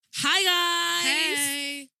Hi guys.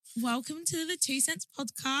 Hey. Welcome to the Two Cents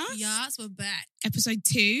podcast. Yes, we're back. Episode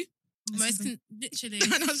 2. Literally.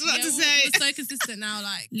 I was about to say. We're so consistent now,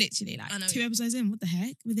 like. Literally, like I know. 2 episodes in. What the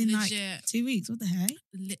heck? Within like Legit. 2 weeks. What the heck?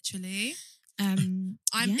 Literally. I'm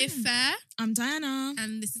Ife. I'm Diana.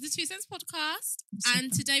 And this is the Two Cents podcast. Super.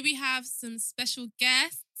 And today we have some special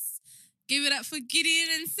guests. Give it up for Gideon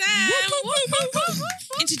and Sam.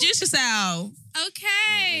 Introduce yourself.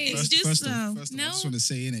 Okay. Introduce First yourself. off, I No. just want to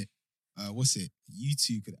say, innit, what's it? You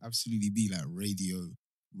two could absolutely be like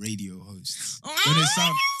radio hosts. Oh. Don't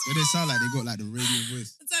it sound like they got like the radio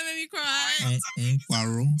voice? That made me cry.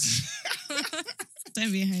 Quarrel.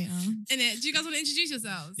 Don't be a hater. Innit? Do you guys want to introduce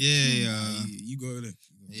yourselves? You go with it.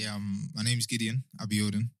 My name's Gideon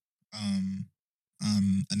Abiodun.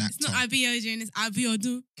 I'm an actor. It's not Abiodun, it's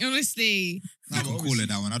Abiodun. Honestly. I can call it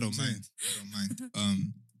that one. I don't I'm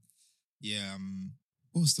mind.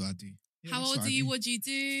 What else do I do? Yeah, How that's old what are I you? do. What do you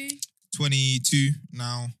do? 22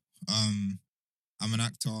 now. I'm an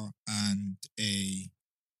actor and a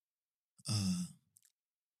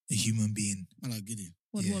human being. I like Gideon.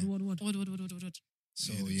 What? What?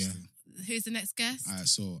 So that's yeah. true. Who's the next guest? Alright,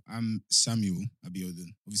 so I'm Samuel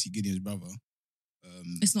Abiodun, obviously Gideon's brother.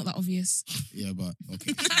 It's not that obvious. Yeah, but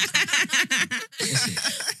okay. What's it?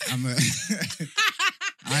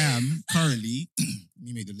 I am currently. Let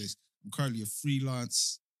me make the list. I'm currently a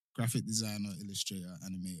freelance graphic designer, illustrator,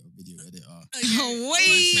 animator, video editor. Oh,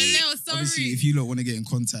 wait. Manel, sorry. Obviously, if you lot want to get in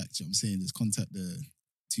contact, you know what I'm saying, just contact the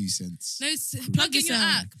 2 Cents. No, plug in your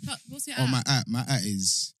yourself. app. What's your Oh, app? my at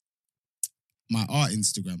is my art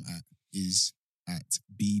Instagram at is at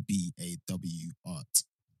BBAW art.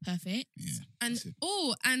 Perfect. Yeah. And that's it.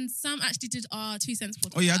 and Sam actually did our 2 Cents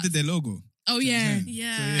podcast. Oh yeah, I did their logo. Oh, You know what yeah. I'm saying?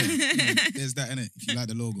 Yeah. So, yeah, there's that in it. If you like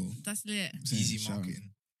the logo, That's lit. I'm saying, Easy shout out. marketing.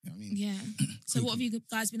 You know what I mean? Yeah. So what have you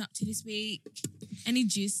guys been up to this week? Any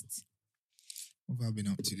gist? What have I been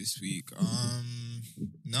up to this week?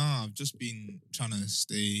 I've just been trying to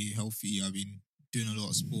stay healthy. I've been doing a lot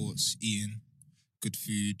of sports, eating good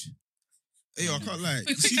food. Hey, yo, I can't lie.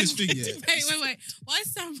 You see this thing, yeah? Wait. Why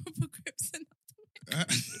is Sam proper grips and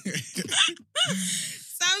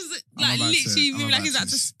Sounds I'm like about literally to- I'm moving like about he's about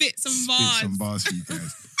to to spit some Spit bars. some bars for you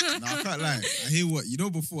guys. No, I can't lie. I hear what you know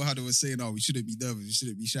before how they were saying, "Oh, we shouldn't be nervous, we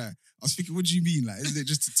shouldn't be shy." I was thinking, what do you mean? Like, isn't it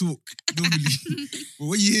just to talk normally? But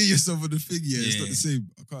when you hear yourself on the thing, yeah, it's not the same.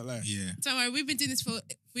 I can't lie. Yeah. Don't worry,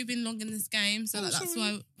 we've been long in this game, so that's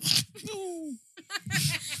why.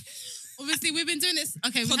 Obviously, we've been doing this.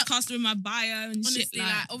 Okay, Podcaster in my bio and honestly, shit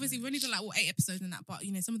like. obviously, we've only done 8 episodes in that, but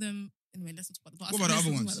some of them. Anyway, let's talk about the bars. What about the other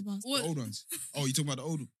Talking ones? about the bars. The old ones. Oh, you talking about the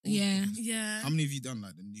old? Yeah. Yeah. How many have you done?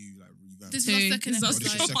 Like the new, like revamp? This is our Two. second This is our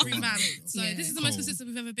episode. second one. Revamped. Okay. So Yeah. this is the most Cool. consistent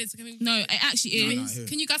we've ever been. So can we? No, it actually No, is. no,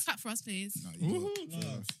 Can you guys clap for us, please? No, you Woohoo, don't. no. Fair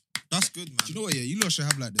enough. That's good, man. Do you know what? Yeah, you lot should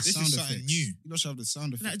have like the This sound is something effects. new. You lot should have the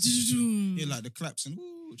sound Like, effects. Yeah, like the claps and.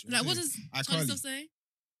 Ooh, like what does I Charlie can't. stuff say?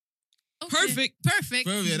 Perfect. Perfect.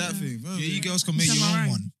 Yeah, that thing. Yeah, you girls can make Is your that own alright?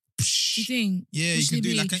 one. Do you think? Yeah, What you should can it do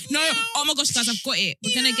be? like a... No, oh my gosh, guys, I've got it.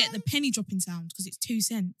 We're gonna get the penny dropping sound because it's 2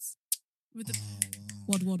 cents. With the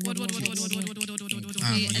Wad. what? Yeah,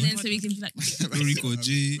 Ah, and then so we can like. Rico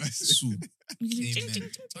J. Su.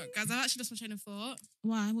 Guys, I've actually lost my train of thought.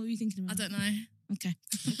 Why? What were you thinking I about? don't know. Okay.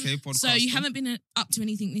 Okay, podcast. So you haven't been up to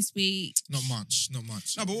anything this week? Not much. No,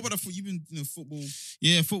 but what about the foot? You've been, football.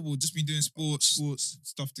 Yeah, football. Just been doing sports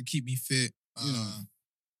stuff to keep me fit. You know.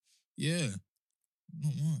 Yeah.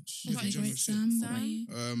 Not much. What about you, Great, Sam. What about you?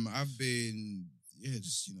 I've been,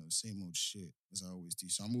 just same old shit as I always do.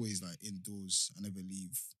 So I'm always like indoors. I never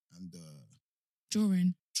leave, and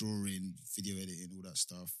Drawing. drawing, video editing, all that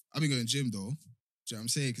stuff. I've been going gym though. Do you know what I'm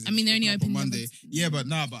saying? 'Cause I mean, they're only open open on the Monday. other- Yeah,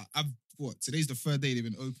 but today's the 3rd day they've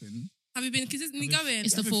been open. Have you been consistently going?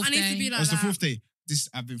 It's the 4th I need to day. be Oh, like it's the that. 4th day.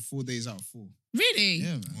 I've been 4 days out of 4. Really?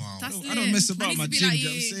 Yeah, man. Wow. That's I don't mess lit. about I my need to be gym. like You know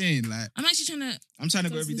what I'm you. saying? Like, I'm actually trying to. I'm trying to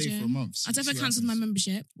go Go every to the day for a gym. month. I don't See ever what cancelled my happens.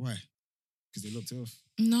 membership. Why? Because they locked it off.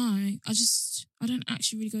 No, I don't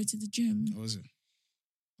actually really go to the gym. How was it?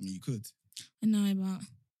 I mean, you could. I know, but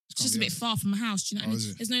it's just a bit far from my house. Do you know what I Oh, is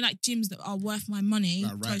mean? it? There's no like gyms that are worth my money.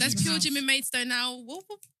 Like, right. close to There's the Pure house. Gym in Maidstone now. Whoop,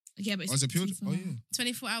 whoop. Yeah, but it's Oh, is it pure? too Oh, far. yeah.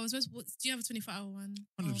 24 hours. Do you have a 24-hour one?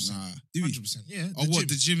 100%. Nah. Do we? 100%. Yeah. Oh, what?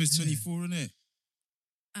 The gym. gym is Yeah. 24, innit?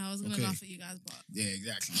 I was going to Okay. laugh at you guys, but Yeah,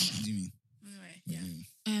 exactly. What do you mean? anyway, What yeah. do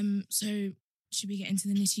you mean? So should we get into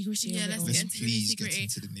the nitty gritty? Yeah, let's Let's get into the please get nitty-gritty.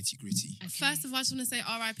 into the nitty gritty. Okay. First of all, I just want to say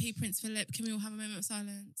R.I.P. Prince Philip. Can we all have a moment of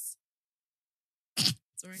silence?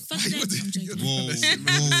 Sorry. Fuck Why them. would I'm you- joking. you're Whoa, Listen,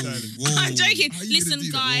 man, whoa, silence. whoa. I'm joking. How you gonna Listen, do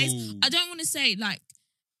that? guys, Whoa. I don't want to say like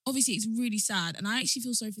obviously it's really sad, and I actually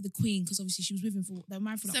feel sorry for the Queen because obviously she was with him they were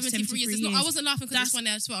married for like 73 years. It's not, I wasn't laughing because That's- it's funny.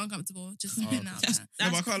 I just felt uncomfortable. Just Oh, putting it out That's, there. No,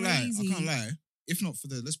 that's but I can't crazy. lie. I can't lie. If not for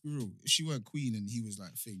the, let's be real, if she weren't queen and he was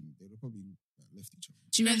like thing, they would have probably like, left each other.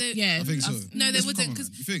 Do you No, reckon- they- yeah, I think so. No, they Let's be wouldn't, common, 'cause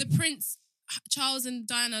man. You think? The Prince, Charles and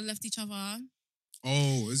Diana left each other.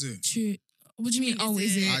 Oh, is it? True. What do you mean? Oh,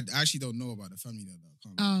 is it? I actually don't know about the family like that. I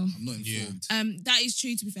can't Oh. I'm not Yeah. informed. That is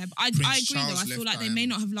true to be fair, but I Prince agree Charles though. I feel left like they may Diana.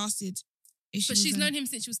 not have lasted. If But she's wasn't- known him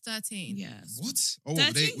since she was 13. Yes. What? Oh,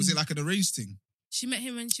 what, was 13? it like an arranged thing? She met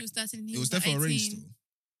him when she was 13 and he It was like definitely 18. arranged though.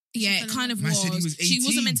 Yeah, fell it in kind love. of Man was. said he was She 18.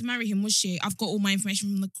 wasn't meant to marry him, was she? I've got all my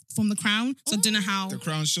information from the Crown, so I don't know how. The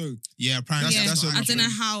Crown show. Yeah, apparently Yeah, that's not what I don't know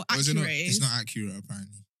accurate. how Or is it not? accurate it It's is. not accurate,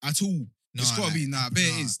 apparently. At all. No, It's got to be, like, nah, I bet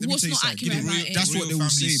it nah. is. Let me What's tell you not something. accurate Give it about real- it? That's The what they royal will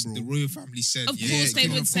family- say, bro. The royal family said, Of yeah, course they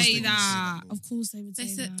of would course say they would say that. that, bro. Of course they would They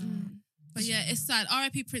say said, that. But yeah, it's sad.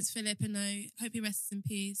 R.I.P. Prince Philip, and I hope he rests in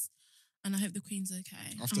peace. And I hope the Queen's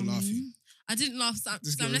okay. After laughing. I didn't laugh, Sam.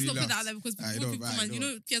 This Sam, girl let's really not put that out laughed. there because Aye, before no, people right, come on, no. you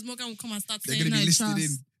know, Piers Morgan will come and start They're saying, going to be No, listed trust.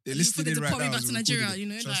 in. They're You listed forget in to right put me now. back as to we're recording Nigeria, it. you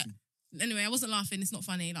know, Trust like- me. anyway, I wasn't laughing. It's not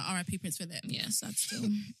funny. Like R.I.P. Prince Philip. Yeah, sad still.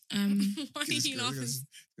 Why are This you girl laughing?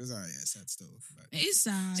 goes, "Alright, yeah, sad stuff." Like, It is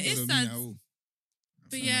sad. It is don't mean sad. at all.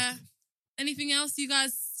 But Fair yeah, enough, anything else you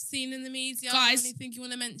guys seen in the media? Guys, Anything you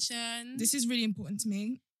want to mention? This is really important to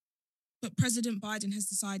me. But President Biden has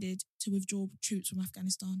decided to withdraw troops from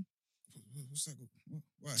Afghanistan. though. What's that?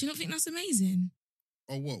 Why? Do you not think that's amazing?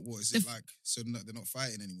 Oh, what? What is The it f- like? So they're not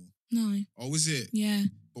fighting anymore? No. Oh, is it? Yeah.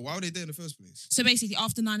 But why were they there in the first place? So basically,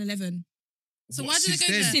 after 9/11, So What, why did they since go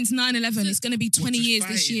then? there? since 9/11, So- it's going to be 20 just years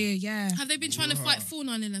this fighting? year. Yeah. Have they been trying to Wow. fight for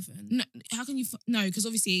 9/11? No, how can you? No, because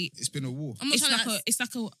obviously It's been a war. I'm not it's trying like to. it's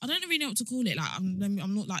like a. I don't really know what to call it. Like I'm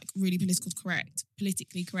not like really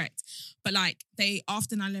politically correct, but like they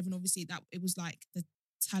after 9/11, obviously that it was like the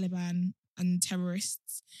Taliban and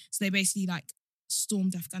terrorists. So they basically like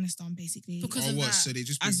stormed Afghanistan basically. Because Oh, of what? that. So they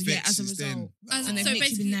just been As- yeah, vexed as a since then. result. As, And they've so literally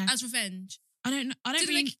basically, been there. as revenge. I don't Didn't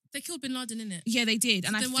really. they killed Bin Laden, innit? Yeah, they did,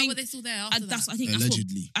 and So I then why think were they still there after that's. that? I think that's what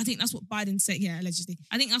Allegedly. I think that's what Biden's saying. Yeah, allegedly.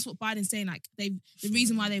 I think that's what Biden's saying. Like the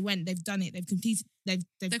reason why they went, they've done it. They've completed.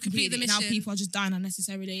 They've completed the it. Now mission. people are just dying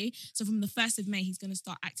unnecessarily. So from the 1st of May, he's going to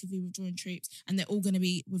start actively withdrawing troops, and they're all going to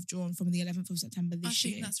be withdrawn from the 11th of September I this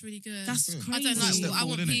think year. that's really good. That's Good. crazy. I don't like It's a step war. I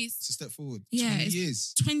forward, want innit? peace. It's a step forward. Yeah, 20 it's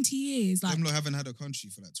years. 20 years, like, Them lot haven't had a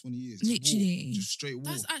country for like 20 years. It's Literally. War. Just straight war.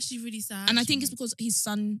 That's actually really sad. and I think it's because his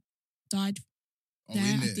son died Oh, there.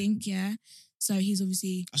 in I there. think, yeah. So he's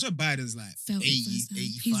obviously I swear Biden's like felt 80, it firsthand.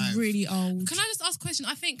 85. He's really old. Can I just ask a question?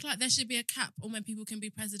 I think like there should be a cap on when people can be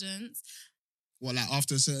presidents. What, like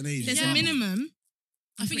after a certain age? There's Yeah. a minimum.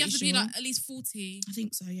 I think you have to be pretty like at least 40. I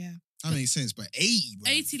think so, yeah. That makes sense, but 80,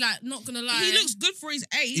 bro. 80, like, not gonna lie. He looks good for his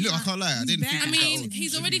age. He look, I can't lie. I he's didn't think bare. I he was that mean, old.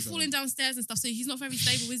 he's He already was that falling old. downstairs and stuff, so he's not very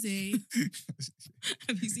stable, is he?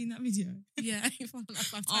 Have you seen that video? Yeah, he fallen like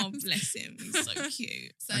 5 Oh, times. bless him. He's so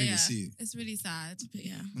cute. So I didn't yeah, see it. it's really sad. But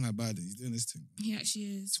yeah, I'm like Biden. He's doing this thing. he actually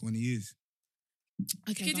is. 20 years.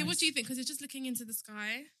 Okay, Kiddy, guys. what do you think? Because you're just looking into the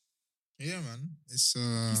sky. Yeah, man. It's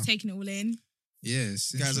He's taking it all in. yeah,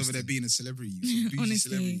 it's This guy's over there interesting. being a celebrity. He's a bougie Honestly.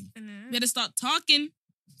 celebrity. We better start talking.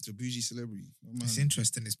 It's a bougie celebrity. Oh, man. It's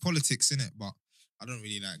interesting. It's politics, innit? But I don't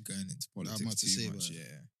really like going into politics much to too say much. about it.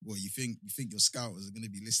 Yeah. What, you think your scouters are going to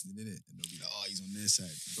be listening in it? And they'll be like, oh, he's on their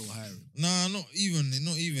side. Don't hire him. Nah, not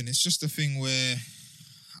even. It's just a thing where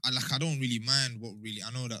I don't really mind what really.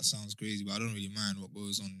 I know that sounds crazy, but I don't really mind what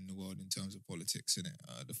goes on in the world in terms of politics, innit?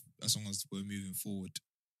 As long as we're moving forward.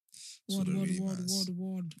 That's Word, what word, really word, matters.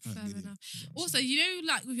 word. I Fair get it. enough. You know what I'm Also, you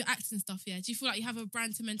know, like with your acting stuff, yeah, do you feel like you have a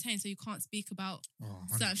brand to maintain so you can't speak about saying? Oh,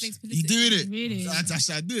 certain 100%. things He politically? doing it. Really? That's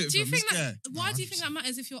how I do it. Do you fam. think This that? guy. Why No, do you think 100%. that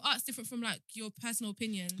matters if your art's different from like your personal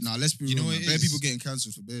opinions? Nah, let's be You real. know man. what it Bare is? people getting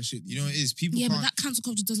cancelled for bare shit. You know what it is? People Yeah, but can't. that cancel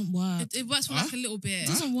culture doesn't work. It works for Huh? like a little bit. It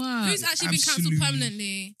doesn't work. Who's actually been cancelled Absolutely.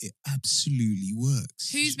 permanently? It absolutely works.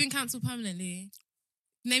 Who's been cancelled permanently?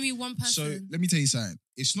 Name me one So person. let me tell you something.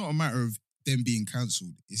 It's not a matter of them being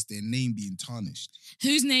cancelled. It's their name being tarnished.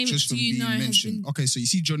 Whose name Just do from you being know has mentioned. been? Okay, so you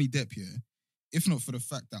see Johnny Depp here. If not for the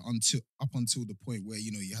fact that up until the point where,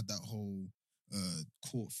 you know, you had that whole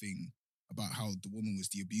court thing about how the woman was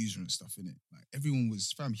the abuser and stuff, innit? Like everyone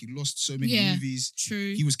was, fam, he lost so many Yeah. movies.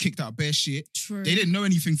 True. He was kicked out of bare shit. True. They didn't know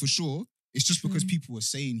anything for sure. It's just because True. people were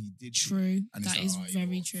saying he did shit. True. And it's That like, is oh, you know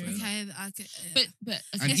very what, true. fair enough. Okay, I get it. But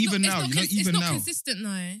And even now, you know, it's even not now. consistent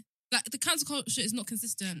though. Like the cancel culture is not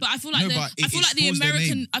consistent. But I feel like No, the but I it feel like the exposed their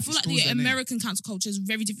American name. I feel like Exposed the their name. American cancel culture is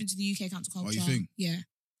very different to the UK cancel culture. Oh, you think? Yeah.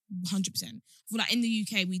 100%. I feel like in the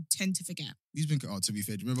UK, we tend to forget. He's been. Oh, to be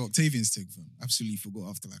fair, do you remember Octavian's thing? Fam? Absolutely forgot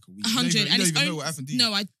after like a week. 100. You And don't it's even know only, what happened. Do you?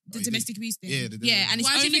 no, Oh, the you domestic abuse thing. Yeah, yeah, and it's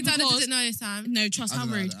Why do you only think Dana because didn't know, Sam? no, trust I how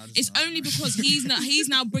don't know, rude. I just It's don't know. only because he's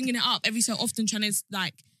now bringing it up every so often, trying to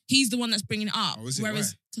like he's the one that's bringing it up. Oh, is it?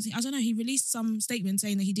 Whereas, because I don't know, he released some statement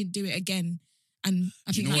saying that he didn't do it again, and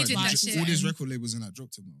I Do you think know he what? did that Just shit. all his record labels and that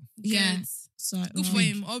dropped him. Though. Yeah. Good. So Good for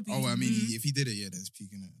him. Obviously. Oh, I mean, if he did it, yeah, that's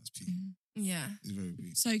peaking. That's peaking. Yeah. It's very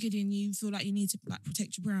peak. So Gideon, you feel like you need to like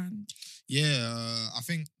protect your brand. Yeah, I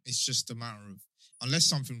think it's just a matter of unless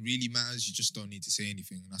something really matters, you just don't need to say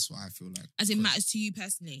anything, and that's what I feel like. As it 'Cause- matters to you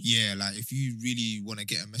personally. Yeah, like if you really want to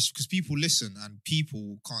get a message, because people listen and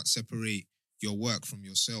people can't separate your work from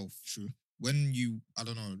yourself. True. When you, I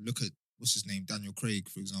don't know, look at what's his name, Daniel Craig,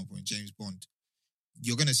 for example, in James Bond,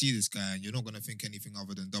 you're gonna see this guy and you're not gonna think anything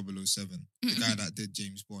other than 007, the guy that did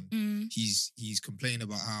James Bond. Mm. He's complaining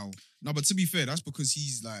about how No, but to be fair, that's because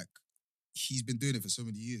he's been doing it for so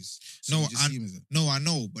many years. So No, you just see him as a no, I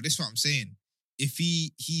know, but this is what I'm saying. If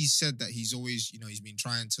he said that he's always, he's been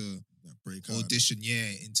trying to break out, audition,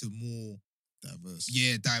 into more diverse.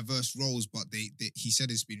 diverse roles, but he said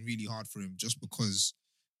it's been really hard for him just because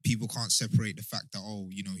people can't separate the fact that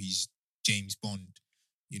he's James Bond,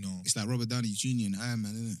 It's like Robert Downey Jr. and Iron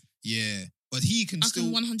Man, isn't it? yeah, but he can I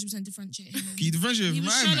still can 100% differentiate him. Can you differentiate He from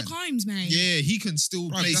was Iron Man? Sherlock Holmes, mate. he can still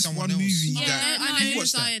Right, play that's someone one else. movie Yeah, that- I you know watched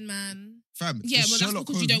who's that? Iron Man. Fam, Yeah, well, that's Sherlock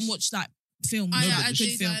because you don't Holmes- watch like films, I know, like but good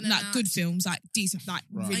do, film, Diana, like now. good films, like decent, like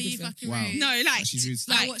Right. really Are you good films. fucking Wow. rude? No, like, She's rude.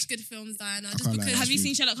 I like- watch good films, Diana, I just can't lie, because have you rude.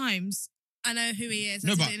 seen Sherlock Holmes? I know who he is.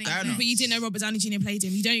 No, I but didn't Diana- even- But you didn't know Robert Downey Jr. played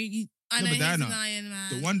him. You don't. I No, know but he's Diana, an Iron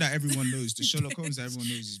Man. The one that everyone knows, the Sherlock Holmes that everyone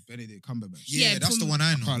knows is Benedict Cumberbatch. Yeah, Yeah, that's the from- one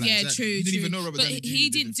I know. Can't lie, Yeah, exactly. true, You didn't true. even know Robert But Downey Jr. he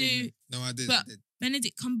did the didn't thing, do. innit? No, I did. But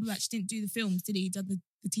Benedict Cumberbatch didn't do the films, did he? He did the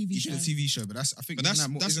TV He show. did a TV show, but that's I think But that's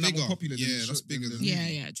isn't that more, bigger. isn't that more popular than Yeah, the that's show- bigger than than- the Yeah,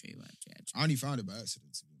 movie. yeah, true, right, yeah, true. I only found it by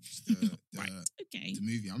accident. To be honest. Right. Okay. The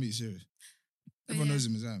movie. I'm being serious. But Everyone yeah. knows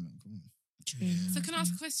him as Iron Man. Come on. True. So can I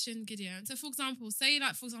ask a question, Gideon? So for example,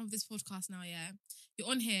 this podcast now, yeah, you're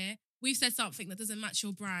on here. We've said something that doesn't match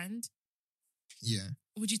your brand. Yeah.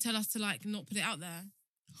 Would you tell us to like not put it out there?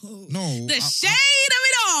 No. The shade of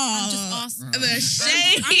it all. I'm just asking. The I'm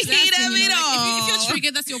shade just asking, of you it know, like, all. if you're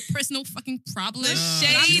triggered, that's your personal fucking problem. The Nah,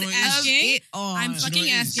 shade you know what it is? of it all. I'm Do you know fucking what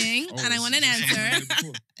it is? asking, Oh, and I want an it's something I answer. did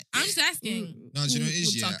before. I'm just asking. No, do you know what it is?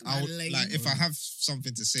 We'll Yeah, talk about I would, it later. like if I have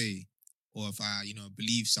something to say, or if I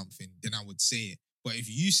believe something, then I would say it. But if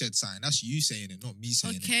you said something, that's you saying it, not me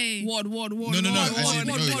saying it. Okay. What? No. What? As in, no,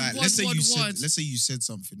 what, like, what, let's say what, you what? said, let's say you said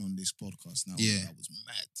something on this podcast now. Yeah. That was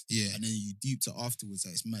mad. Yeah. And then you deeped it afterwards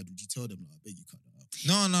that it's mad. Would you tell them like, I beg you cut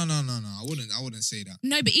that out? No. I wouldn't say that.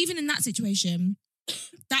 No, but even in that situation,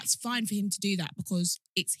 that's fine for him to do that because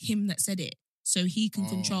it's him that said it, so he can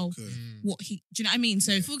control Okay. what he. Do you know what I mean?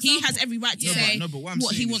 So For he example, has every right to yeah. say but what I'm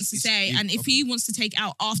what he saying is wants to it's- say, it- and if okay. he wants to take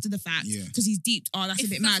out after the fact Yeah. because he's deeped, oh, that's If a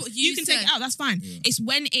bit that's mad. what You you can take said. it out. That's fine. Yeah. It's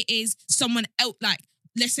when it is someone else. Like,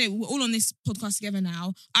 let's say we're all on this podcast together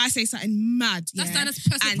now. I say something mad. That's yeah, Diana's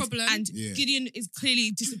personal and, problem. and Yeah. Gideon is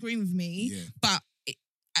clearly disagreeing with me, Yeah.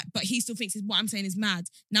 but he still thinks what I'm saying is mad.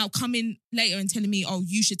 Now coming later and telling me, oh,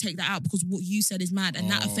 you should take that out because what you said is mad, and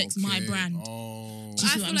that affects my Okay. brand. Oh. Do you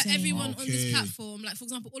I see what feel I'm like saying? everyone on this Okay. platform, like for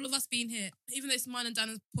example, all of us being here, even though it's mine and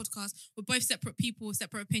Dana's podcast, we're both separate people with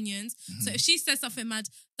separate opinions. Mm-hmm. So if she says something mad,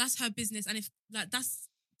 that's her business, and if like that's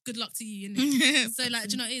good luck to you, innit? So like,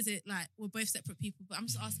 do you know what it is? It like we're both separate people, but I'm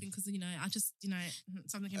just asking because I just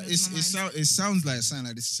something came into my mind. It sounds like something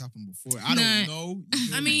like this has happened before. I No. don't know. You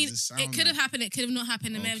feel I me? mean, It just sound it could have like- happened, it could have not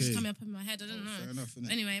happened, it may have just Okay. come up in my head. I don't know. Fair enough, innit?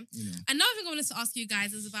 Anyway, You know. another thing I wanted to ask you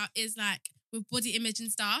guys is like with body image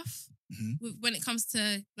and stuff. Mhm. When it comes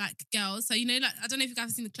to like girls, so like I don't know if you guys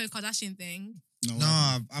have seen the Khloe Kardashian thing. No,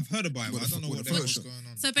 No, I've heard about it, What but I the don't know what what the the hell's Photoshop? going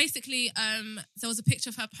on. So basically, there was a picture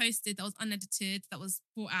of her posted that was unedited that was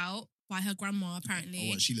brought out by her grandma. Apparently, Oh,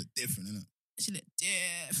 what, she looked different, innit? she looked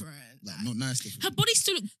different. Like, not nice different. Her body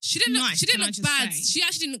still. She didn't look. Nice, she didn't can I look just bad. say? She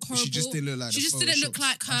actually didn't look But horrible. she just didn't look like She the just didn't look Photoshops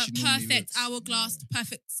like how her she normally perfect looks. hourglass,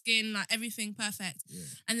 perfect skin, like everything perfect. Yeah.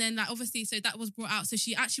 And then like obviously, so that was brought out. So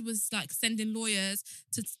she actually was like sending lawyers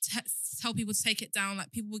to tell people to take it down.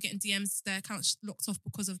 Like people were getting DMs, their accounts locked off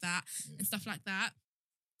because of that and stuff like that.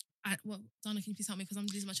 Donna, can you please help me because I'm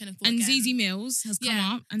losing my train of thought And again. ZZ Mills has come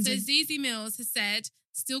Yeah. up and So said, ZZ Mills has said,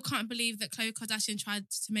 still can't believe that Khloe Kardashian tried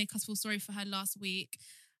to make us feel sorry for her last week.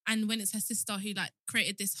 And when it's her sister who like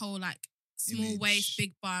created this whole like small Image. waist,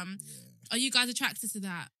 big bum. Yeah. Are you guys attracted to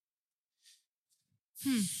that?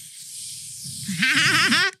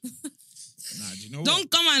 Nah, do you know what?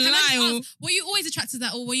 "Don't come and Can I lie." just Oh. ask, were you always attracted to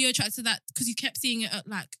that or were you attracted to that because you kept seeing it at,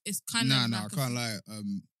 like it's kind Nah, of nah, I like can't lie.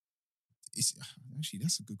 it's actually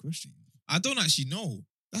that's a good question. I don't actually know.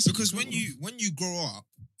 That's a Because good when you grow up,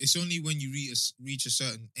 it's only when you reach a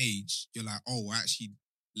certain age, you're like, oh, I actually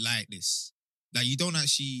like this. Like, you don't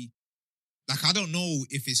actually... Like, I don't know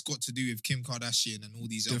if it's got to do with Kim Kardashian and all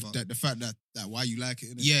these other... the fact that why you like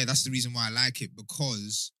it. Innit? Yeah, that's the reason why I like it,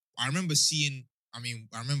 because I remember seeing... I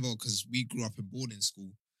remember because we grew up in boarding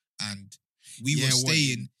school and we were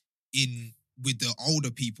staying in with the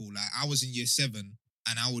older people. Like, I was in year 7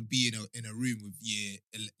 and I would be in a room with year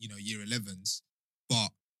 11s, but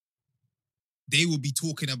they would be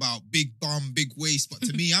talking about big bum, big waist. But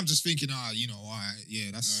to me, I'm just thinking, all right,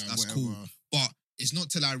 yeah, that's whatever. cool. But it's not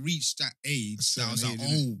till I reached that age that I was like,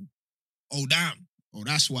 age, oh, damn. Oh,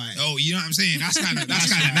 that's why. Oh, you know what I'm saying? That's kind of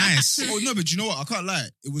nice. Oh no, but you know what? I can't lie.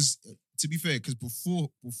 It was, to be fair, because before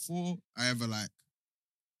I ever like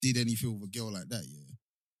did anything with a girl like that, yeah,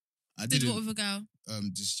 I Did didn't. what with a girl?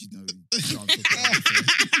 Just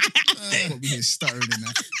got me here stuttering in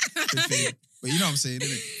that. But you know what I'm saying,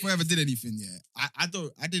 innit? If I ever did anything, yeah, I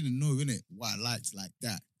didn't know, innit, what I liked like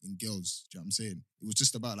that in girls. Do you know what I'm saying? It was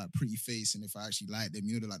just about like pretty face and if I actually liked them,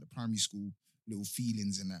 like the primary school little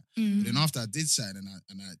feelings and that. But then after I did something and I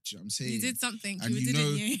do you know what I'm saying? You did something. And You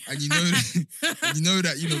didn't you? And you know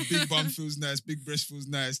that, big bum feels nice, big breast feels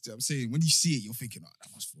nice. Do you know what I'm saying? When you see it, you're thinking, oh,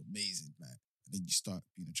 that must feel amazing. Like, and then you start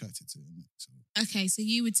being attracted to it. Innit? So, Okay, so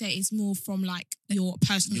you would say it's more from like your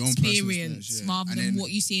personal Your own personal experience experience, yeah. rather And than then-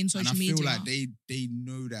 what you see in and social I media. feel like they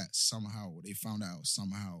know that somehow, or they found out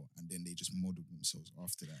somehow, and then they just modeled themselves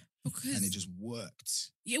after that. Because And it just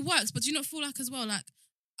worked. it works, but do you not feel like as well, like,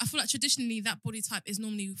 I feel like traditionally that body type is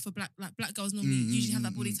normally for black girls normally usually have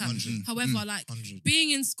that body type. 100. However, like 100. being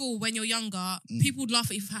in school when you're younger, people would laugh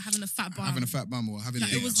at you for having a fat bum. Having a fat bum or having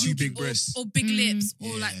Like, it was two big breasts. or big lips, or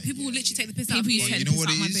Yeah, like people would literally take the piss out people of used you. to you take know the piss what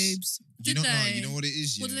out it my is? boobs. Did No, they? you know what it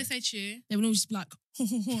is, yeah? What did they say to you? They would always be like, like, No, do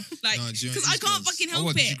you know because what I it is, can't girls? fucking Oh, help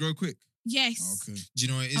what, did it. you grow quick? Yes. Oh, okay. Do you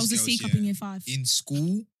know what it is, I was a girls, C cup yeah? in year 5. In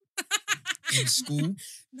school,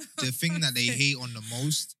 the thing that they hate on the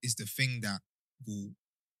most is the thing that will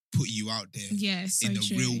put you out there Yeah, so in the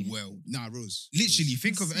true. real world. Nah, Rose. Literally, Rose.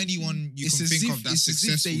 think of anyone you It's can as think if- of that's it's as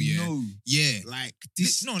if successful. they Yeah, know, yeah, like,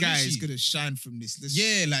 this No, guy is literally. going to shine from this.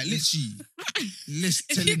 yeah. Like literally, Let's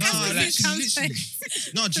tell You him. can't Nah, see like, his cam's literally. face.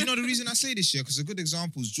 No, do you know the reason I say this year? Because a good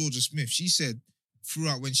example is Georgia Smith. She said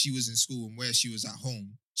throughout when she was in school and where she was at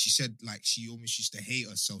home, she said like she almost used to hate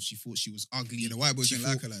herself. She thought she was ugly. yeah, the white boys She didn't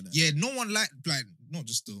thought- like her like that. Yeah, no one liked like not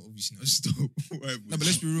just the obviously not just the white No, but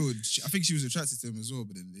let's be real. I think she was attracted to him as well,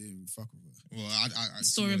 but then they didn't really fuck with her. Well, I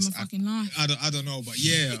Story of my fucking life. I don't know, but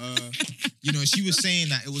yeah, she was saying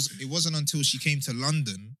that it wasn't until she came to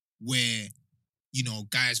London where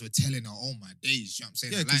guys were telling her, "Oh my days," you know what I'm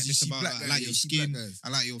saying? Yeah, I like 'cause you this see about black I guys, like yeah, your you see black skin, guys. I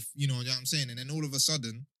like your, you know what I'm saying? And then all of a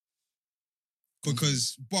sudden,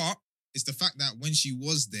 but it's the fact that when she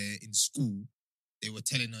was there in school, they were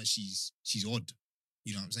telling her she's odd.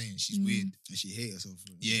 You know what I'm saying? She's weird. And she hated herself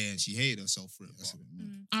for it. Yeah, and she hated herself for it. That's but- a bit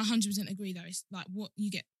mad. I 100% agree though. It's like what you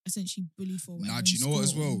get essentially bullied for. Nah, whatever do in you know what as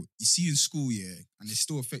school. well? You see in school, yeah, and it's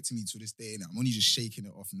still affecting me to this day, and I'm only just shaking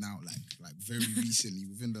it off now, like very recently,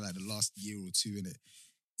 within the last year or two, innit?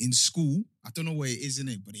 In school, I don't know what it is,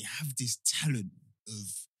 innit, but they have this talent of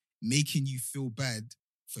making you feel bad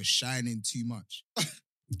for shining too much.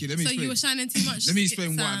 Okay, let me So explain. you were shining too much. Let me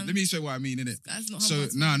explain what. Sam. Let me explain what I mean, innit? That's not So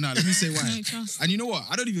humble. let me say why. No trust. And you know what?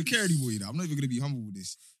 I don't even care anymore. I'm not even gonna be humble with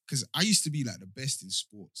this because I used to be like the best in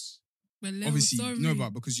sports. Well, little Obviously, story. you know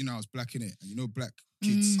about because I was black in it, and black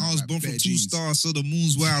kids. Mm. have, I was like, born from bare 2 genes. stars, so the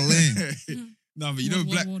moon's where I land. No,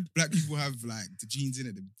 but Word. black people have like the genes in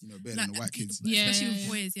it, better than the white kids. Yeah, especially yeah, with yeah.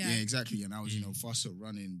 boys. Yeah. Yeah, exactly. And I was, fast at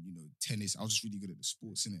running, tennis. I was just really good at the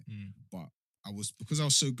sports in it. Mm. But because I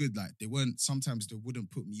was so good, like sometimes they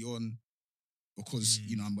wouldn't put me on because,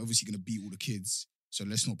 I'm obviously gonna beat all the kids. So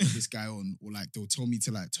let's not put this guy on. Or like they'll tell me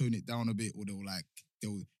to like tone it down a bit, or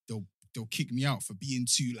they'll kick me out for being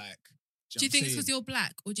too like. Do you think it's because you're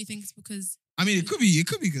black, or do you think it's because I mean, it could be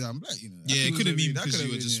because I'm black, Yeah, it could have been because That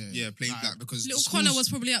you were could've just been, plain Nah, black. Because little the schools- Connor was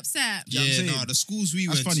probably upset? Yeah, I'm Yeah, saying. no, the schools we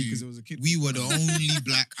That's went funny to, because there was a kid. we were the only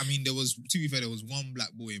black. I mean, to be fair, there was one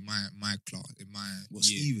black boy in my class, in my What,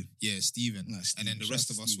 year. Steven? Yeah, Steven. Nah, And then Steven. the Shout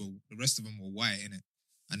rest out of to us were the rest of them were white, innit?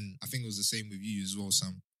 And I think it was the same with you as well,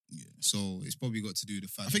 Sam. Yeah. So it's probably got to do with the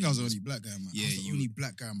fact. I think that I was you the only black guy, man. Yeah, I was the you only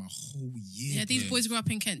black guy my whole year. Yeah, these Yeah. boys grew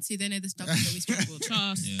up in Kent too. They know the struggle that we struggled.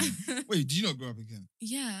 Trust. Yeah. Wait, did you not grow up in Kent?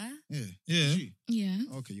 Yeah. Yeah. Yeah. Did you?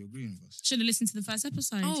 Yeah. Okay, you're agreeing with us. Should have listened to the first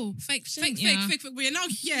episode. Oh, fake. Yeah. We are now,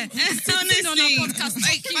 yeah. Honestly, Honestly, on our podcast.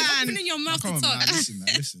 fake Keep man. opening your mouth Come to on, man. talk.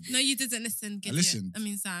 Listen. No, you didn't listen, Gideon. listened. I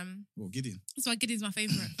mean, Sam. Well, Gideon. That's why Gideon's my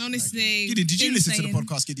favourite. Honestly. Gideon, did you listen to the insane.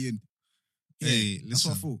 podcast, Gideon? Hey, That's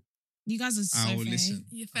what I listen. thought. You guys are so I will fake. listen.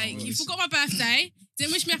 You're I fake. will You listen. forgot my birthday.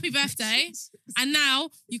 Didn't wish me happy birthday. And now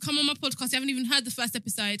you come on my podcast. You haven't even heard the first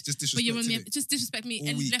episode. Just But you're on disrespect me. Just disrespect me All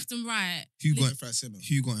and week. left and right. Who got Left, right, centre.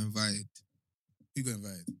 who got invited? Who got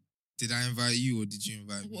invited? Did I invite you or did you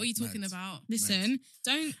invite me? What are you talking Mad. about? Listen,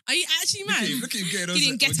 don't Are you actually Look at mad? him, look at him getting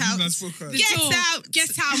Gideon, get out. The Get door. out. Get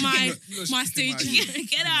out my my studio. studio.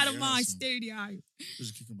 get out of my studio.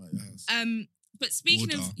 Just kick him out your house. But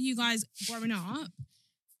speaking Order. of you guys growing up,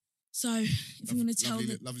 so if you want to tell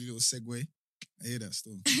lovely, the, lovely little segue. I hear that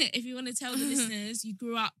still. if you want to tell the listeners, you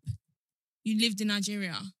grew up, you lived in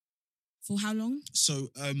Nigeria for how long? So,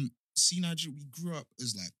 see, Nigeria, we grew up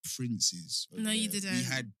as like princes. over No, you there. didn't. We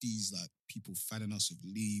had these like people fanning us with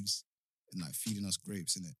leaves and like feeding us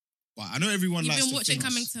grapes in it. But I know everyone You've likes been to watching think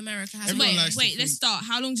Coming us- to America. Everyone Haven't likes you? to Wait, let's think- start.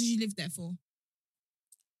 How long did you live there for?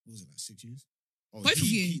 What was it, like 6 years? Oh, Both of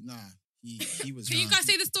you? He was. Can you guys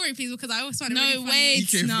say the story, please? Because I always find it really No, funny. wait,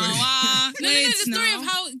 came no, first. No, the story of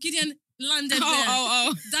how Gideon landed there.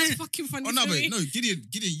 Oh. That's fucking funny. Oh no, story. but no, Gideon,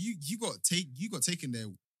 you got taken there.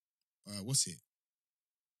 What's it?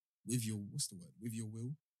 With your With your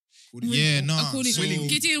will? Yeah, no. According so, willingly.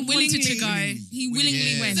 Gideon wanted to go. Willingly. He willingly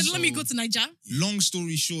Yeah, went. He said, "Let me so- go to Niger." long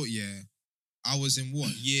story short, yeah, I was in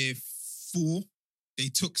what, year 4? They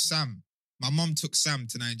took Sam. My mum took Sam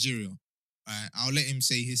to Nigeria. I'll let him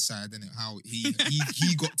say his side and how he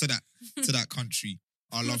got to that country.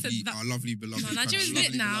 Our Who said lovely that? beloved No, Nigeria's country.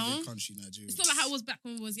 lit now. beloved country, Nigeria. It's not like how it was back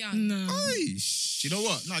when we was young. No. Do you know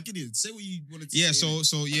what? No, Gideon, say what you wanted to Yeah,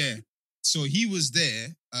 say. so he was there,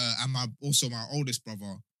 and my oldest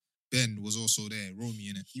brother Ben was also there, Romy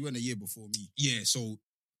in it. He went a year before me. Yeah, so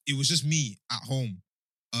it was just me at home,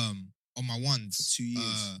 on my ones For 2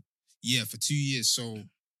 years. Yeah, for 2 years. So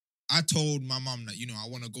I told my mum that I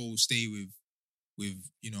want to go stay with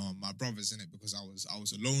my brothers in it because I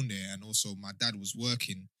was alone there, and also my dad was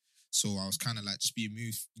working, so I was kind of like just being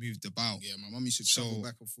moved about. Yeah, my mum used to So, travel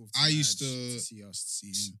back and forth. I used Niger to- see us, to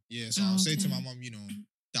see him. Yeah, so Oh, I'll say to okay. my mum,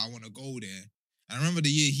 that I want to go there. And I remember the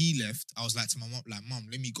year he left, I was like to my mum, like, Mum,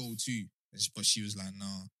 let me go too. But she was like,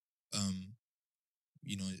 nah.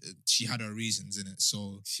 She had her reasons in it.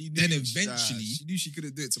 So She Then knew eventually- she knew she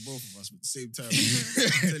couldn't do it to both of us, but at the same time,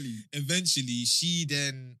 I'm telling you. eventually she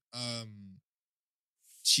then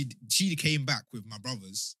she came back with my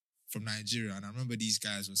brothers from Nigeria, and I remember these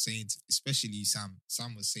guys were saying, especially Sam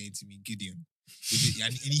was saying to me, Gideon,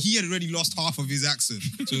 and he had already lost half of his accent,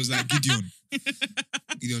 so it was like, Gideon,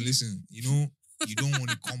 listen, you don't want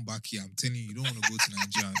to come back here. I'm telling you, you don't want to go to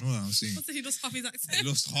Nigeria. You know what I'm saying? What's he lost half his He accent?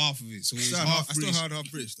 lost half of it, so it was I half still British. had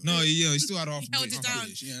half British. Though. No, yeah, he still had half He held British. it down.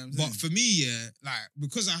 British, yeah, I'm But saying. for me, yeah, like,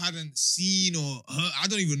 because I hadn't seen or heard, I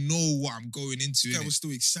don't even know what I'm going into. This guy innit? was still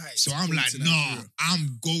excited. So to I'm go like, to nah, Nigeria.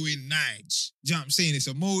 I'm going Nige. Do you know what I'm saying? It's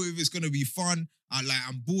a motive. It's gonna be fun.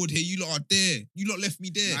 I'm bored here. You lot are there. You lot left me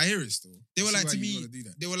there. Nah, I hear it still. They I were see like why to you me. wanna do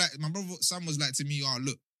that. They were like, my brother Sam was like to me, oh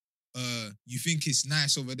look, you think it's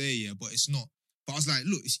nice over there, yeah, but it's not. But I was like,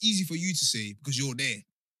 look, it's easy for you to say because you're there.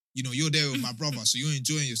 You're there with my brother, so you're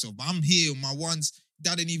enjoying yourself. But I'm here with my ones.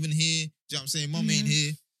 Dad ain't even here. Do you know what I'm saying? Mum ain't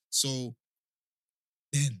here. So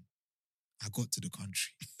then I got to the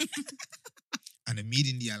country. And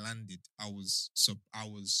immediately I landed. I was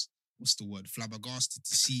what's the word? Flabbergasted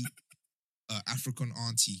to see an African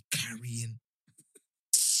auntie carrying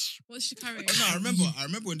What's she carrying? Oh, no, I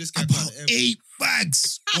remember when this guy got about out of the airport. 8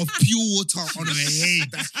 bags of pure water on her head.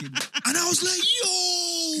 And I was like,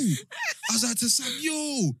 yo! I was like to Sam,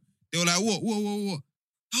 yo! They were like, what?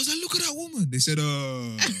 I was like, look at that woman. They said,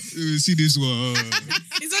 see this one.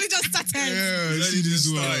 It's only just started. Yeah, It's see only this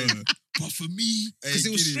just one. started. But for me, because Hey,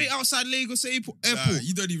 it was Gideon. straight outside Lagos airport. Nah,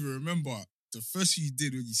 you don't even remember the first thing you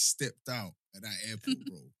did when you stepped out at that airport,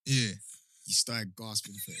 bro. Yeah. You started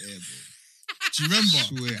gasping for air, bro. Do you remember?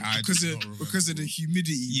 Swear, I because do of not remember, because of the bro.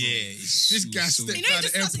 humidity. bro. Yeah. This guy stepped You know, he out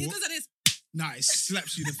just the starts, he airport. does like this. Nah, it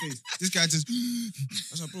slaps you in the face. This guy just.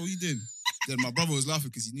 I was like, bro, what you did? Then my brother was laughing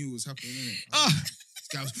because he knew what was happening. Innit? Ah. This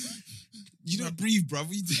guy was. You don't breathe, bro.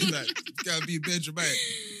 What you did? Like, this guy be a bit dramatic.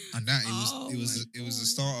 And that Oh it was my the God.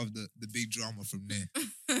 start of the big drama from there.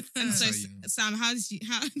 And That's so, how you know. Sam, how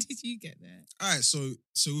did you get there? All right, so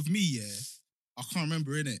with me, yeah, I can't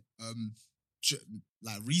remember in it.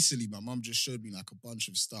 Like recently, my mum just showed me like a bunch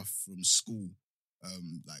of stuff from school,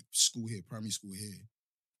 like school here, primary school here,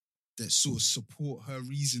 that sort of support her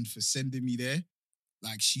reason for sending me there.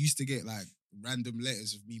 Like she used to get like random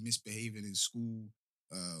letters of me misbehaving in school,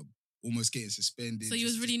 almost getting suspended. So you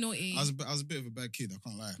was just- really naughty. I was a bit of a bad kid. I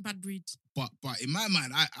can't lie. Bad breed. But in my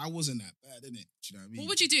mind, I wasn't that bad, innit? Do you know what I mean? What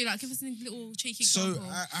would you do? Like, give us a little cheeky So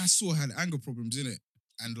example. I sort of had anger problems in it,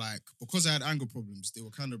 and like because I had anger problems, they were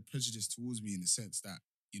kind of prejudiced towards me in the sense that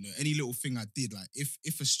you know, any little thing I did, like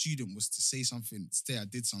if a student was to say something, say I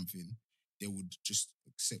did something, they would just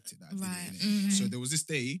accept it that I did Right. it, innit? Mhm. So there was this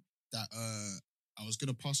day that I was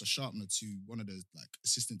gonna pass a sharpener to one of the like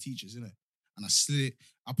assistant teachers, innit? And I slid it.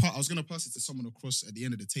 I was gonna pass it to someone across at the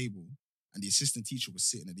end of the table, and the assistant teacher was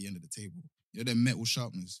sitting at the end of the table. You know, they're metal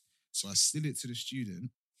sharpeners. So I slid it to the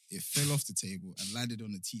student. It fell off the table and landed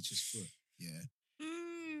on the teacher's foot. Yeah,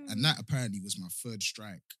 and that apparently was my third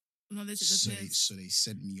strike. No, this So is they, so they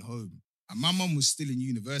sent me home. And my mum was still in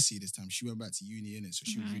university this time. She went back to uni, innit? So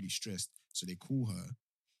she was Right. really stressed. So they call her.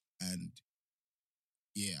 And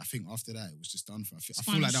yeah, I think after that, it was just done for. I feel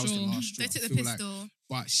Final like that was the straw. last straw. They took I the feel like- pistol.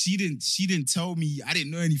 but she didn't tell me. I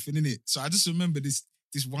didn't know anything in it. So I just remember this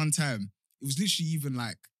one time. It was literally even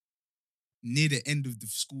like near the end of the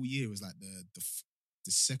school year. It was like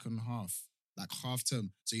the second half, like half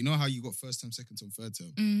term. So you know how you got first term, second term, third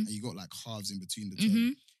term, Mm. and you got like halves in between the term.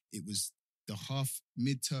 Mhm. It was the half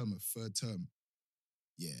mid-term of third term.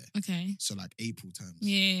 Yeah. Okay. So like April times.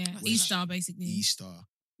 Yeah. What's Easter, basically. Easter.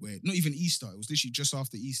 Where not even Easter. It was literally just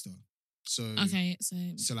after Easter. So Okay.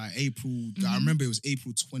 So. so like April, I Mhm. remember it was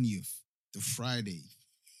April 20th, the Friday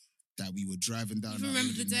that we were driving down. You that remember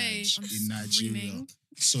road the in day? Nige- I'm in Nigeria. screaming.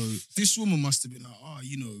 So this woman must have been like, oh,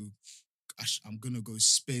 you know, I'm gonna go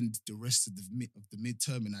spend the rest of the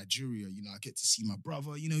midterm in Nigeria. You know, I get to see my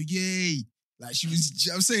brother. You know, yay! Like she was, you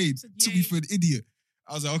know what I'm saying, Said took yay. me for an idiot.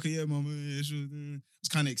 I was like, okay, yeah, mama, yeah, sure. I was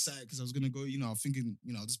kind of excited because I was gonna go. You know, I was thinking,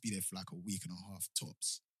 you know, I'll just be there for like a week and a half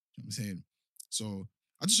tops. You know what I'm saying? So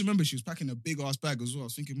I just remember she was packing a big ass bag as well. I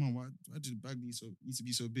was thinking, man, why did the bag need to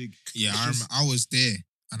be so big? Yeah, Just- I was there,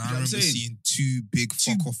 and know I what I'm remember saying? seeing two big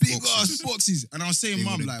Two fuck off big boxes. ass boxes, and I was saying, They were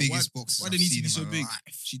mum, the like, why biggest boxes they I've need to seen be in so my big?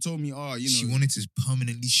 life. She told me, oh, you She know, wanted to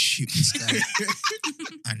permanently ship this guy,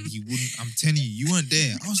 and he wouldn't. I'm telling you weren't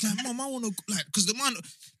there. I was like, mum, I want to like, because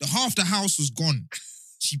the half the house was gone.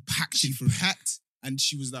 She packed she it for him. packed, and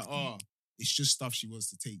she was like, oh, it's just stuff she wants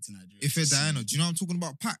to take to Nigeria. If Diana, do you know what I'm talking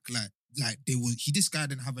about? Pack like they were. This guy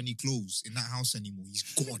didn't have any clothes in that house anymore. He's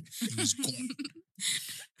gone. He was gone.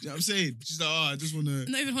 You know what I'm saying? She's like, oh, I just want to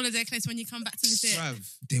Not even holiday clothes when you come back to visit.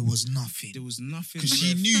 There was nothing. There was nothing. Because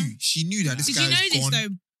she knew that this Did guy you know was this gone.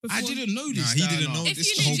 though? Before? I didn't know this. Nah, he didn't Diana. know If this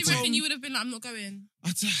you the knew, whole do you reckon time. you would have been like, I'm not going?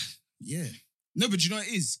 Yeah. No, but you know what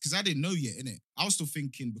it is? Because I didn't know yet, innit? I was still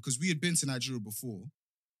thinking, because we had been to Nigeria before,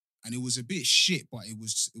 and it was a bit shit, but it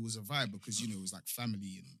was a vibe because, you know, it was like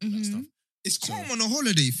family and that Mhm. stuff. It's So- calm on a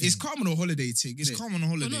holiday thing. It's calm on a holiday thing, It's innit? calm on a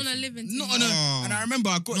holiday. But not on a thing. living. Not thing. on a, Oh. and I remember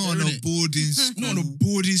I got Not there, on a innit? boarding school. Not on a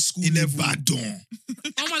boarding school in level. Ibadan.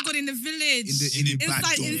 Oh my god, in the village. In the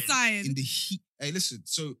inside, Ibadan. inside. in the heat. Hey, listen.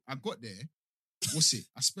 So I got there. What's it?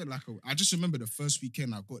 I spent like I just remember the first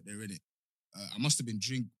weekend I got there in it. I must have been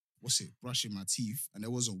brushing my teeth, and there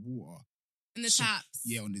wasn't water. in the so- taps.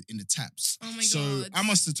 Yeah, in the taps. Oh my So god. I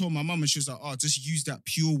must have told my mum, and she was like, "Oh, just use that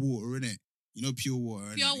pure water in it. You know, pure water.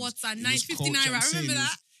 innit? Pure It was- water, it was 9.50 cold, do you know naira. what I I'm saying? remember It was-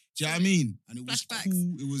 that. Do you know what I mean? And it was Flashbacks.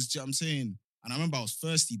 cool. It was, do you know what I'm saying? And I remember I was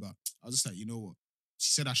thirsty, but I was just like, you know what? She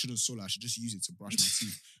said I shouldn't swallow. I should just use it to brush my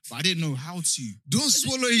teeth. But I didn't know how to. Don't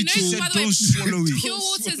swallow You it. know, She all. said, by the way, don't swallow it. Pure Don't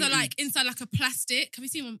waters swallow are like it. inside like a plastic. Have you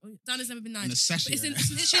seen one? Dana's never been In a nice. sachet. But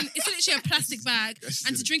it's, right? it's literally a plastic bag. Yes,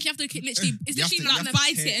 And to it drink, you have to literally, it's You have literally to- like you have to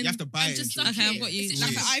bite pay- it and you have to buy and it just and suck Okay, it. I've got you. It's Like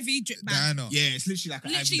literally- an IV drip bag. Diana. Yeah, it's literally like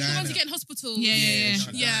an Literally, the Diana. ones you get in hospital. Yeah,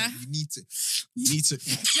 yeah. Yeah. You need to You need to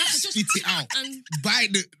You have to just spit it out. And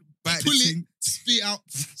bite Bite pull the it, thing, spit out.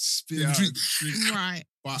 spit then out. drink. Right.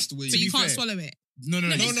 But That's the way. So to you be can't fair- swallow it. No, no,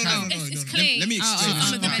 you it's, can. it's no. clean. Let me Oh, explain. oh,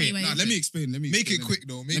 some of them Okay, anyway. nah, let me explain. Make explain it quick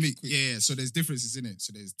though. Make Let me, it quick. yeah. So there's differences in it.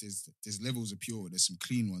 So there's levels of pure. There's some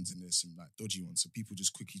clean ones and there's some like dodgy ones. So people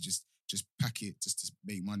just quickly just pack it just to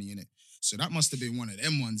make money in it. So that must have been one of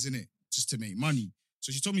them ones in it, just to make money.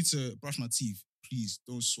 So she told me to brush my teeth. Please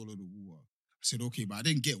don't swallow the water. I said okay, but I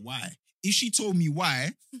didn't get why. If she told me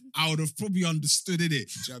why, I would have probably understood it. Do you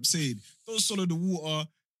know what I'm saying? Don't swallow the water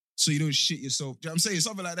so you don't shit yourself. Do you know what I'm saying?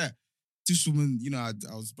 Something like that. This woman, you know,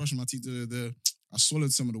 I was brushing my teeth. I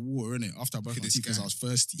swallowed some of the water in it after I brushed Look my at teeth this because guy. I was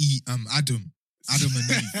thirsty. Adam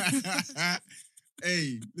and Eve.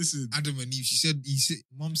 Hey, listen. Adam and Eve.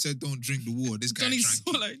 Mom said, don't drink the water. This guy Don't drank even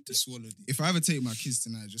swallow it. it. He swallowed it. If I ever take my kids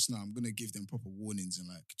tonight, just now, I'm gonna give them proper warnings and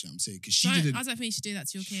like, do you know what I'm saying? Because she I didn't. don't think you should do that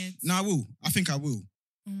to your kids. No, I will. I think I will,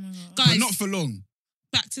 Oh my god. Guys, but not for long.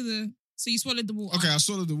 back to the. So you swallowed the water. Okay, I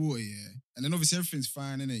swallowed the water, yeah, and then obviously everything's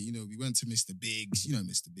fine, innit? You know, we went to Mr. Biggs. You know,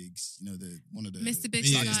 Mr. Biggs. You know, one of the Mr.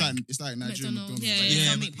 Biggs It's is like, like it's like Nigerian McDonald's. McDonald's. Yeah, like,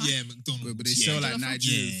 yeah. Yeah, meat pie. McDonald's. but they yeah. sell like Jollof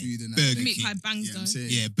Nigerian Yeah. food and Burger that. Meat King. pie bangs Yeah, I'm though. saying.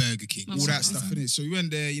 Yeah, Burger King. My all mum that was stuff on. in it. So we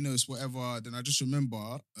went there, you know, it's whatever. Then I just remember,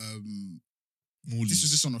 this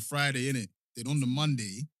was just on a Friday, innit? Then on the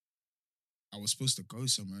Monday, I was supposed to go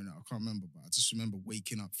somewhere and I can't remember, but I just remember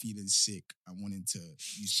waking up feeling sick and wanting to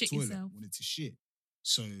use Shit the toilet, yourself. wanted to shit.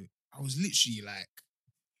 So I was literally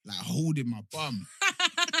like holding my bum.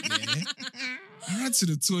 Yeah. I ran to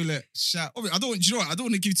the toilet, shout. I don't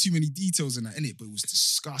want to give too many details in that, innit? But it was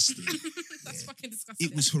disgusting. That's Yeah. fucking disgusting.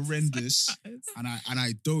 It was horrendous, and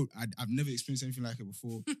I've never experienced anything like it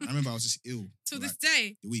before. I remember I was just ill Till for, this like,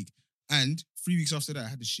 day. the week, and 3 weeks after that, I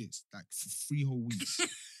had the shits like for 3 whole weeks.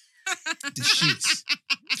 The shits,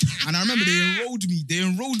 and I remember they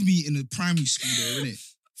enrolled me in a primary school there, innit?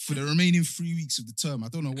 For the remaining 3 weeks of the term. I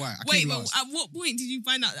don't know why. I Wait, came but last. at what point did you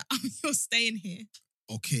find out that you're staying here?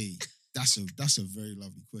 Okay, that's a very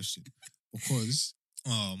lovely question because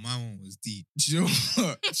Oh, my one was deep. do you know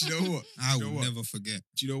what? Do you know what? I Do you know will what? never forget.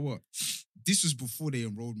 Do you know what? This was before they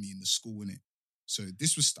enrolled me in the school, innit? So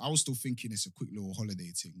I was still thinking it's a quick little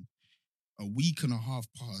holiday thing. A week and a half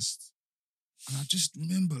passed, and I just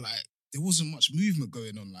remember like there wasn't much movement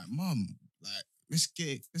going on. Like, mum, like let's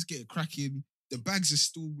get it cracking. The bags are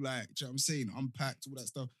still like, do you know what I'm saying, unpacked, all that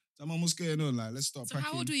stuff. So, mum, what's going on? Like, let's start So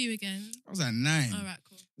packing. how old were you again? I was like 9. All right,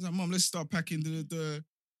 cool. I was like, mum, let's start packing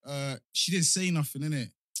she didn't say nothing, innit?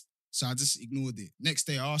 So I just ignored it. Next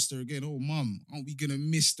day I asked her again, oh, mum, aren't we gonna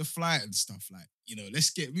miss the flight and stuff? Like,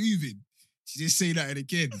 let's get moving. She didn't say that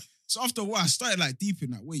again. So after a while, I started like deep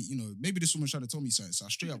in that, wait, maybe this woman's trying to tell me something. So I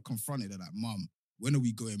straight up confronted her like, mum, when are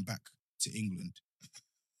we going back to England?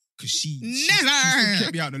 Because she still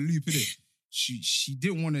kept me out of the loop, innit? She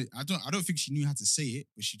didn't want to, I don't think she knew how to say it,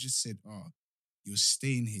 but she just said, oh, you're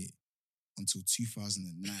staying here until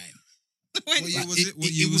 2009. What year Like, was it?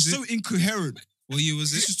 What year was was so incoherent. What year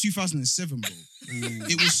was This it? was 2007, bro.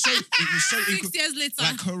 It was so 6 years later.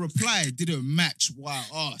 like her reply didn't match what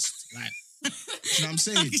I asked. Like, do you know what I'm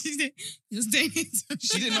saying? You're staying here.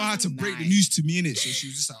 She didn't know how to break the news to me, innit? So she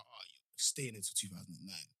was just like, oh, you're staying until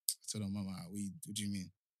 2009. I told her, mama, what do you mean?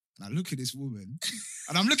 And I look at this woman,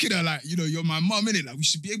 and I'm looking at her like, you're my mum, innit? Like, we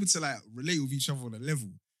should be able to like relate with each other on a level.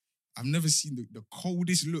 I've never seen the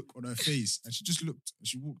coldest look on her face, and she just looked and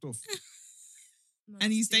she walked off.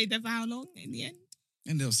 And you stayed there for how long in the end?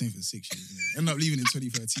 Ended up staying for 6 years. Innit? Ended up leaving in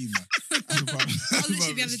 2013. Man. That was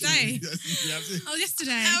literally the other day. Yeah, Oh,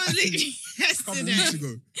 yesterday. That was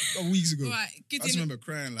literally couple weeks ago. Right, good I just to remember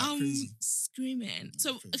crying like crazy. Screaming.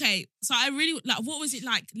 So, Crazy. okay, so I really, like, what was it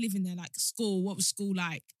like living there? Like, school? What was school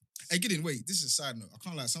like? Hey, Gideon, wait, this is a side note. I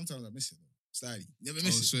can't lie, sometimes I miss it though. Slightly. Never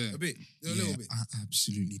miss it. swear. A bit. A little bit. I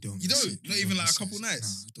absolutely don't. You miss don't? it. Not I even don't like a miss couple it.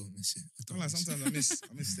 nights? No, I don't miss it. I I don't can't lie, miss it. sometimes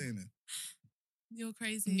I miss staying there. You're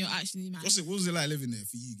crazy. You're actually mad. What was it like living there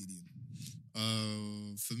for you,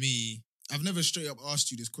 Gideon? For me, I've never straight up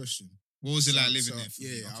asked you this question. what was it like So- living so, there? For yeah,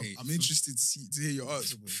 me? Okay, I'm interested to hear your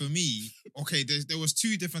answer, bro. For me, okay, there was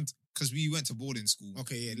 2 different because we went to boarding school.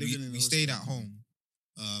 Okay, yeah, we, living in we the stayed at hostel.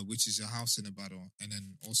 home, which is a house in Ibadan, and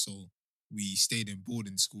then also we stayed in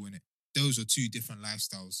boarding school. In it, those were 2 different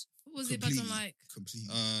lifestyles. What was it Ibadan Completely. like?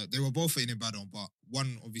 Completely. They were both in Ibadan, but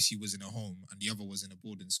one obviously was in a home and the other was in a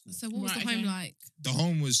boarding school. So what was Right, the home okay. like? The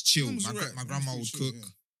home was chill. Home was my alright. my Home grandma was would chill, cook.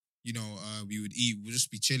 yeah. We would eat. We'd just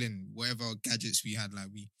be chilling. Whatever gadgets we had, like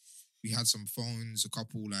we had some phones, a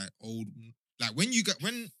couple like old, like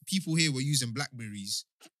when people here were using Blackberries,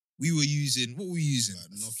 we were using, what were we using?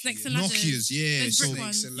 Like Snakes Nokia. and ladders. Nokias, yeah. Those So brick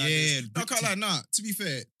ones. Snakes and yeah, ladders. No, I brick can't lie, nah. To be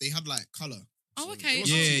fair, they had like colour. Oh, So okay. it was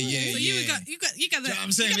Yeah, cool. yeah, So you got the. Do you know what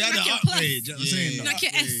I'm saying? you We got had the the Nokia Plus. upgrade. Do you know what I'm saying? Yeah. The Nokia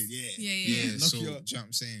S. upgrade, Yeah, Yeah, yeah. so, Nokia. do you know what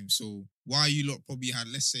I'm saying? So why you lot probably had,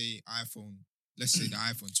 let's say the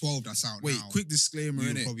iPhone 12 that's out Wait, now. quick disclaimer, we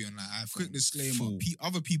were innit? probably on like iPhone. Quick disclaimer. 4.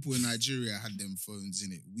 Other people in Nigeria had them phones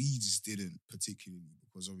in it. We just didn't particularly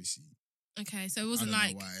because obviously Okay, so it I wasn't don't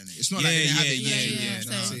like. know why, innit? It's not Yeah, like they didn't have yeah, it in Yeah, Nigeria. yeah. do you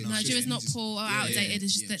know what I'm So saying? Nigeria's not We just- poor or yeah, outdated.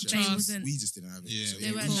 It's just yeah, that trust. they wasn't. We just didn't have it. Yeah. So, They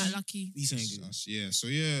yeah, weren't cool. that lucky. We saying good. So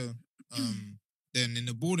yeah. Then in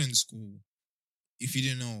the boarding school, if you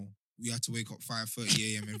didn't know, we had to wake up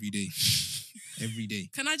 5:30 a.m. every day. Every day.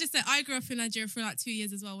 Can I just say, I grew up in Nigeria for like 2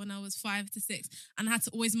 years as well when I was 5 to 6, and I had to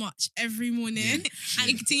always march every morning. Yeah.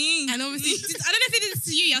 And obviously, I don't know if it did this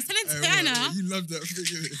to you. I was telling Tiana, You love that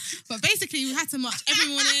thing. but basically, we had to march every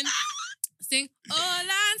morning, sing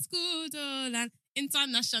Olan School, Olan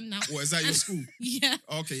International. What, is that your school? Yeah.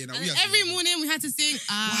 Okay, yeah, now And we had to every do that. morning we had to sing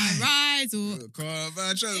Why? Rise or Yeah,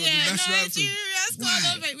 Nigeria's Why?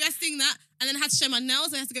 called over. We had to sing that, and then I had to show my nails.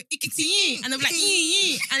 And I had to go ikiti, and they'll be like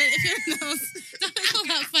yee. And then if your nails, that's not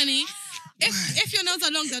that funny. If your nails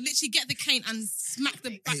are long, they'll literally get the cane and smack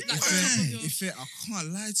the back. Hey, Like, the top of your... I can't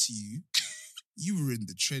lie to you. You were in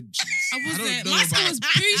the trenches. I was don't there. know My school about- was No,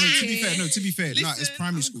 to be bougie. fair, no, it's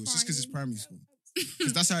primary Listen, school. It's just because it's crying. primary school.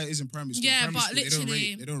 Because that's how it is in primary school. Yeah, Primary but school, they don't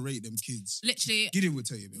literally- they don't rate them kids. Literally. Gideon would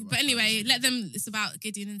tell you a bit about But anyway, primary let them. It's about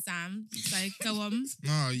Gideon and Sam. So go on.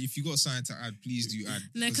 No, if you got something to add, please do add.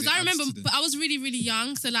 No, because it I adds remember, to the- but I was really, really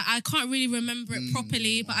young, so like I can't really remember it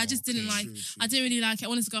properly. But I just didn't like. I didn't really like it. I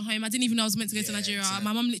wanted to go home. I didn't even know I was meant to go to Yeah, Nigeria. exactly.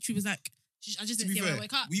 My mum literally was like, I just To didn't be see when I fair,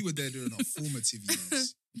 wake up. we were there during our formative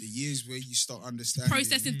years. The years where you start understanding.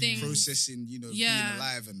 Processing things. Processing, Yeah. being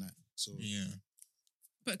alive and that. So, Yeah.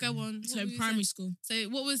 But go on. So What were you primary saying? school. So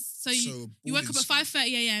what was you boarding woke up at school.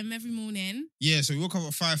 5:30 a.m. every morning. Yeah, so we woke up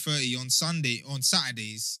at 5:30 on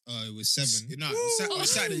Saturdays, it was 7. No, on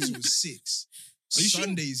Saturdays it was 6. Are you sure?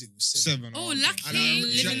 Sundays it was 7. 7. Oh, okay. lucky. And I-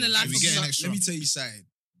 Living the life we of get an luck. extra. Let me tell you something.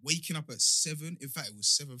 Waking up at 7, in fact, it was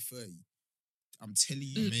 7:30. I'm telling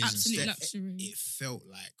you, Amazing Absolute stuff. luxury. it felt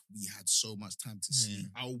like we had so much time to Yeah. sleep.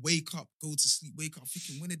 I'll wake up, go to sleep, wake up,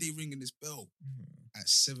 thinking, when are they ringing this bell? At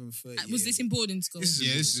 7:30. Was this in boarding school? This is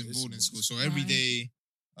Yeah, this is This in is boarding boarding school. So school. every Right. day,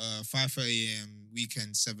 5:30 a.m.,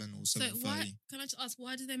 weekend 7 or So 7:30. why? Can I just ask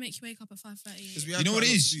why did they make you wake up at 5:30? Because we You had know what quite it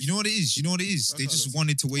a lot is? to do. You know what it is? You know what it is? That's They quite a just lot.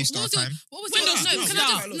 wanted to waste What our was your- time. What was When your does no? school Can I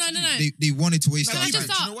start? just no? They wanted to waste Can our I time. just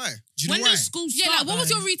Do you ask- know why? Do you know When why? does school Yeah, start? like what was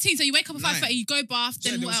your though? routine? So you wake up at Nine. 5:30, you go bath,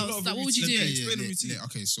 Yeah, then there what was a lot else? of Like what would you routine. do? Yeah, explain the routine.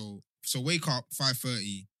 Okay, so wake up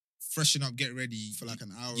 5:30, freshen up, get ready For like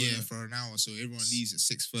an hour. Yeah, innit? for an hour. So everyone leaves at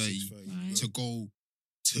 6:30 Right. to go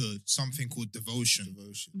to something called devotion.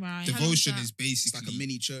 Devotion. Right. How long Devotion that? is It's basically like a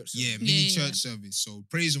mini church. yeah, service. mini Yeah. church service. So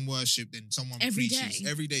praise and worship, then someone Every preaches. day?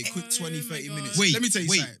 Every day, quick Oh 20, my 30 God. minutes. Wait, let me tell you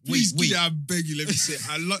wait, something. wait, Please, wait. I beg you, let me say it.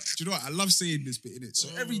 Do you know what? I love saying this bit in it.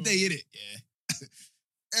 So every day in it, yeah.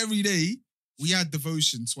 Every day, we had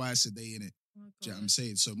devotion twice a day in it. Oh, Do you know what God. I'm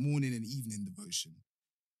saying? So morning and evening devotion.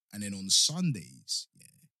 And then on Sundays, yeah,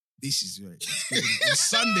 this is right. On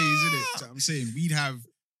Sundays, innit? Do you know what I'm saying? We'd have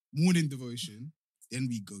morning devotion, then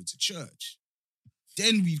we'd go to church.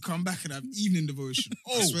 Then we'd come back and have evening devotion.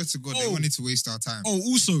 I swear to God, they wanted to waste our time.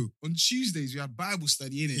 Also, on Tuesdays, we have Bible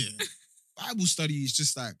study, innit? Bible study is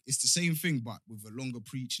just like, it's the same thing, but with a longer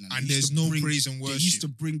preaching. And they used there's to no bring- praise and They used to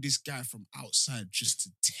worship. bring this guy from outside just to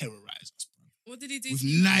terrorize us, bro. What did he do? With to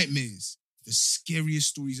you? nightmares. The scariest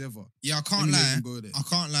stories ever. Yeah, I Let can't me not lie. even go there. I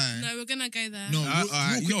can't lie. No, we're gonna go there. No, Alright, real, alright,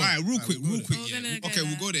 real quick, you know, alright, real alright, quick, we'll real go quick. there. Yeah. We're gonna go Okay, we'll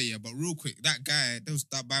there. go there. Yeah, but real quick, that guy,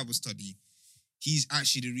 that Bible study, he's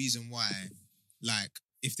actually the reason why, like,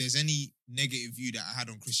 if there's any negative view that I had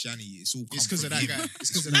on Christianity, it's all It's come because of from that him. guy. It's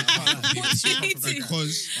because of that guy. What It's did come he from that do? guy. Because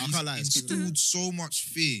I he's can't lie, it's 'cause of that. instilled so much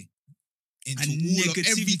fear into And all of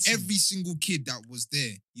negativity. every single kid that was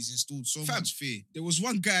there. He's installed so Fam, much fear There was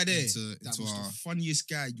one guy there into that was our the funniest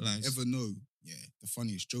guy you lives. ever know. Yeah, the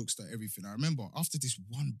funniest jokester, everything. I remember after this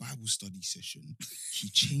one Bible study session, he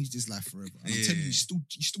changed his life forever. And I'm telling you, Yeah.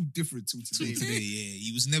 he's still different till today. today. Yeah,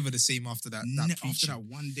 he was never the same after that. After preaching. that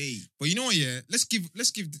one day. But you know what? Yeah, let's give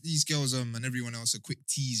these girls and everyone else a quick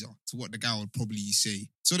teaser to what the guy would probably say.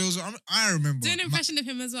 So there was I remember. Do an impression of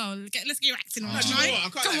him as well. Let's get your acting on. Ah. it, Do you know right? what? I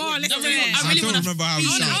can't Come lie, on, let's I do really- it. I I really don't wanna remember how he I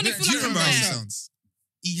wanna sounds. feel Do you like remember I'm how he there. sounds?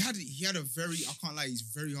 He had a very, I can't lie, he's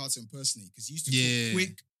very hard to impersonate because he used to Yeah. talk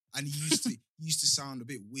quick and he used to sound a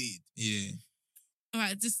bit weird. Yeah. All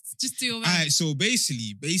right, just do your All right. So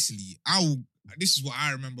basically, this is what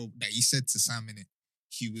I remember that he said to Sam in it.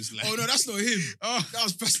 He was like, Oh no, that's not him. Oh, that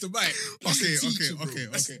was Pastor Mike. That's the Okay, teacher, okay, bro. okay,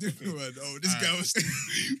 That's okay, a different one. Oh, this guy Alright. was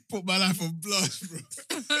put my life on blast, bro.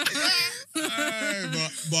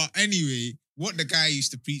 but anyway, what the guy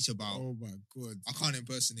used to preach about. Oh my god. I can't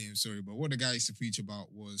impersonate him, sorry, but what the guy used to preach about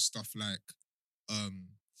was stuff like,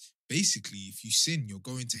 basically, if you sin, you're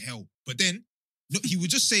going to hell. But then, no, he would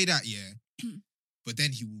just say that, yeah. But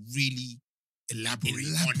then he would really elaborate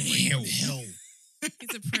on hell.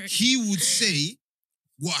 He's a prick. He would say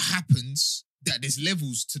what happens, that there's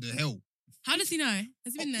levels to the hell. How does he know?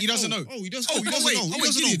 Has he been there? He doesn't know. Oh, he does. Oh, Oh, he oh, doesn't wait, know. oh, He wait,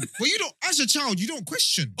 doesn't know. Gideon. But you don't, as a child, you don't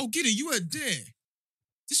question. Oh, Gideon, you weren't there.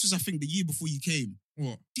 This was, I think, the year before you came.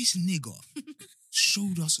 What? This nigga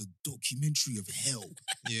showed us a documentary of hell.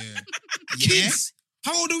 Yeah. Kids,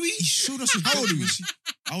 How old are we? he showed us a How old are we? documentary.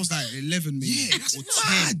 I was like 11, maybe. Yeah, that's or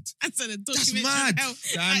mad. 10. I said a That's documentary. mad. Hell.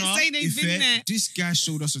 Diana, Like, say they've Ife, been there. This guy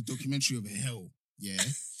showed us a documentary of hell. Yeah.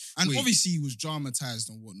 And Wait. obviously he was dramatized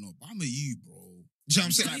and whatnot. But I'm a you, bro. Do you know what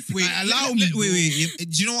I'm saying? Like, Wait, allow me, bro. Wait. Do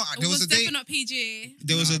you know what? It There was was a day. definitely not PG.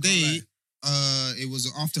 There was Nah, a I can't day. It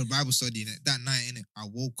was after Bible study, innit? That night, innit? I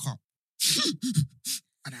woke up.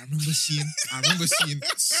 And I remember seeing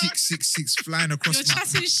 666 flying across You're my.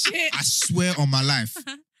 chatting shit. I swear on my life.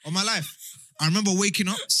 On my life. I remember waking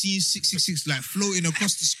up, seeing 666 like floating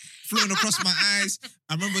across my eyes.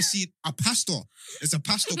 I remember seeing a pastor. There's a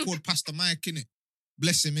pastor called Pastor Mike, innit?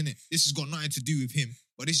 Bless him, innit? This has got nothing to do with him,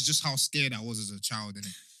 but this is just how scared I was as a child,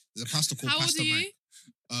 innit? There's a pastor called How old Pastor are you? Mike.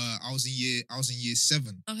 I was in year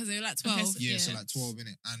 7. Okay, so you're like Okay, 12. so- Yeah, so like 12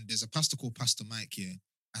 innit? And there's a pastor called Pastor Mike here.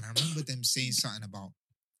 And I remember them saying something about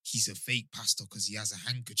he's a fake pastor because he has a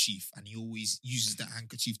handkerchief and he always uses that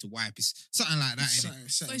handkerchief to wipe his something like that. Innit?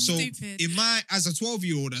 So So stupid. as a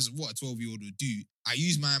 12-year-old, as what a 12-year-old would do, I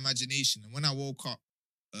used my imagination. And when I woke up,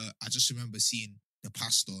 I just remember seeing the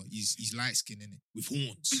pastor. He's light skinned in it with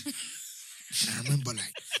horns. And I remember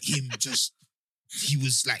like him he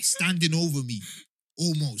was like standing over me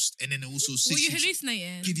almost. And then also Were you 6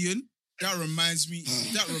 hallucinating? Gideon, that reminds me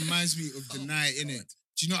of the night, innit?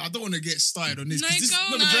 Do you know, I don't want to get started on this. No, 'cause this, go,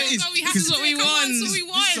 but no, do you know what it is? go. We have This to is what we come on, want. This is what we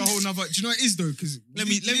This want. is a whole nother. Do you know what it is though? Because Let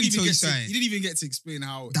me tell you something. You didn't even get to explain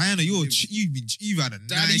how Diana, you've had a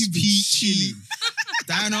Diana, nice you've been peachy. chilling.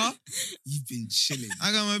 Diana, you've been chilling.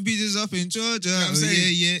 I got my beaches up in Georgia. You know what I'm Oh,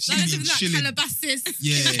 saying? yeah. Like, She's been living that chilling. Calabasas.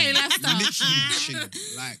 Yeah. UK lifestyle. Literally been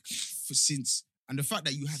chilling. Like since, and the fact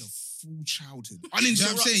that you had a full childhood, You know what I'm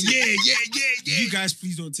uninterrupted. saying? Yeah. You guys,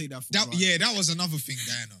 please don't take that for granted. That was another thing,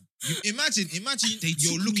 Diana. Imagine They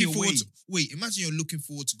you're took looking me forward away. to imagine you're looking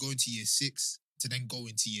forward to going to year 6 to then go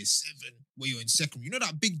into year 7 where you're in secondary. You know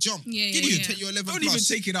that big jump? Yeah, yeah, Gideon, yeah. take your 11 Don't even plus.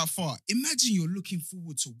 take it that far. Imagine you're looking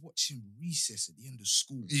forward to watching recess at the end of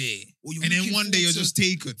school. Yeah. Or you're And then looking one day you're forward just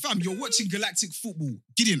taken. Fam, you're watching Galactic football.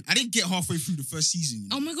 Gideon, I didn't get halfway through the first season. You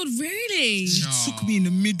know? Oh my god, really? She No. took me in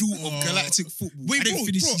the middle of Oh. Galactic football. Wait, I didn't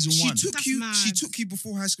finish season she 1. took That's you. mad. She took you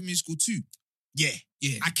before High School Musical 2. Yeah.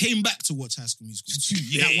 Yeah. I came back to watch High School Musical 2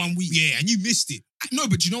 Yeah. that 1 week. Yeah, and you missed it. No,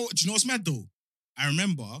 but do you know what's mad though? I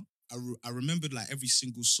remember, I remembered like every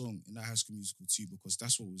single song in that High School Musical 2 because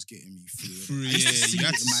that's what was getting me through. I used to sing you it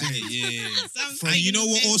had to in my sing head. it. Yeah. Sounds And you know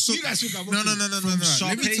what? Also, You guys think I'm no.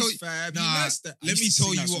 Let me tell you. Fab, Nah, messed up. I let used me to tell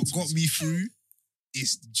sing you that song what to got myself. me through.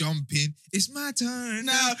 It's jumping. It's my turn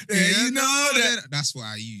Now, yeah, you know that. That's what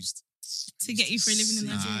I used to get you for living in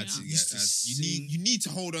Nah, Nigeria. to Used get to that. You need to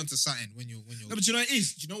hold on to something when you're. No, but you know what it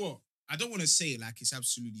is? Do you know what? I don't want to say it like it's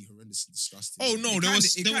absolutely horrendous and disgusting. Oh, no, It there kinda-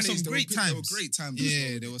 was- it there were kinda some is. great There were times. great times. Yeah,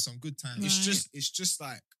 as well. there were some good times. Right. It's just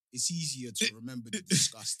like it's easier to remember the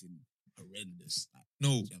disgusting, horrendous. Like, No,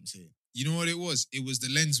 you know what I'm saying? you know what it was? It was the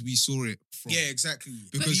lens we saw it from. Yeah, exactly.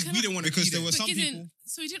 Because we didn't want to because be there there. was But some Gideon, people.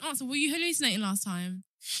 so you didn't answer. Were you hallucinating last time?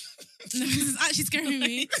 No, this is actually scaring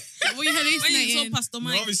me. Were you When you saw hallucinating? Pastor No,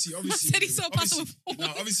 Mike, obviously, I said he saw Pastor obviously, with no,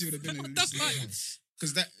 obviously it would have been a What the fuck? hallucination.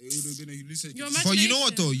 Because it would have been a hallucination. Your But you know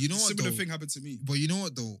what though? You know what Similar though? thing happened to me. But you know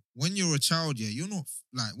what though? When you're a child, yeah, you're not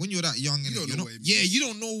like when you're that young, You innit, don't you're know not. what it Yeah, means. you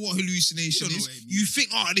don't know what hallucination You don't know is. what it means. You think,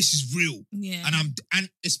 oh, this is real, yeah. and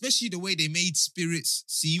especially the way they made spirits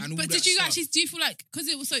seem. And all But that did you stuff. actually? Do you feel like because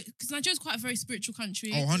it was so? Because Nigeria's quite a very spiritual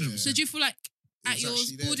country. Oh, 100%. So do you feel like It at was your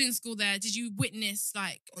actually there. boarding school there, did you witness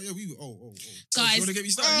like? Oh yeah, we were. Oh. Guys. You want to get me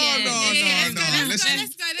started? Oh, Yeah, no, yeah, no, yeah, no.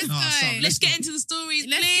 Let's go. Nah, son, Let's Let's go. get into the stories.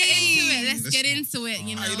 Let's please. get into it. Let's Let's get not. into it.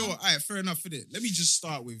 You know. You know what? All right, fair enough, innit? Let me just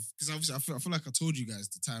start with because obviously I feel like I told you guys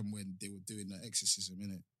the time when they were doing the exorcism,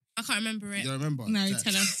 innit? I can't remember it. You don't remember? No, Jack?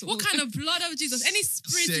 tell us. What kind of blood of Jesus? Any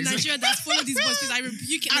spirit in Exactly. Nigeria that's followed these voices, I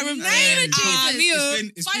rebuke it. I in the remember- name of Ah, Jesus.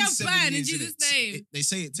 me- It's Fire 7 burn in years, Jesus' innit? name. They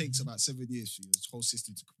say it takes about 7 years for your whole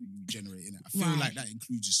system to regenerate, innit? I feel Right. like that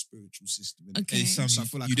includes your spiritual system. Innit? Okay. Hey, Sam, So I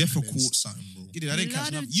feel like you I'm therefore convinced. caught something, bro. Gideon, I didn't catch Blood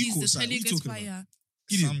of nothing. You caught Jesus, something. What Holy are you Ghost talking about? fire.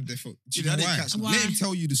 Gideon. Sam, therefore. Do you Gideon, know I didn't why? catch nothing. Let him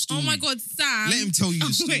tell you the story. Oh my God, Sam. Let him tell you the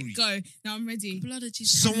Oh, story. wait, go. Now I'm ready. Blood of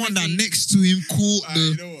Jesus. Someone that I'm ready. next to him caught Alright,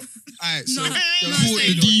 you the know what? Alright, so No, yo, no, caught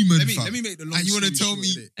say the it. demon. Let fam. me make the long And you story wanna tell short,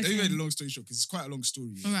 me- innit? Let me make the long story short because it's quite a long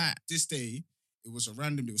story. All right. This day, it was a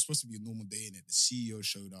random. It was supposed to be a normal day in it. The CEO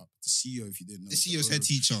showed up. The CEO, if you didn't know, The is CEO's owner head of-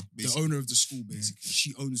 teacher, the basically. owner of the school, basically.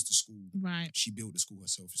 She owns the school. Right. She built the school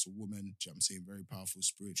herself. It's a woman. Do you know what I'm saying? Very powerful,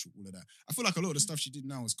 spiritual, all of that. I feel like a lot of the stuff she did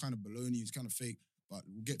now is kind of baloney. It's kind of fake, but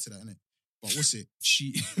we'll get to that, innit? But what's it?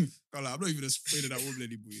 She, I'm not even afraid of that woman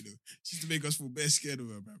anymore, you know? She used to make us feel bare scared of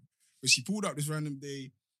her, man. But she pulled up this random day.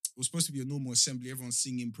 It was supposed to be a normal assembly. Everyone's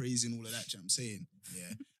singing, praising, all of that, do you know what I'm saying?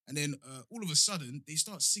 Yeah. And then all of a sudden, they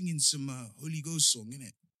start singing some Holy Ghost song,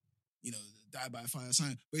 innit? You know, Die by Fire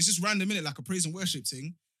sign. But it's just random, innit? Like a praise and worship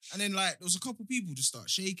thing. And then, like, there was a couple people just start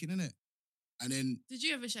shaking, innit? And then, Did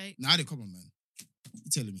you ever shake? nah, they come on, man. You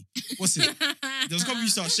telling me? What's it? There was a couple people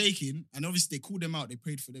start shaking, and obviously they called them out. They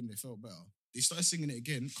prayed for them. They felt better. They started singing it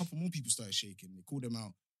again. A couple more people started shaking. They called them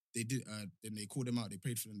out. They did. Then they called them out. They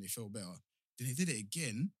prayed for them. They felt better. Then they did it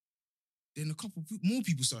again. Then a couple more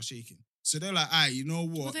people started shaking. So they're like, "Ah, you know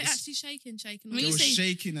what?" Were they It's- actually shaking? When They you were say-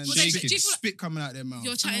 shaking and Were they- spit, do you feel like- spit coming out their mouth.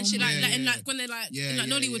 You're chatting Oh shit my- like yeah, in yeah. like when they're like Yeah, in like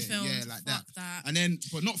yeah, Nollywood yeah, films. yeah, like that. Fuck that. And then,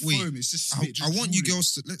 but not Wait, foam. It's just I, spit. I want you drooling.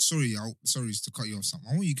 girls to sorry to cut you off. Something.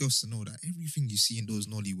 I want you girls to know that everything you see in those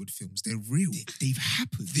Nollywood films, they're real. They've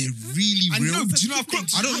happened. They're really I real. know, but do you know I've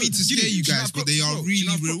clocked? I don't mean to Do you scare you know guys, I've but they clocked are as well? Do you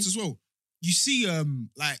know really I've real. clocked as well. you see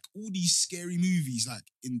like all these scary movies like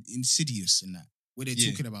in Insidious and that, where they're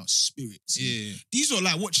Yeah. talking about spirits. and Yeah. These are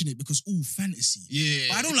like watching it because all fantasy. Yeah.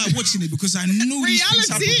 But I don't like watching it because I know these things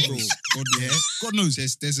happen, Reality. bro. God Yeah. knows. God knows.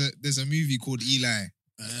 There's a movie called Eli.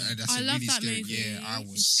 That's I a love really that scary. movie. Yeah, I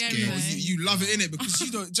was It's scary, scared. Bro, right? you love it, innit? Because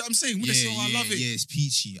you don't. Do you know what I'm saying? When they say, I love it. Yeah, it's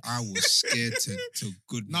peachy. I was scared to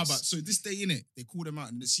goodness. No, but so this day in it, they called them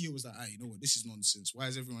out, and the CEO was like, "Hey, you know what? This is nonsense. Why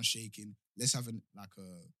is everyone shaking? Let's have like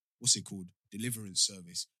a what's it called? Deliverance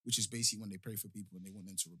service, which is basically when they pray for people and they want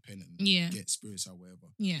them to repent and Yeah. get spirits out,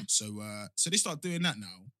 whatever. Yeah. So they start doing that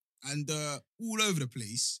now, and all over the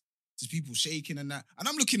place, there's people shaking and that, and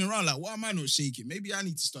I'm looking around like, why am I not shaking? Maybe I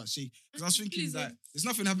need to start shaking because I was thinking Please, like, there's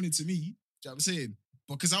nothing happening to me. Do you know what I'm saying?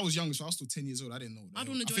 But because I was young, so I was still 10 years old, I didn't know. I'd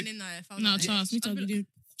want to join in there if I was No, like, Charles, me I'd too. be You do. Do you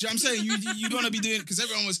know what I'm saying? You don't want to be doing it because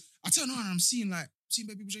everyone was. I turn on and I'm seeing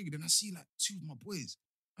people shaking. Then I see like two of my boys.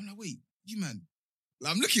 I'm like, wait, you man.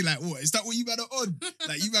 Like, I'm looking like, what? Is that what you man are on?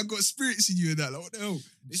 Like, you man got spirits in you and that. Like, what the hell?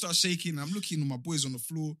 They start shaking. I'm looking at my boys on the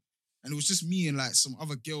floor. And it was just me and like some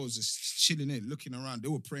other girls just chilling in, looking around. They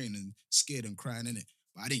were praying and scared and crying in it.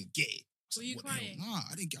 But I didn't get it. I was Were like, you what the hell? crying? Nah,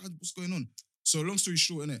 I didn't get what's going on. So long story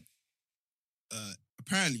short, innit?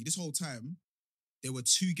 Apparently, this whole time, there were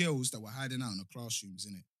two girls that were hiding out in the classrooms,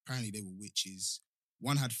 innit? Apparently, they were witches.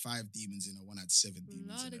 One had 5 demons in her, one had 7 demons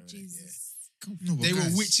Blood in her. of innit? Yeah. Jesus. No, but They were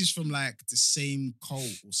guys, witches from like the same cult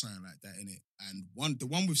or something like that, innit? And the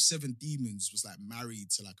one with 7 demons was like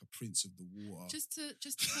married to like a prince of the water. Just to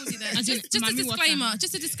pause you there. I Just didn't- a Mummy, what's disclaimer. that?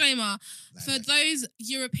 Just a Yeah. disclaimer. Like For that. those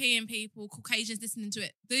European people, Caucasians listening to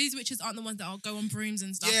it, these witches aren't the ones that go on brooms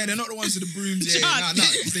and stuff. Yeah, they're not the ones with the brooms. Yeah, Charles. nah.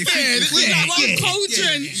 They think With like one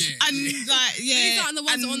cauldron yeah. and like These aren't the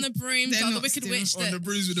ones and on the brooms they're that are the not Wicked still Witch. on the That,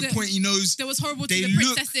 brooms with the that- pointy nose. that was horrible They to the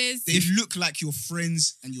look- princesses. They look like your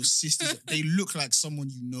friends and your sisters. They look like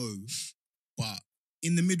someone you know, but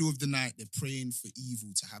in the middle of the night, they're praying for evil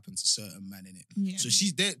to happen to certain man in it. Yeah. So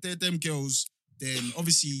they're them girls. Then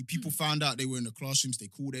obviously people found out they were in the classrooms. They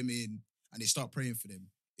called them in and they start praying for them.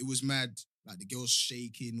 It was mad. Like the girls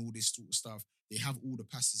shaking, all this sort of stuff. They have all the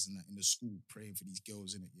pastors in that in the school praying for these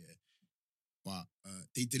girls in it. Yeah. But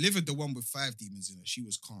they delivered the one with 5 demons in it. She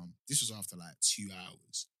was calm. This was after like 2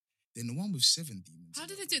 hours. Then the one with 7 demons. How in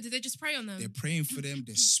did it, they do it? Did they just pray on them? they're praying for them.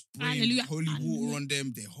 They're spraying Hallelujah. holy water Hallelujah. on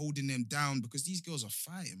them. They're holding them down because these girls are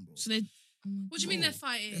fighting, bro. So they. What do you mean Bro, they're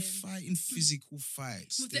fighting? They're fighting physical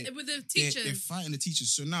fights. With They're- the, with the they're- teachers? They're fighting the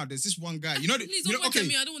teachers. So now there's this one guy. You know, Please you don't know point at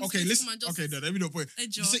me. I don't want to okay, see this listen. for my Okay, justice. no, let me not point. Hey,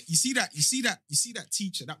 Joe. You see that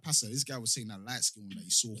teacher, that pastor. This guy was saying that light skin one that he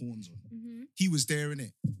saw horns on. Mhm. He was there in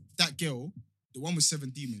it. That girl, the one with 7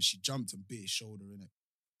 demons, she jumped and bit his shoulder in it.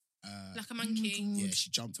 Like a monkey. Yeah, she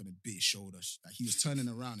jumped on and bit his shoulder. Like he was turning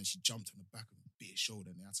around and she jumped on the back of him, bit his shoulder,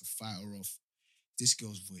 and they had to fight her off. This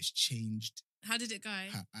girl's voice changed. How did it go?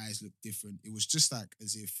 Her eyes looked different. It was just like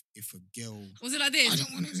as if a girl. Was it like this? I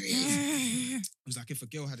don't want to say it. It was like if a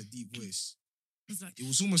girl had a deep voice. It was like, It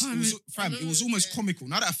was almost, it was almost comical.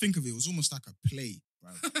 Now that I think of it, it was almost like a play,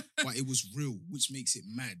 bro. But it was real, which makes it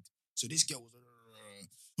mad. So this girl was,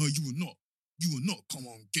 oh, you will not come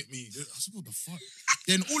on, get me. I said, what the fuck?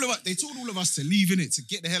 Then they told all of us to leave in it to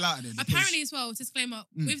get the hell out of there. because- apparently as well, disclaimer,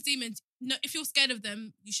 Mm. with demons, no, if you're scared of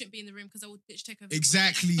them, you shouldn't be in the room because they will literally take over. the room.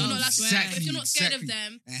 Exactly, You're not allowed to- exactly. If you're not scared of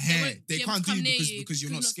exactly. them, Uh-huh. won't They be able can't to do come it near you because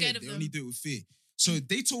you're not scared. of They them. only do it with fear. So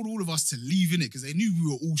they told all of us to leave in it because they knew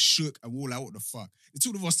we were all shook and we were like, what the fuck? They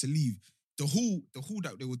told all of us to leave. The hall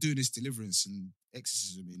that they were doing this deliverance and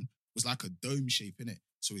exorcism in was like a dome shape in it.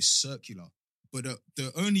 So it's circular. But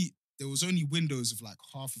there was only windows of like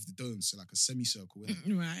half of the dome, so like a semicircle in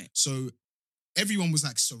it. Right. So everyone was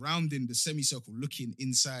like surrounding the semicircle, looking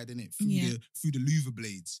inside in it through Yeah. the louver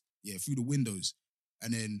blades, through the windows.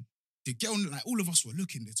 And then the girl, like all of us were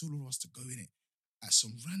looking. They told all of us to go in it. At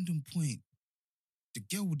some random point, the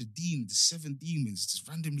girl with the 7 demons, just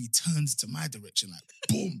randomly turns to my direction, like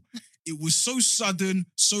boom. It was so sudden,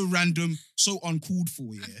 so random, so uncalled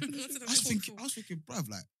for. Yeah, I was thinking, bruv,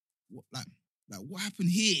 what happened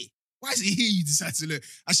here? Why is it here you decided to look?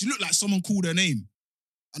 And she looked like someone called her name.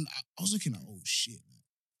 And I was looking like, oh shit.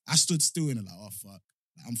 I stood still in it like, oh fuck.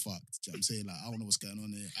 Like, I'm fucked. Do you know what I'm saying? Like, I don't know what's going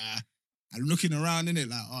on here. I'm looking around in it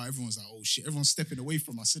like, oh, everyone's like, oh shit. Everyone's stepping away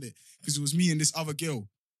from us, in it. Because it was me and this other girl.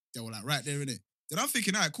 They were like right there in it. Then I'm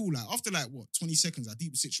thinking, all right, cool. Like after 20 seconds, I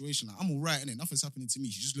deep the situation. Like, I'm all right in it. Nothing's happening to me.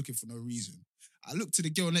 She's just looking for no reason. I look to the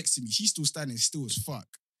girl next to me. She's still standing still as fuck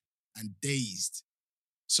and dazed.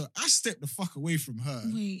 So I stepped the fuck away from her.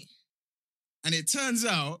 Wait. And it turns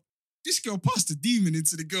out this girl passed a demon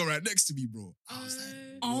into the girl right next to me, bro. I was like,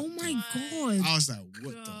 Oh my god. I was like,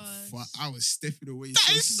 what the Gosh. fuck? I was stepping away.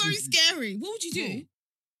 That is so swiftly. scary. What would you do?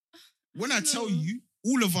 When I tell know. you,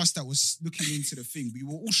 all of us that was looking into the thing, we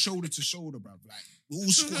were all shoulder to shoulder, bruv. Like, we're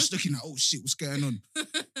all squashed looking at, oh shit, what's going on?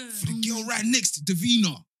 For the girl right next to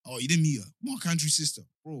Davina. Oh, you didn't meet her. Mark Andrew's sister,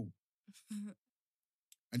 bro.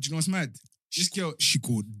 And do you know what's mad? This girl, She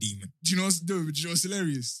called demon. do you know what's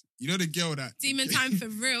hilarious? You know the girl that... Demon time for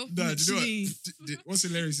real. No, do you know Literally. what's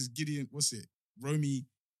hilarious is Gideon, what's it? Romy,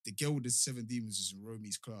 the girl with the 7 demons was in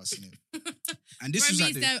Romy's class, innit? And this was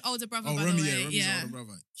Romy's like their older brother, Oh, by Romy, the yeah, way. Romy's Yeah. older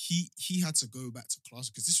brother. He had to go back to class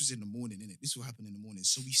because this was in the morning, innit? This will happen in the morning.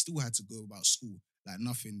 So we still had to go about school. Like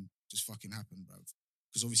nothing just fucking happened, bruv.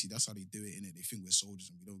 Because obviously that's how they do it, innit? They think we're soldiers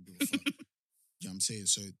and we don't give a fuck. You know what I'm saying?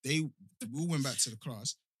 So we all went back to the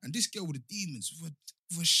class and this girl with the demons with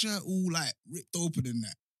her shirt all like ripped open and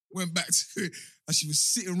that went back to and she was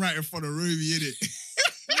sitting right in front of Romy, innit?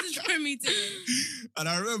 What is Romy doing? And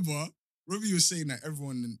I remember Romy was saying that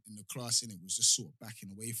everyone in the class in it was just sort of backing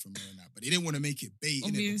away from her and that, but they didn't want to make it bait in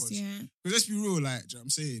it Obvious, because yeah. let's be real, like, do you know what I'm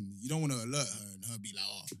saying? You don't want to alert her and her be like,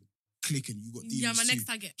 oh, click and you got demons Yeah, my too. next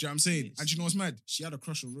target. Do you know what I'm saying? And do you know what's mad? She had a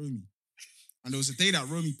crush on Romy. And there was a day that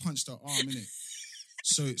Romy punched her arm, innit?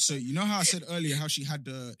 So you know how I said earlier how she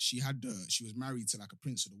was married to like a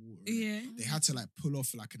prince of the water. innit? Yeah. They had to like pull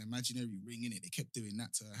off like an imaginary ring in it. They kept doing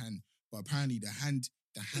that to her hand. But apparently the hand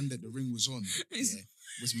that the ring was on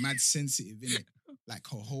was mad sensitive in it. Like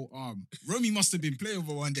her whole arm. Romy must have been playing with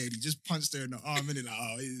her one day and he just punched her in the arm in it. Like,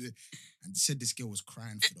 oh, and he said this girl was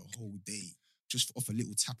crying for the whole day. Just off a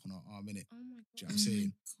little tap on her arm in it. Oh my Do you know god. what I'm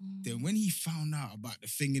saying? Then when he found out about the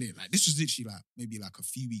thing in it, like this was literally like maybe like a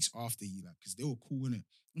few weeks after he like, because they were cool in it.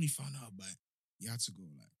 When he found out about it, he had to go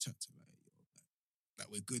like chat to like, yo, like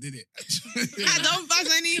we're good in it. I don't buzz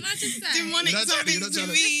any Can I just say? demonic You're not trying to- you're topics not to trying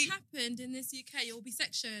to- me. This happened in this UK, you'll be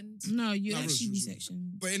sectioned. No, you Nah, actually rules, be rules.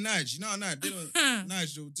 sectioned. But in Nige, you know, Nige, they don't. Huh.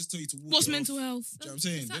 Nige, they'll just tell you to walk. What's it mental off. health? Do you know what I'm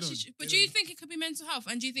saying? It's They actually don't- true. But they do you don't- think it could be mental health?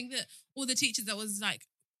 And do you think that all the teachers that was like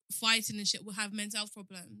fighting and shit will have mental health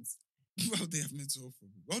problems? Why would they have mental health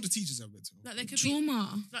problems? Why would the teachers have mental health? Like they could be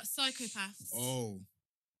Trauma. like psychopaths. Oh.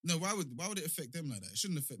 No, why would it affect them like that? It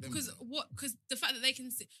shouldn't affect them. Because like that. Because the fact that they can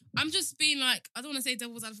see, I'm just being like, I don't want to say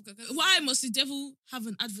devil's advocate. 'cause- Why must the devil have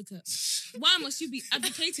an advocate? Why must you be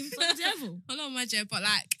advocating for the devil? I don't imagine, but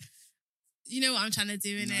like, you know what I'm trying to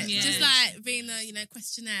do in it. Nah, Just nah. like being a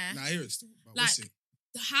questionnaire. Nah, I hear it still. But Like, what's it?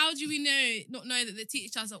 How do we not know that the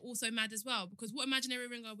teachers are also mad as well? Because what imaginary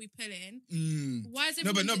ring are we pulling? Why is No,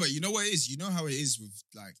 everyone... but you know what it is? You know how it is with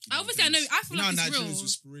like. You know, Obviously, I know. things- I feel you know like how it's Nigerians real. with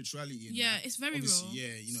spirituality. And Yeah, that. it's very Obviously, real.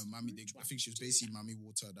 yeah, you know, I think she was basically Mami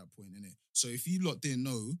Water at that point, innit? So if you lot didn't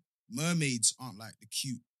know, mermaids aren't like the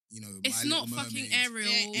cute, you know. It's My not Little fucking Mermaid.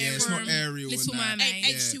 Ariel. Yeah, it's not from Ariel. Little and that. Mermaid. Yeah,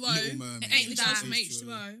 H2O. Little Mermaid. It ain't the Yeah, girl from H2O.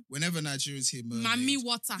 H2O. Whenever Nigerians hear mermaid, Mami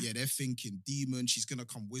Water. yeah, they're thinking demon. She's gonna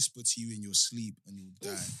come whisper to you in your sleep and you'll die.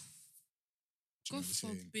 Do you know God what I'm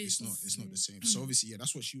saying? forbid. It's not the same. So obviously, yeah,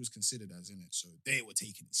 that's what she was considered as, innit? So they were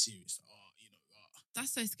taking it serious. Like, oh, you know,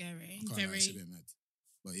 That's so scary. I can't lie, Very. it's a bit mad.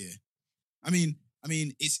 But yeah, I mean,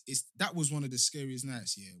 it's that was one of the scariest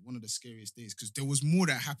nights. Yeah, one of the scariest days because there was more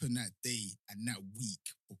that happened that day and that week,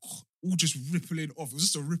 all just rippling off. It was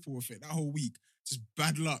just a ripple effect that whole week. Just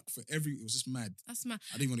bad luck for every. It was just mad. That's mad.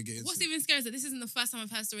 I didn't want to get into What's it. even scary is that this isn't the first time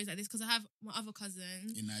I've heard stories like this because I have my other cousin.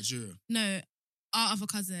 In Nigeria. No, our other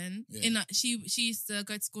cousin. Yeah. In she used to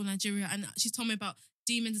go to school in Nigeria, and she's told me about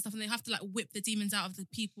demons and stuff, and they have to like whip the demons out of the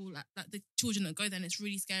people, like the children that go there, and it's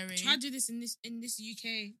really scary. Try to do this in this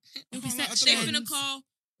UK. You'll be I don't know. Safe in a sectioned. car.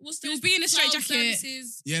 What's You'll those be in a straight child jacket.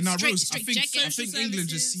 services? Yeah, no, Straight- Rose. I straight think jacket. England Social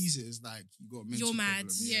just services. sees it as like you got a mental You're mad.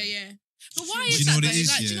 problem, Yeah. But why Do is you that know what though? it is?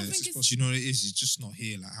 Like, do you Yeah, not think it's? Do you know what it is? It's just not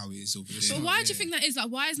here like how it is over It's there. But not, why yeah. do you think that is? Like,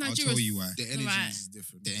 why is I'll Nigeria? tell you why. The energy Right. is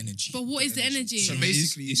different. The energy. But what is the energy? So It is-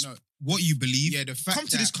 basically, it's no, what you believe. yeah, the fact Come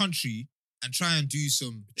to this that- country and try and do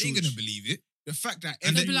some. They ain't George. gonna believe it. the fact that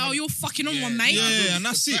And they'll be everyone- like, "Oh, you're fucking on Yeah, one, mate." Nah, Yeah, Rules, and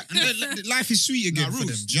that's the it. fact- And then life is sweet again Nah, for them.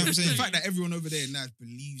 Rules. Do you know what I'm saying? The fact that everyone over there now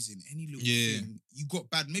believes in any little Yeah. thing, you got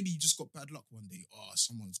bad. Maybe you just got bad luck one day. Oh,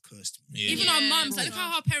 someone's cursed me. Yeah. Even Yeah, our mums, like, bro. look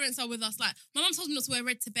how our parents are with us. Like, my mum told me not to wear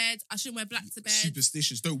red to bed. I shouldn't wear black to bed.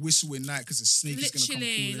 Superstitious. Don't whistle in night because a snake is gonna come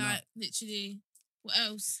Literally, crawling like, out. Literally. What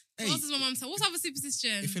else? Hey, what else does my mum say? What's other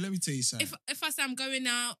superstition? if let me tell you something. If I say I'm going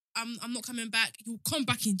out, I'm not coming back, you'll come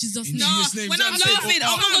back in Jesus' In name. No, Jesus' name, when do you I'm know what saying? laughing,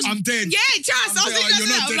 oh my gosh. I'm dead. Yeah, Chas. I I'm was there, thinking you're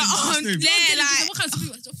that. not I'm dead like, in oh, Jesus' name. yeah, like what kind of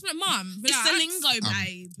people? I'm like, mum, it's the relax. lingo,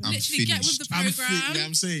 babe. I'm Literally get with finished. the I'm program.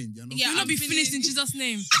 I'm saying. You're not Yeah, You'll not be I'm finished in finished. Jesus'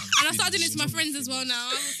 name. And I started doing it to my You're not friends as well finished. now.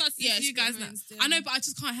 I'm starting to Yeah, see you guys now. still. I know, but I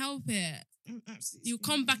just can't help it. Absolutely. You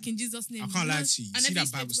come back in Jesus' name. I can't lie to you. You And see every that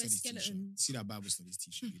state Bible wears studies teacher? skeletons. See that Bible studies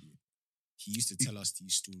teacher video? He used to tell us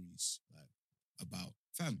these stories like about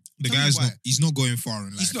Fam, The tell me guy's why. not. He's not going far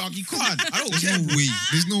in life. He's not. He can't. I don't There's care. no bro. way.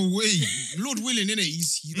 There's no way. Lord willing, innit?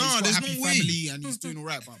 He's No, got a there's happy no way. family and he's doing all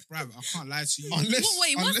right. But bruv, I can't lie to you. Unless,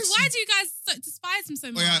 Wait, why do you guys despise him so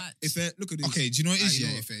Oh, much? yeah, if look at this. Okay, do you know what it is? You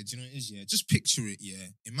Yeah, know if do you know what it is? Yeah, just picture it. Yeah,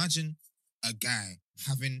 imagine a guy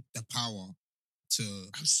having the power to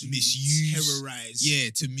Absolutely misuse, terrorize.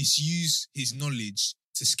 to misuse his knowledge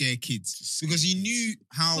to scare kids because he knew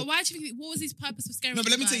how. But why do you think? What was his purpose of scaring? No, but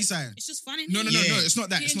let me tell you guys? something. It's just funny. No, Yeah. it's not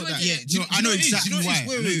that. He It's not enjoyed that. it. Yeah, Do you no, I know what it is? exactly Do you know what why. it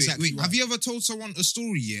is? I know Wait, exactly why. Have you ever told someone a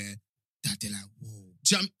story? Yeah, that they're like, whoa.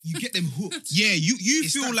 You get them hooked. Yeah, you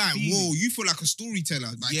It's feel that like feeling. whoa. You feel like a storyteller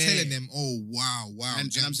by Yeah. telling them, oh wow. And, Do you know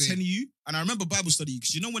and what I'm saying? telling you, and I remember Bible study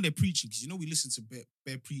because you know when they're preaching, because you know we listen to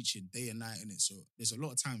bare preaching day and night in it. So there's a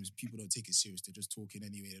lot of times people don't take it serious. They're just talking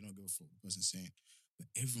anyway. They don't give a fuck what the person's saying. But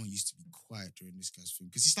everyone used to be quiet during this guy's film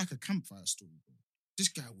because it's like a campfire story, bro. This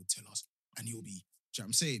guy would tell us, and he'll be, do you know what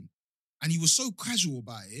I'm saying? And he was so casual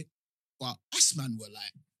about it, but us man were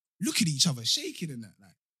like looking at each other, shaking and that,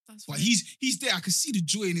 like. That's But funny. he's there. I could see the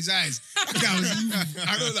joy in his eyes. That guy was.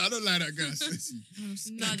 I don't like that guy. seriously.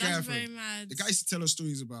 No, that guy, that's bro. very mad. The guy used to tell us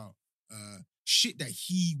stories about shit that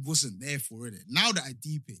he wasn't there for, innit? Now that I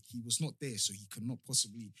deep it, he was not there, so he could not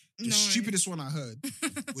possibly. The No. stupidest one I heard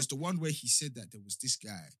was the one where he said that there was this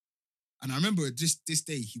guy. And I remember this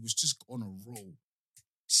day, he was just on a roll.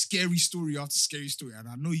 Scary story after scary story. And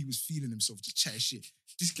I know he was feeling himself, just chatting shit.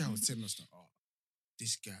 This guy was telling us that,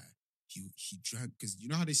 this guy, he drank, because you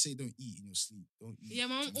know how they say don't eat in your sleep. Don't eat. Yeah, Do you know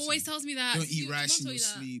mom what I'm always saying? tells me that. Don't eat Mum rice in told your you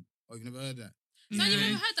that. sleep. Oh, you've never heard that? No, you've No.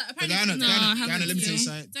 never heard that. But Apparently, No, I haven't. Diana, let me tell you Yeah.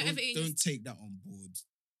 something. Don't ever eat. Don't take that on board.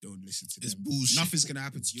 Don't listen to It's them. bullshit. Nothing's gonna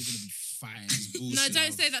happen to you. You're gonna be fine. It's bullshit. No, don't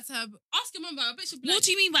love. say that to her. Ask your mum about it. I bet she'll be What like,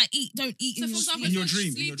 do you mean by eat? Don't eat so in for your example, sleep? In your if you're dream,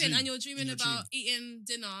 in your sleeping dream, and you're dreaming in your about eating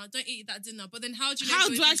dinner, don't eat that dinner. But then how do you know? How if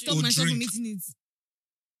do you're I in stop dream? myself from drink. eating it?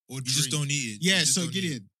 Or You just drink. don't eat it. You Yeah, just so don't eat it.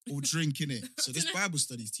 Gideon, or drink in it. So this Bible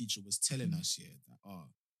studies teacher was telling us that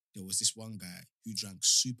there was this one guy who drank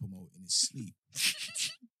supermalt in his sleep.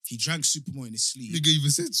 He drank supermalt in his sleep. Nigga even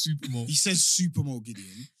said supermalt. He says supermalt,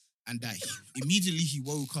 Gideon, and that immediately he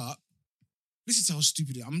woke up. Listen to how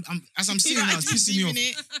stupid it is. As I'm saying now, it's pissing me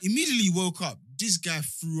off. Immediately he woke up. This guy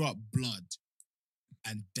threw up blood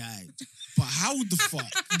and died. But how the fuck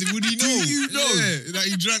Would he do know? you know Yeah, that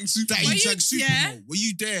he drank that supermalt. Were he you drank there? supermalt? Were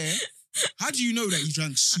you there? How do you know that he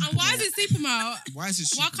drank supermalt? And why is it supermalt? Why is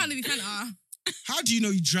it Why supermalt? can't it be Fanta? How do you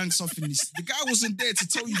know he drank something? The guy wasn't there to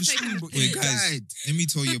tell you the story, but he Wait, guys. died. Let me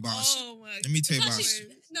tell you about. Oh my Let me tell you about.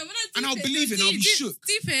 Actually, no, when I And I'll believe it, I'll be shook.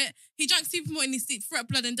 Deep it. He drank supermalt in his sleep, threw up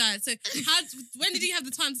blood and died. So when did he have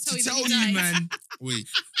the time to tell To you tell that he died? you, man. Wait.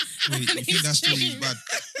 You think that story is bad?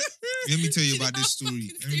 Let me tell you about this story.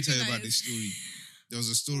 Fucking Let me tell you stupid about that this story. There was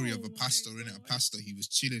a story of Oh a my pastor, innit? A God. pastor, he was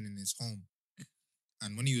chilling in his home.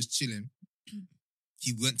 And when he was chilling,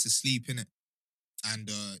 he went to sleep, innit? And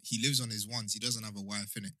he lives on his ones. He doesn't have a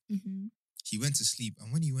wife, innit? Mm-hmm. He went to sleep.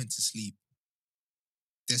 And when he went to sleep,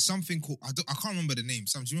 there's something called, I can't remember the name.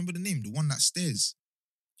 Sam, do you remember the name? The one that stares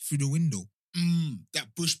through the window. That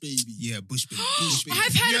bush baby. Yeah, bush baby. Bush baby.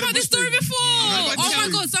 I've You heard had a about this bush story baby? before. Yeah, you had a bush Oh my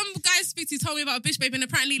baby. god, some guy speaks to told me about a bush baby, and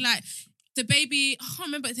apparently, like the baby, I can't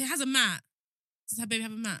remember. It has a mat. Does that baby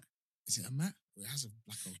have a mat? Is it a mat? Or it has a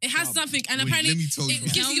It has club? something, and Wait, apparently let me tell you. it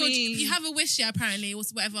gives Tell you me. you have a wish, yeah, apparently, or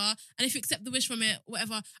whatever. And if you accept the wish from it,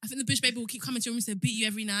 whatever, I think the bush baby will keep coming to your room and beat you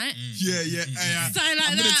every night. Yeah. Something like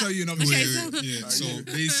I'm that. gonna tell you another Okay, story. so- Yeah. So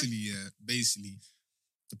basically,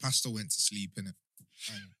 the pastor went to sleep, innit?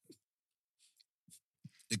 And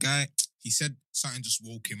the guy, he said something just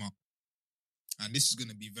woke him up. And this is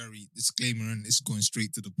gonna be very disclaimer, and it's going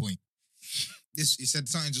straight to the point. He said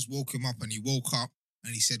something just woke him up, and he woke up,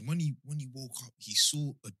 and he said when he woke up, he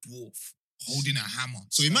saw a dwarf holding a hammer.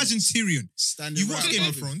 So imagine Tyrion. Standing You watch right Game of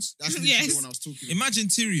above him. Thrones? That's literally Yes. the one I was talking about. Imagine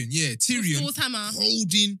Tyrion, yeah, Tyrion Thor's hammer.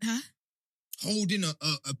 holding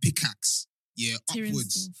a pickaxe, yeah,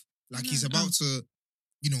 upwards. Like he's about to,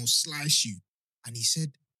 slice you. And he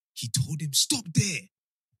said, he told him, stop there.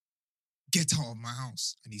 Get out of my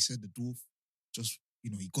house. And he said the dwarf just, he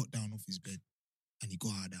got down off his bed and he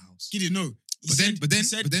got out of the house. Gideon, no. But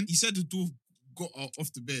then he said the dwarf got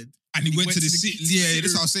off the bed. And he went to the kitchen yeah,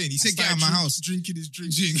 that's what I was saying. He said, get out of my house. Drinking his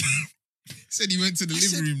drink. He said he went to the I living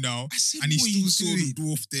said- room now I said, and he what are you still saw the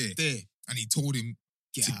doing? dwarf there. There. And he told him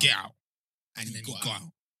to get out. And then he got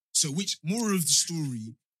out. So which, moral of the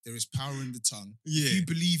story, there is power in the tongue. Yeah. You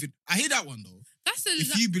believe it. I hear that one though. That's a.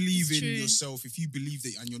 If you believe that's in true. yourself, if you believe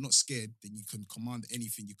that and you're not scared, then you can command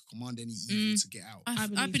anything. You can command any evil to get out.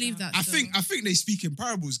 I believe that. I still. think they speak in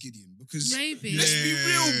parables, Gideon, because Maybe. let's be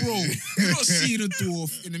real, bro. You're not seeing a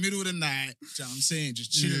dwarf in the middle of the night. Do you know what I'm saying?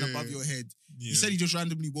 Just chilling above your head. He said he just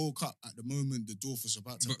randomly woke up at the moment the dwarf was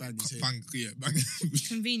about to bang his head. Bang.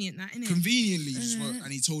 Convenient, that, innit? Conveniently,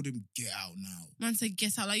 and he told him, "Get out now." Man said,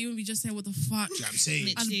 "Get out!" Like you would be just saying, "What the fuck?" Do you know what I'm saying?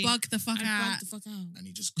 Literally. I'd bug the fuck I'd out. bug the fuck out. And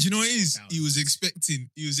he just. Do you know what it is? got out. He was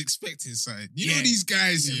expecting something. You know Yeah. these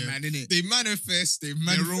guys, Yeah, yeah, man, innit? they manifest their own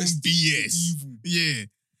Manifest BS. evil. Yeah.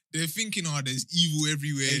 They're thinking, oh, there's evil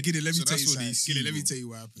everywhere. Hey, Gideon, let me So tell that's you what they something. see, Gideon, let me bro. tell you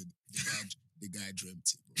what happened. The guy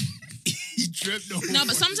dreamt it, bro. He dreamt the whole No,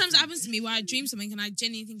 but fucking sometimes it thing. happens to me where I dream something and I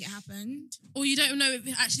genuinely think it happened. Or you don't know if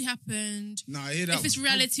it actually happened. Nah, I hear that If it's one.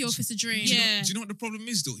 reality or if it's a dream. Yeah. Do you know what the problem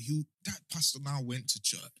is though? That pastor now went to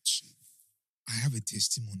church. I have a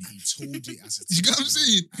testimony. And told it as a You get what I'm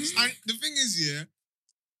saying? testimony. And the thing is, yeah,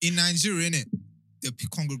 in Nigeria, innit, the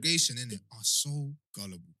congregation, innit, are so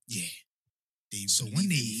gullible. Yeah. So when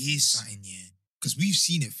they hear something, yeah, because we've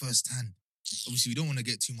seen it firsthand. Obviously, we don't want to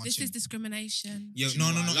get too much This in. is discrimination. Yeah, Do you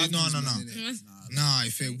know no, what? I love these men, no. innit? Nah,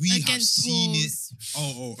 if we have Against seen walls. it.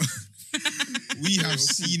 Oh. We have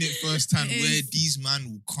seen it firsthand It where is. these men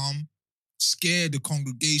will come, scare the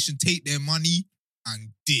congregation, take their money, and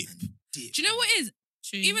dip. Do you know what it is?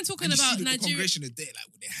 True. Even talking And you see about the Nigeria. congregation are there,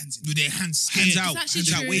 like with their hands in With their hands Hands scared. out. It's actually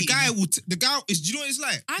Hands out. true. Wait. The guy is. Do you know what it's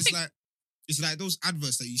like? I think- It's like those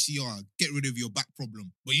adverts that you see. Oh, get rid of your back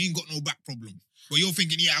problem, but you ain't got no back problem. But you're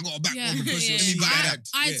thinking, yeah, I got a back Yeah. problem. Yeah. Let me buy I, that.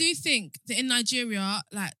 I Yeah. do think that in Nigeria,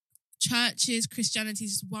 like churches, Christianity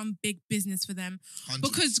is just one big business for them. 100.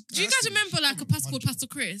 Because do you That's guys the- remember like a pastor called 100. Pastor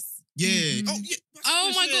Chris? Yeah. Mhm. Oh yeah.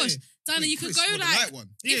 Oh my yeah. gosh, Dana, Wait, you could Chris, go what, the like light one?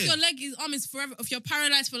 if Yeah. your arm is forever, if you're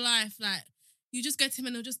paralyzed for life, like you just go to him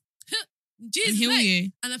and they'll just Jesus, and heal mate.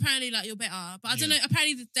 you. And apparently like you're better. But I don't Yeah. know.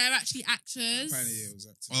 Apparently they're actually actors. Apparently, yeah, it was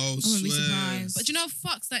acting. Oh, I wouldn't be swear. surprised. But do you know how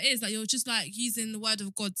fucks that is? Like you're just like using the word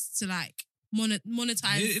of God to like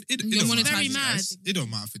monetize. It You're don't monetizing matter for very these mad. guys. It don't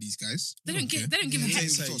matter for these guys. They don't care. give. They don't give a Yeah, heck. yeah,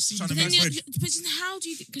 yeah. Trying See, to but But make then, bread. but then how do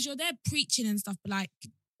you? Because you're there preaching and stuff, but like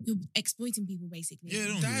you're exploiting people basically. Yeah,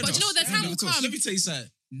 don't Dad, give a But you know what, the toss. time Don't will give a toss. come. Let me tell you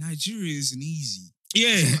something. Nigeria isn't easy.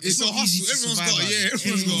 Yeah, it's not a easy hustle. to Everyone's survive got. out Yeah, there.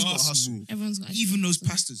 everyone's got Everyone's a hustle. Everyone's got Even those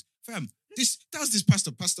pastors, fam. This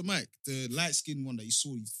pastor Mike, the light skinned one that you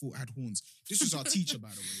saw, you thought had horns. This was our teacher, by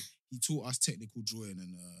the way. He taught us technical drawing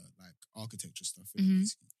and like architecture stuff. Mhm.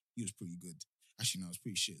 He was pretty good. Actually, no, I was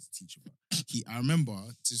pretty shit as a teacher. But I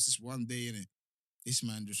remember just this one day in it. This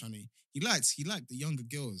man just trying to. He liked the younger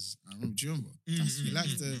girls. I remember. Do you remember? Mm, He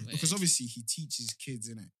liked the Weird. because obviously he teaches kids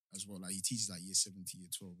in it as well. Like he teaches like year 7 to year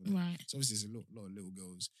 12. innit? Right. So obviously there's a lot of little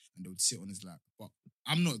girls and they would sit on his lap. But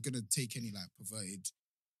I'm not gonna take any like perverted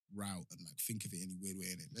route and like think of it any weird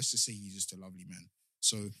way in it. Let's just say he's just a lovely man.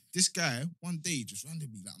 So this guy one day just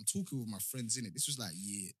randomly like I'm talking with my friends in it. This was like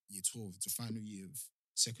year 12, it's the final year of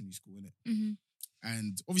secondary school in it. Mm-hmm.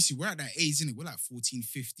 And obviously we're at that age in it. We're like 14,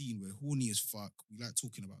 15. We're horny as fuck. We like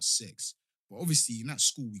talking about sex. But obviously in that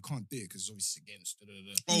school we can't do it because it's obviously against.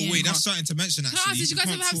 Oh Yeah. wait, that's something to mention. Can I ask, Actually, did you guys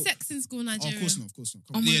can't ever have talk- sex in school in Oh, Nigeria? of course not. Of course not.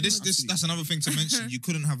 Oh my yeah, God. that's another thing to mention. You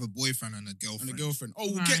couldn't have a boyfriend and a And girlfriend. a girlfriend.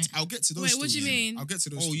 Oh, Right. I'll get to those. Wait, what do you stories. mean? I'll get to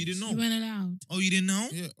those. Oh, you stories. didn't You know? weren't allowed. Oh, you didn't know?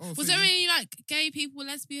 Yeah. Oh, Was fair, there yeah. any like gay people,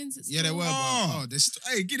 lesbians at school? Yeah, there were. Oh. But, there's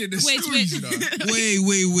hey, get it. The Wait, stories, wait. you know.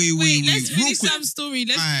 Wait, let's Real finish quick. Sam's story.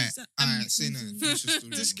 Let's Alright, finish alright, say that. Finish your story.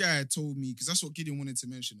 This guy told me because that's what Gideon wanted to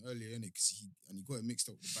mention earlier, innit? Because he got it mixed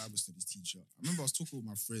up with the Bible studies teacher. I remember I was talking with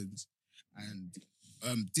my friends, and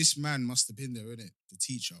this man must have been there, innit? The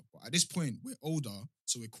teacher. But at this point, we're older,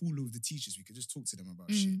 so we're cooler with the teachers. We could just talk to them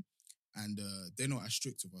about shit, and they're not as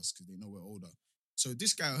strict with us because they know we're older. So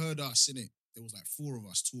this guy heard us, innit? There was like 4 of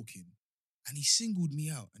us talking, and he singled me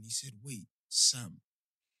out and he said, "Wait, Sam,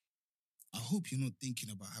 I hope you're not thinking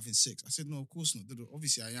about having sex." I said, "No, of course not.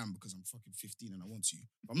 Obviously, I am because I'm fucking 15 and I want to.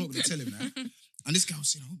 But I'm not going to tell him that." And this guy was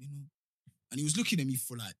saying, "I hope you know." And he was looking at me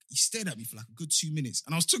he stared at me for like a good 2 minutes.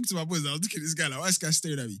 And I was talking to my boys and I was looking at this guy like, why is this guy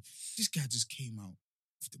staring at me? This guy just came out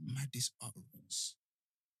with the maddest utterance.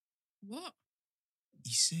 What?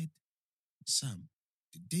 He said, "Sam,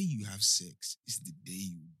 the day you have sex is the day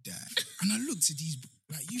you die." And I looked at these,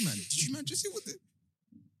 like, you man, did you man just see what the,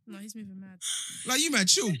 No, he's moving mad. like, you man,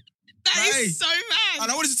 chill. That Like, is so mad.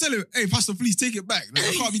 And I wanted to tell him, "Hey, Pastor, please take it back. Like,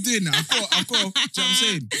 I can't be doing that. I've got, do you know what I'm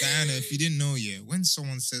saying? Diana, if you didn't know, yeah, when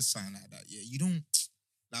someone says something like that, yeah, you don't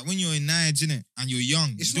like when you're in Nige, innit, and you're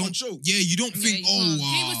young. It's you not a don't, joke. Yeah, you don't Yeah, think, you oh, can't.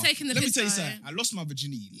 He was taking the Let me piss. tell you though. something. I lost my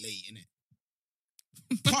virginity late, innit?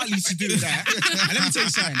 Partly to do with that. And let me tell you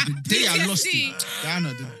something. The day I lost it, PTSD.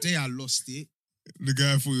 Diana, the day I lost it, The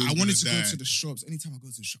guy thought he was I wanted to gonna go die. to the shops. Anytime I go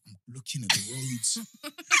to the shop, I'm looking at the roads.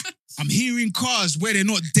 I'm hearing cars where they're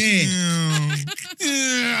not there.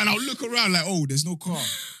 And I'll look around like, oh, there's no car.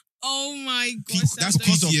 Oh my god, That's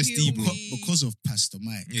because of PTSD, bro. Because of Pastor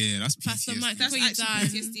Mike. Yeah, that's Pastor PTSD. Mike, That's before you actually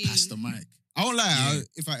died. PTSD. Pastor Mike. I won't lie. Yeah.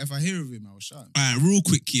 If I hear of him, I'll shout. All right, real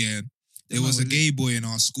quick, yeah. There man was a was gay boy in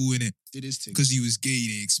our school, innit? Did his thing. Because he was gay,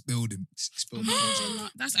 they expelled him. Expelled Oh, him.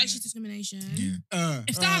 that's actually discrimination. Yeah.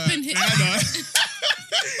 If that happened here- No,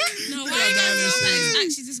 why No, are you no, guys no, laughing? That no. is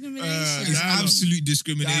actually discrimination. It's Nah, no. absolute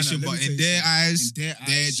discrimination, Nah, let but me in tell you their eyes, In their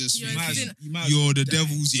they're eyes, just you You're might as- didn't- you might as you're well the die.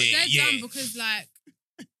 devil's, But yeah, they're yeah. dumb because like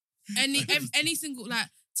any single like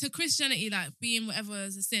to Christianity, like being whatever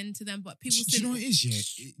is a sin to them, but people Do you sin. know what it is,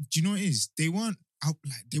 yeah? Do you know what it is? They weren't out,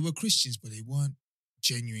 like, they were Christians, but they weren't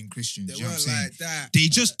genuine Christians. They you know what I'm weren't saying? like that. They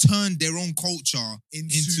just turned their own culture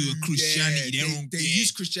into a Christianity. Yeah, their own, they yeah,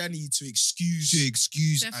 use Christianity to excuse. to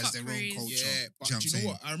excuse Their as their own fuckeries. culture. Yeah, but Do you know do you what I'm know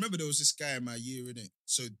what? I remember there was this guy in my year, innit?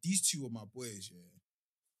 So these two were my boys, yeah. Do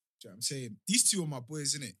you know what I'm saying? These two were my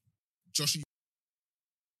boys, innit? Joshua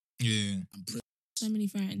Yeah. and Prince. So many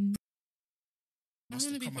friends. I must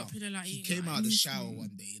want to have be come out. popular like He you. came like. out of the Listen. shower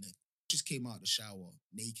one day, innit? Just came out of the shower,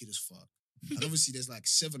 naked as fuck. And obviously there's like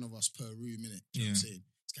 7 of us per room, innit? Do you know what I'm Yeah. saying?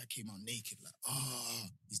 This guy came out naked, like,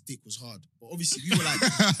 his dick was hard. But obviously we were like,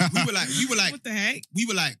 What the heck? we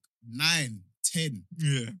were like 9, 10. Yeah. Do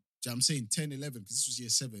you know what I'm saying? 10, 11, because this was year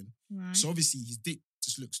 7. Right. So obviously his dick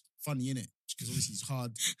just looks funny, innit? Because obviously he's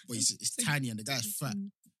hard, but it's tiny and the guy's fat.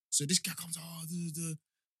 So this guy comes,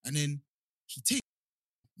 and then he takes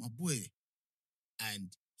my boy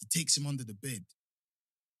and he takes him under the bed.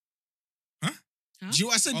 Huh? Do you know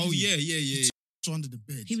what I said? Oh, to you? yeah, yeah, yeah. So under the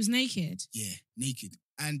bed. He was naked. Yeah, naked.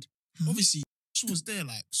 And Huh? obviously, she was there,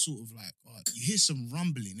 like, sort of like, you hear some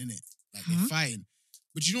rumbling, innit? Like, Huh? they're fighting.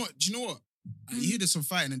 But you know what? Do you know what? You hear there's some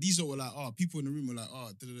fighting, and these lot were like, people in the room were like,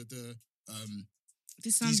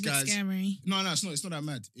 This sounds a bit guys- scary. No, it's not that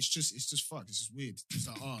mad. It's just fucked. It's just weird. It's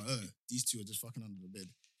like, these two are just fucking under the bed.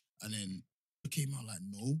 And then it came out like,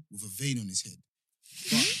 no, with a vein on his head.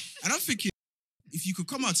 And I'm thinking, if you could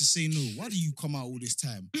come out to say no, why do you come out all this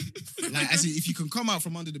time? Like, as in, if you can come out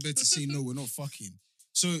from under the bed to say no, we're not fucking.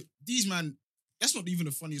 So these man, that's not even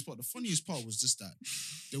the funniest part. The funniest part was just that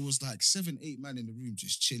there was like 7, 8 man in the room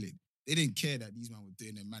just chilling. They didn't care that these men were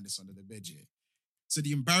doing their madness under the bed, yeah. So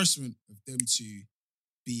the embarrassment of them two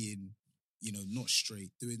being, not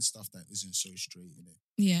straight, doing stuff that isn't so straight,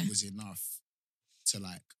 Yeah. was enough to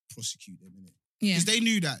like prosecute them, innit? Yeah. Because they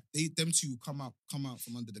knew that them two would come out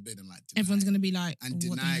from under the bed and like deny Everyone's it. going to be like, and oh,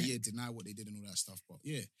 what the deny heck? deny what they did and all that stuff. But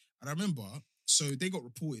yeah, and I remember, so they got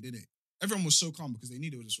reported, innit? Everyone was so calm because they knew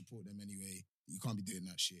they would just report them anyway. You can't be doing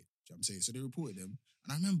that shit. Do you know what I'm saying? So they reported them.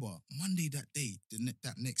 And I remember Monday that day,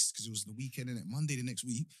 that next, because it was the weekend, innit? Monday the next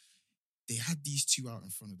week, they had these two out in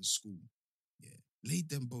front of the school. Yeah. Laid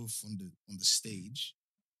them both on the stage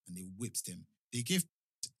and they whipped them. They gave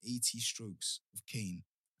 80 strokes of cane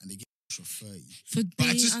and they gave 30. For But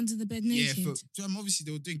I being just- under the bed Yeah, naked. obviously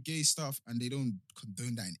they were doing gay stuff and they don't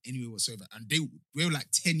condone that in any way whatsoever. And they were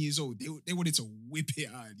like 10 years old. They wanted to whip it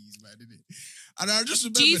out of these, man, didn't it? And I just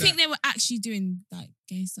remember Do you that, think they were actually doing like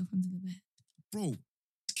gay stuff under the bed? bro,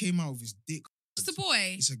 came out with his dick. Just a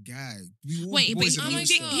boy. It's a guy. We all Wait, but boys oh and my all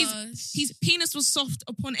God. stuff. His penis was soft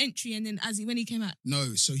upon entry, and then when he came out,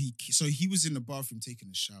 No, so he was in the bathroom taking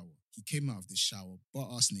a shower. He came out of the shower, butt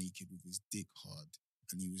ass naked with his dick hard.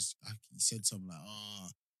 And he said something like,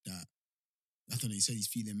 that. I don't know, he said he's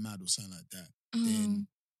feeling mad or something like that. oh,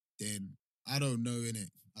 Then I don't know, innit?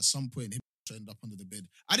 At some point, him ended up under the bed.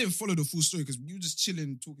 I didn't follow the full story because we were just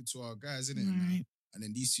chilling, talking to our guys, innit? right. And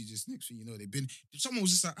then these two just, next thing you know, someone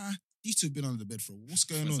was just like, these two have been under the bed for what's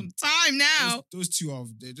going For on? some time now. Those two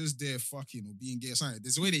they're just there fucking or being gay or something.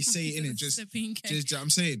 There's a way they say it, innit? Just, They're being gay. do you know what I'm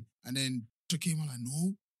saying? And then he came out like,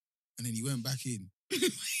 no. And then he went back in.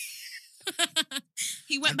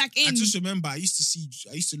 He went And back in. I just remember I used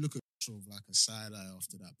to look at sort of like a side eye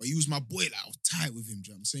after that. But he was my boy, like I was tight with him, do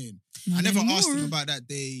you know what I'm saying? Not I never asked him anymore. about that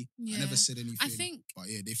day. I Yeah. never said anything. I think But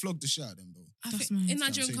yeah, they flogged the shit out of them though. I That's think mad. in Do you know what I'm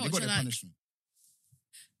Nigerian saying? They got culture, their like punishment.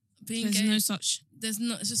 being There's gay, no such, there's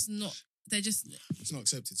not. It's just not. They're just. It's not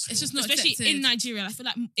accepted. It's just not especially accepted. in Nigeria. I feel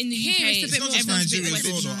like in the Here, UK, it's a It's bit not more- just everyone's a bit Nigeria as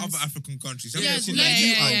well, though. westernized. Other African countries. Yeah, Everyone yeah, like, yeah,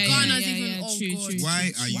 you are yeah, gay. Ghana's yeah, even. yeah, Oh true, god. true.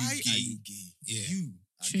 Why are you Why gay? are you gay? Yeah.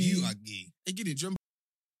 True. You are gay. Hey, get it, do you remember?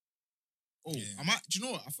 Oh, Yeah. do you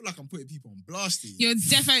know what? I feel like I'm putting people on blast here. You're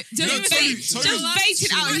definitely No, just Tony- bait Tony-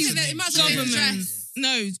 it out of Imagine his that- imagine that government. dress.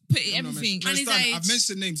 No, put it I'm not everything. mentioning- And his it's done. age. I've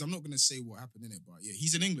mentioned names. I'm not going to say what happened in it, but yeah,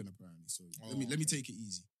 he's in England apparently. So let me take it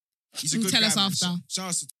easy. He's a You good tell guy, us man. after. Shout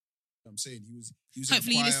out to I'm saying he was in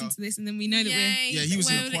Hopefully you choir. listen to this and then we know that we're Yeah, he was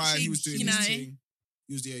in we're the choir. He literally, was doing you his know, thing.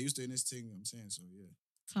 He was doing his thing. I'm saying so. Yeah.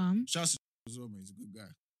 calm. Shouts to as well, man. He's a good guy.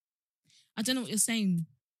 I don't know what you're saying.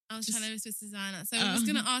 I was Just- trying to respect designer. So I was Oh.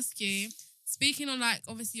 gonna ask you, speaking on like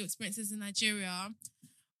obviously your experiences in Nigeria,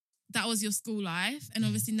 that was your school life, and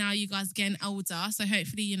obviously now you guys are getting older. So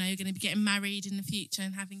hopefully, you know, you're gonna be getting married in the future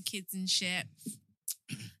and having kids and shit.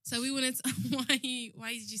 So we wanted to,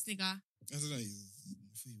 why did you snigger? I don't know. I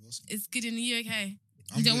thought you were asking. It's good in the UK.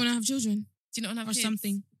 You don't want to have children Do you not want to have or kids?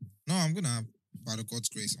 something? No, I'm gonna have, by the God's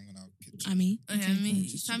grace, I'm gonna have kids. I mean, Okay, I mean,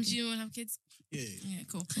 cool. Sam, do you want to have kids? Yeah. Yeah,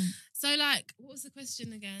 cool. Cool. So like, what was the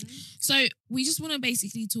question again? So we just want to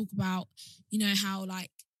basically talk about, you know, how like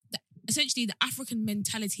essentially the African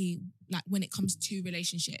mentality, like when it comes to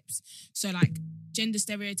relationships. So like gender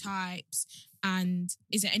stereotypes, and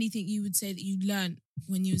is there anything you would say that you learned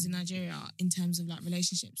when you was in Nigeria in terms of like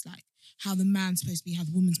relationships, like how the man's supposed to be, how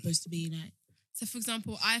the woman's supposed to be, like. So for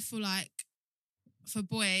example, I feel like for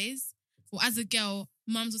boys, or as a girl,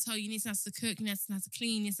 mums will tell you, you need to know how to cook, you need to know how to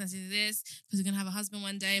clean, you need to know how to do this, because you're going to have a husband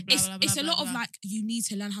one day, blah, It's, blah, blah, it's blah, a lot blah, of blah. like you need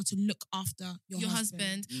to learn how to look after your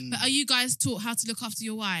husband. But are you guys taught how to look after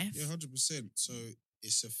your wife? Yeah, 100%. So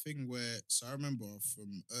it's a thing where, so I remember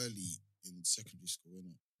from early in secondary school,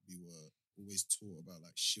 innit, we were always taught about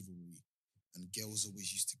like chivalry, and girls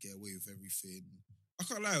always used to get away with everything. I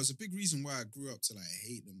can't lie, it was a big reason why I grew up to like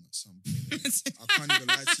hate them at some point. I can't even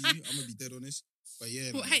lie to you. I'm gonna be dead honest. But yeah,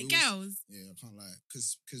 What, man, hate we always- girls? Yeah, I can't lie.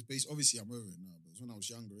 Because obviously I'm over it now, but it was when I was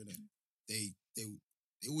younger, innit? They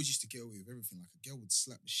always used to get away with everything. Like a girl would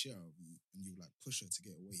slap the shit out of you and you would like push her to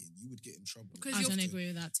get away and you would get in trouble. Because I you're- don't agree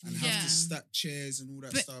with that. To And be have Yeah. to stack chairs and all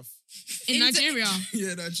that But- stuff. In In the- Nigeria,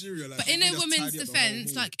 Yeah, Nigeria. Like, But they in made a us woman's tidy up the whole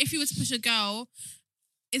defense, hall. like if you were to push a girl,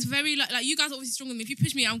 it's very like you guys are obviously stronger than me. If you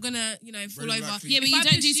push me, I'm gonna, you know, fall Very over. likely. yeah, but If you I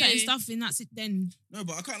don't push do certain you- stuff, and that's it. Then No,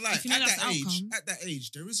 but I can't lie. If you know that's the outcome. At that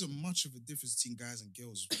age, there isn't much of a difference between guys and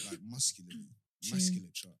girls, like muscularly. True.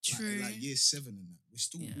 Musculature. True. Like year 7 and that. We're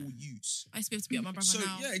still Yeah. all youths. I used to be able to beat up my brother So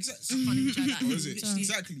now. yeah, exactly. I can't even try that. Oh, is it? Literally.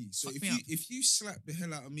 Exactly. So Fuck if me you up. if you slap the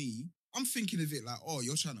hell out of me, I'm thinking of it like, oh,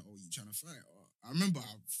 you trying to fight. Oh, I remember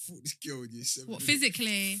I fought this girl in year 7. What,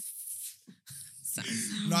 physically?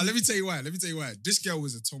 No, let me tell you why. This girl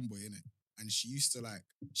was a tomboy, innit? And she used to like,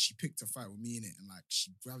 she picked a fight with me in it, and like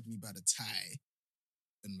she grabbed me by the tie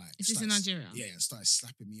and like. is this in started- Nigeria? Yeah, and started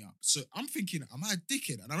slapping me up. So I'm thinking, am I a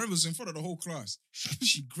dickhead? And I remember it was in front of the whole class.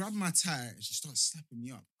 She grabbed my tie and she started slapping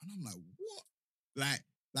me up. And I'm like, what?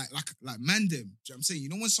 Like man them. Do you know what I'm saying? You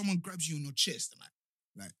know when someone grabs you on your chest and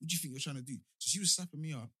like, what do you think you're trying to do? So she was slapping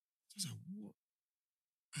me up. I was like, what?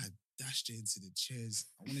 I dashed her into the chairs.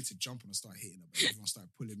 I wanted to jump and I started hitting her, but everyone started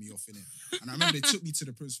pulling me off in it. And I remember they took me to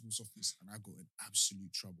the principal's office and I got in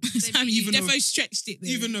absolute trouble. Sam, you Even though- defo stretched it there.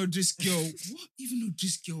 Even though this girl,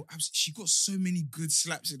 she got so many good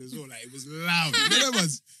slaps in as well. Like it was loud. You know that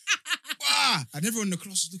was, ah! And everyone in the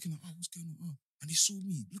class was looking like, oh, what's going on? Oh. And they saw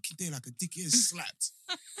me looking there like a dickhead slapped.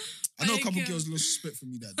 I know a Thank couple you. girls lost respect for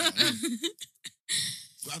me that day. I know.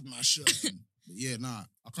 Grabbed my shirt. But yeah, nah,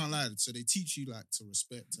 I can't lie. So they teach you like to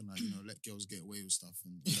respect and like, you know, let girls get away with stuff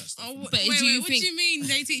and all that stuff. Oh, innit? But wait, do you what think- do you mean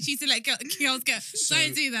they teach you to let girls go? So-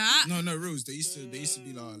 Don't do that. No, rules. They used to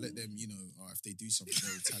be like, let them, you know, or if they do something,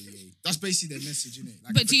 they'll retaliate. That's basically their message, innit?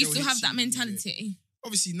 Like, but if do a you girl still hits have that you, you do it. mentality?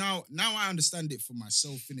 Obviously now I understand it for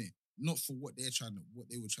myself, innit? Not for what they were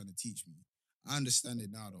trying to teach me. I understand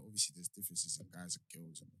it now that obviously there's differences in guys and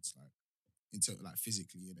girls, and it's like like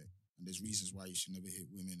physically, innit? And there's reasons why you should never hit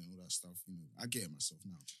women and all that stuff. You know, I get it myself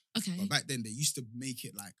now. Okay. But back then they used to make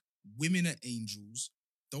it like women are angels.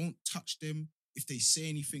 Don't touch them. If they say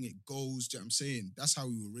anything, it goes. Do you know what I'm saying? That's how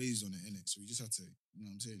we were raised on it, innit? So we just had to, you know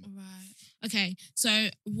what I'm saying? Right. Okay. So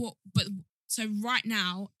right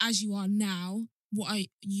now, as you are now, what are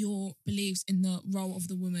your beliefs in the role of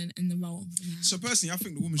the woman and the role of the man? So personally, I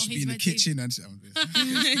think the woman Oh, should be he's in the ready. kitchen and shit. Do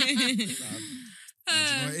you know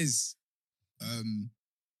what it is?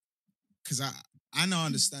 Because I now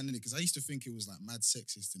understand it, because I used to think it was like mad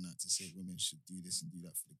sexist and that to say women should do this and do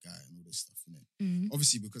that for the guy and all this stuff, innit? Mm.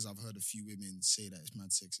 Obviously, because I've heard a few women say that it's mad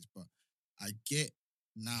sexist, but I get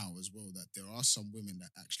now as well that there are some women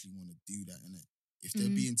that actually want to do that, innit? If they're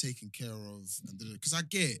Mm. being taken care of, because I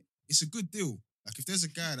get it, it's a good deal. Like if there's a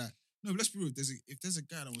guy that, no, let's be real, if there's a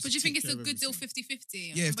guy that wants But to do you think take it's a care of good deal everything-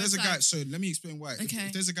 50-50? Yeah, on if there's a both guy, sides? so let me explain why. Okay.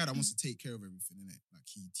 If there's a guy that wants to take care of everything, innit? Like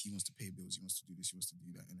he wants to pay bills, he wants to do this, he wants to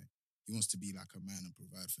do that, innit? He wants to be like a man and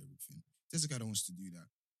provide for everything. If there's a guy that wants to do that,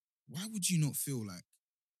 why would you not feel like,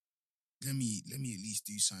 let me at least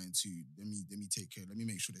do something too. Let me take care, let me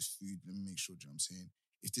make sure there's food, let me make sure, do you know what I'm saying?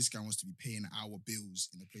 If this guy wants to be paying our bills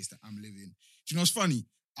in the place that I'm living. Do you know what's funny?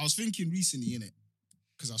 I was thinking recently, innit?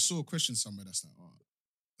 because I saw a question somewhere that's like,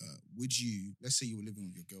 would you, let's say you were living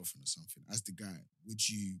with your girlfriend or something, as the guy, would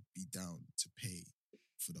you be down to pay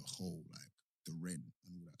for the whole, like, the rent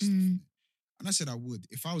and all that stuff? Mm. innit? And I said I would.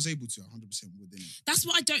 If I was able to, 100% would, innit? That's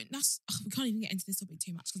what I don't. We can't even get into this topic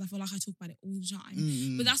too much because I feel like I talk about it all the time.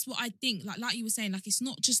 Mm. But that's what I think. Like you were saying, like it's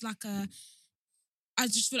not just like a. I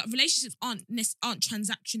just feel like relationships aren't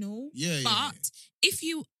transactional. Yeah, But if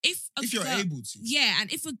you're able to. yeah,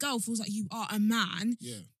 and if a girl feels like you are a man,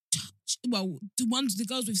 Yeah. well, the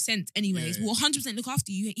girls we've sent anyways Yeah. will 100% look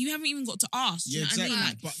after you. You haven't even got to ask. Do Yeah, you know exactly. what I mean?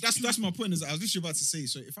 Like, But that's my point. Is I was literally about to say.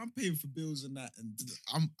 So if I'm paying for bills and that, and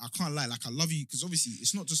I can't lie. Like I love you because obviously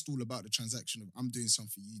it's not just all about the transaction of I'm doing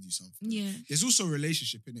something, you do something. yeah, There's also a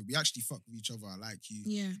relationship in it. We actually fuck with each other. I like you.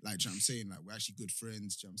 yeah, Like, do you know what I'm saying? Like we're actually good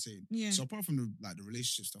friends. Do you know what I'm saying? yeah. So apart from the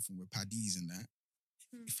relationship stuff and we're paddies and that,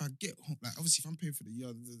 if I get home, like obviously if I'm paying for the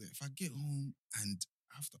yard, if I get home and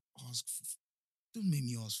I have to ask for, don't make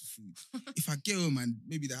me ask for food. If I get home and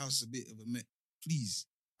maybe the house is a bit of a mess, please,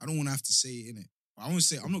 I don't want to have to say it, innit? I won't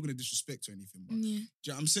say, I'm not going to disrespect or anything, but Yeah. do you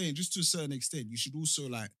know what I'm saying? Just to a certain extent, you should also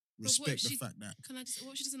like what respect the she- fact that Can I just?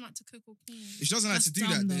 What if she doesn't like to cook or clean? if she doesn't like That's to do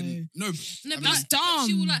dumb, that, then no. No, I but mean, that's like, dumb.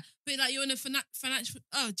 She will like, but like you're in a financial.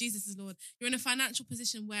 Oh, Jesus is Lord! You're in a financial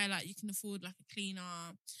position where like you can afford like a cleaner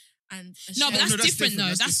and a No, but chef. that's different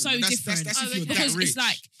though. That's so different. That's Oh, if you're okay. that Because rich. it's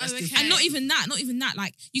like, That's oh, different. okay. and not even that.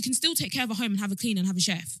 Like you can still take care of a home and have a cleaner and have a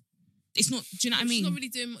chef. It's not. Do you know what I mean? She's not really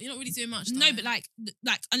doing. You're not really doing much. No, though. but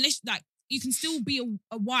like unless like you can still be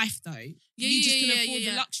a wife though. Yeah, you just yeah, can yeah, afford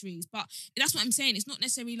yeah. the luxuries. But that's what I'm saying. It's not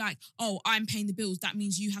necessarily like, oh, I'm paying the bills. That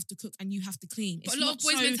means you have to cook and you have to clean. But It's a lot not of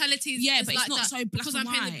boys' so, mentalities. yeah, is but like it's not that. so black Because and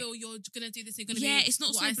I'm paying white. the bill, you're gonna do this. You're gonna Yeah, be. it's not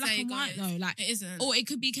what so I black say and white goes. though. Like, It isn't. or it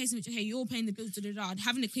could be a case in which, hey, you're paying the bills,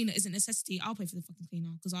 having a cleaner isn't a necessity. I'll pay for the fucking cleaner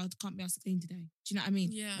because I can't be asked to clean today. Do you know what I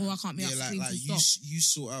mean? Yeah. Or I can't be Yeah, asked to like, clean like full stop. you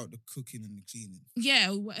sort out the cooking and the cleaning. Yeah,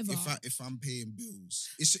 or whatever. If I'm paying bills,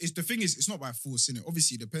 it's the thing is, it's not by force, innit?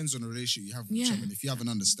 Obviously, it depends on the relationship you have with each Yeah. other. And if you have an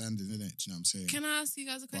understanding, innit? Do you know what I'm saying? Can I ask you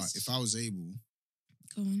guys a But question? if I was able,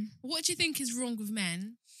 Go on. What do you think is wrong with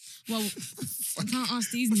men? Well, I can't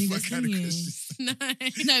ask these what niggas, kind can of you? questions? No.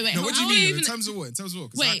 No, wait. No, what do you how mean? even- In terms of what? In terms of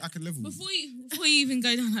what? Because Wait, I can level. with you. Before you even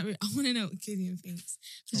go down that route, I want to know what Gideon thinks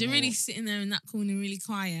because you're About really what? sitting there in that corner, really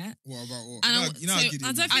quiet. What about what? And You know, so I get it.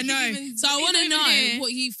 I don't I think know. even- So I even want to over know here-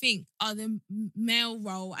 what you think are the male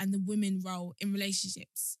role and the women role in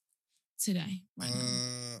relationships today, right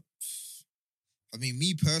now. I mean,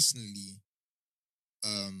 me personally,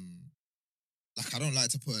 like I don't like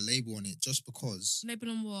to put a label on it just because Label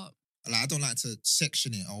on what? like I don't like to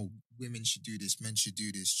section it. Oh, women should do this, men should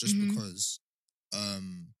do this, just Mhm. because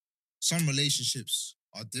some relationships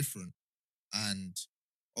are different, and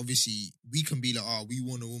obviously we can be like, oh, we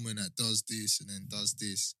want a woman that does this and then does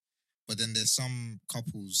this, but then there's some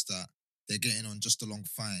couples that they're getting on just along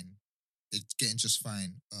fine, they're getting just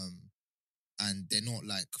fine, and they're not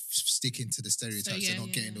like sticking to the stereotypes. yeah, They're not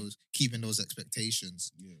yeah, getting yeah. those, keeping those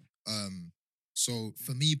expectations. Yeah. So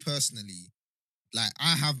for me personally, like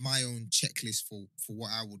I have my own checklist for what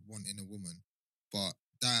I would want in a woman, but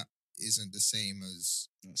that isn't the same as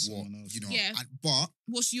That's what someone else. you know. Yeah. But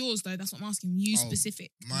What's yours though? That's what I'm asking. You Oh,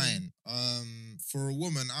 specific. mine, for a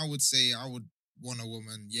woman, I would say I would want a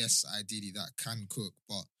woman, yes, ideally that can cook,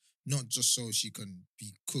 but not just so she can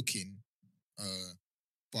be cooking,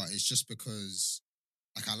 but it's just because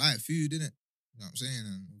like I like food, innit? You know what I'm saying?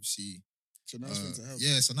 And obviously, It's a nice thing to have.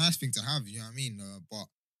 yeah, it's a nice thing to have, you know what I mean? But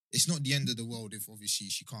it's not the end of the world if obviously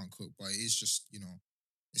she can't cook, but it is just, you know,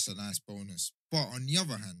 it's a nice bonus. But on the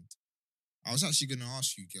other hand, I was actually going to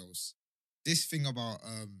ask you girls, this thing about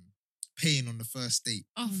paying on the first date.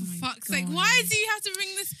 Oh, Oh for my fuck's sake. God. Why do you have to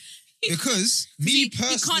bring this? Because You me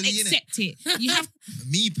can't personally, innit? accept it. You have.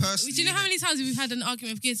 Me personally, Do you know how innit? many times we've had an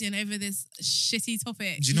argument with Gideon over this shitty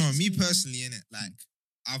topic? Do you know, me Yes, personally, innit? Like,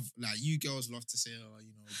 I've like you girls love to say, oh, you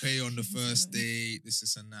know, pay on the first date,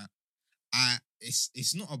 this and that.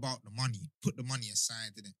 It's not about the money. Put the money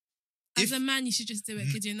aside, innit? As If- a man, you should just do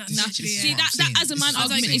it, Gideon. That's This is- naturally this is See it. what I'm that saying. as a This man is what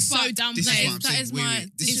I'm argument is so saying. downplayed. This is what I'm That saying. is Wait, my.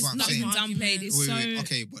 wait, this It's is what I'm not saying. my Downplayed. argument. It's Wait, so. wait,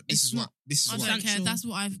 okay, but this it's is what not- this is I what don't care. Factual. That's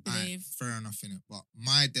what I Alright, believe. fair enough, innit? But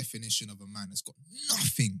my definition of a man has got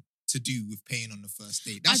nothing to do with paying on the first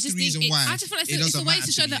date. That's the just think reason it- why. I just feel like it it's a doesn't way matter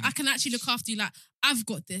to show me, that I innit? can actually look after you. Like, I've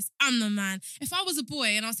got this. I'm the man. If I was a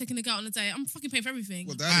boy and I was taking a girl on a date, I'm fucking paying for everything.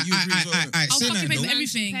 Well, that you agree as well. innit? I'll say fucking that, pay for though.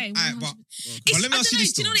 everything. Pay, Alright, 100%. but It's- let me I ask don't you know,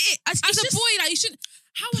 this do you know though. what it is? As a just boy, like, you should.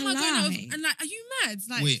 How am I going polite. over? And like, are you mad?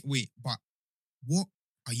 Like, Wait, but what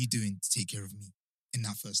are you doing to take care of me in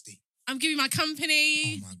that first date? I'm giving my Oh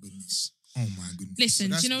company. my goodness. Oh my goodness.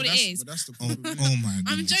 Listen, do you know what it is? But that's the Oh, problem. oh my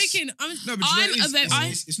I'm goodness. joking. No, but do you know what I'm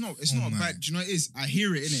it is? It's not Oh, a man. bad. Do you know what it is? I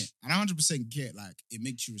hear it in it, and I 100% get like it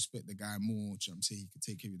makes you respect the guy more. Do you know what I'm saying? He could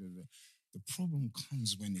take care of you. The problem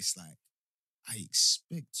comes when it's like I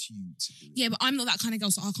expect you to do it. Yeah, but I'm not that kind of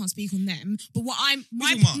girl, so I can't speak on them. But what I'm my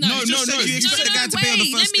What are you talking no, about? You just said you expect the guy to pay on the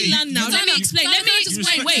wait, first let me date. land now. You Let me don't- explain. No, Let me no, explain.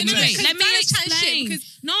 respect Wait, the wait. guy. Let me Dana's chatting shit explain. because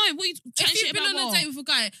No, what are you chatting If shit you've been about? on a What? date with a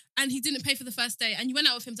guy and he didn't pay for the first date and you went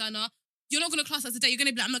out with him, Dana, you're not going to class that as a date. You're going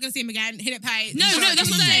to be like, I'm not going to see him again. He didn't pay. No, Exactly. that's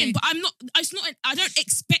what I'm saying. But I'm not. It's not. I don't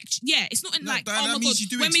expect. Yeah, it's not No, like. that Oh my means god. you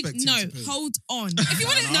do when we expect him no, to pay. hold on. If you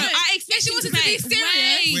wouldn't no, know. I expect If she him wanted to to pay. be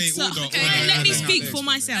serious. Wait, so- hold on, okay, hold on, let hold me on, speak hold for on.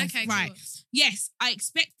 myself. Okay, right. cool. Yes, I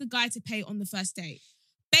expect the guy to pay on the first date.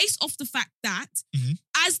 Based off the fact that, Mhm.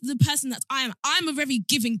 as the person that I'm a very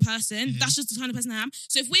giving person. Mhm. That's just the kind of person I am.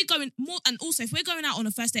 So if we're going more, and also if we're going out on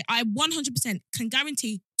a first date, I 100% can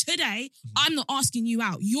guarantee today I'm not asking you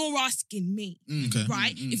out. You're asking me, Okay.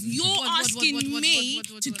 right? If you're What, asking me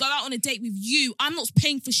what? to go out on a date with you, I'm not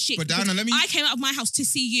paying for shit. But because Diana, let me- I came out of my house to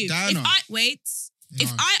see you. Diana. If I wait. If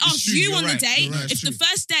No, I it's asked true, you you're on the right, date, you're right, it's if the true.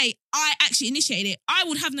 first date I actually initiated it, I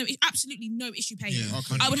would have absolutely no issue paying. Yeah,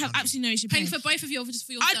 Okay. I would have 100%. absolutely no issue Paying paying. for both of you or just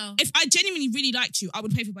for yourself? If I genuinely really liked you, I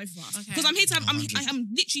would pay for both of us. Okay. Because I'm here to have, I'm 100.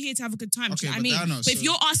 literally here to have a good time. Okay, do you know but what I mean? Diana, But if so-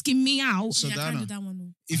 you're asking me out, So yeah, I Diana, can't do that one.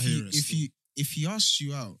 No. if I hear he it if still. he if he asks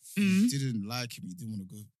you out, Mm. you didn't like him, you didn't want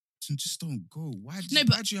to go, then just don't go. Why do No, you,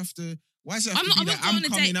 but- why do you have to? Why does it have I'm to not- be I like wouldn't go I'm on a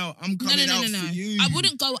coming date. out? I'm coming out for you. I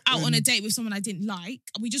wouldn't go out on a When- date with someone I didn't like.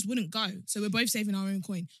 We just wouldn't go. So we're both saving our own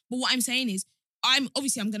coin. But what I'm saying is, I'm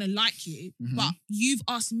gonna like you, Mhm. but you've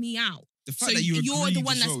asked me out. The fact So that you you're the agreed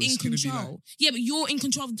one as that's well, in it's gonna be control. like- Yeah, but you're in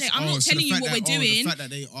control of the date. I'm Oh, not so telling the you fact what we're that- doing. the fact that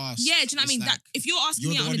they asked. Yeah, do you know what I it's mean? like- That if you're asking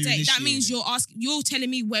you're me the out on one a who date, that means initiated you're telling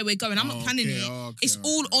me where we're going. I'm not planning it. It's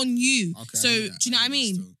all okay. on you. Okay, so I do hear that, you know what I hear that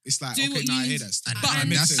mean? still. It's like Do okay, what now you I hear need. that. Still. But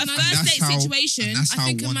And that's- a and first that's date how- situation. And that's I how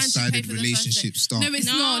think a man should pay one-sided for the first date. relationships start. No, it's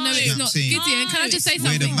No. not. No, You it's know what not. I'm saying? Gideon, can I just say No,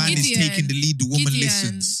 Where something? the man is Gideon, taking the lead, the woman Gideon,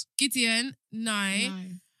 listens. Gideon, no. No.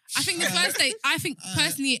 I think the first date, I think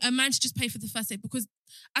personally, a man should just pay for the first date because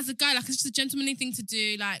as a guy, like it's just a gentlemanly thing to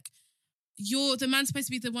do. Like the man's supposed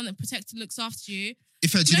to be the one that protects and looks after you.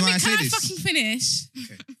 If do you know why I Can say I this? fucking finish?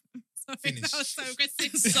 Okay. Sorry, Finish. that was so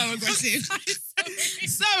aggressive. So aggressive. Sorry.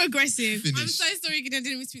 So aggressive. I'm Finish. so sorry, Gideon. I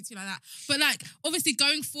didn't mean to speak to you like that. But like, obviously,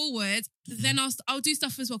 going forward, then I'll do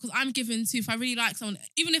stuff as well because I'm given to. If I really like someone,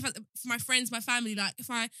 even if for my friends, my family, like if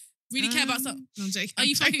I really care about something. No, I'm joking. Are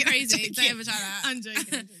you I'm fucking joking, I'm crazy? joking. Don't ever try that. I'm joking. I'm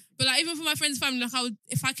joking. But like, even for my friends, family, like I would,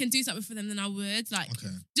 if I can do something for them, then I would. Like, Okay.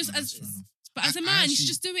 just No, as, that's fair enough. but as a I man, you actually- should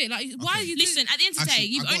just do it. Like, why are Okay. you Listen, at the end of the day, Actually,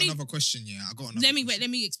 you've I got only. another question. Yeah, I got another. Let me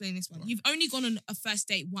question. explain this one. Right. You've only gone on a first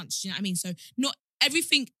date once. Do you know what I mean? So not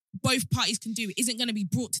everything both parties can do isn't going to be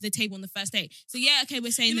brought to the table on the first date. So yeah, okay,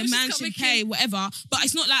 we're saying You know, the she's man got should making- pay whatever, but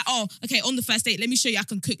it's not like okay, on the first date, let me show you I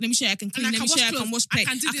can cook, let me show you I can clean, I let can me show you I wash can wash clothes, plate,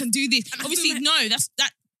 I can do I can do this. and I Obviously, do no, that's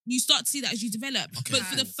that. You start to see that as you develop. Okay, But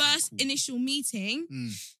for the cool. first Cool. initial meeting,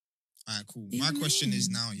 All right, cool. Yeah, My question is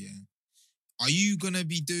man. now, are you gonna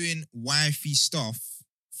be doing wifey stuff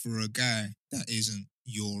for a guy that isn't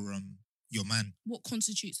your man? what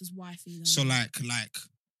constitutes as wifey? Though? So like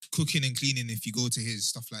cooking and cleaning if you go to his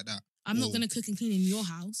stuff like that. I'm not or- going to cook and clean in your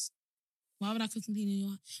house. Why would I cook and clean in your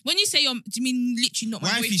house? When you say do you mean literally not my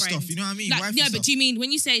Wifey boyfriend? stuff, you know what I mean? Like, Wifey yeah, stuff. but do you mean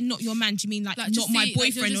when you say not your man? Do you mean like Like, not just my see, like, you're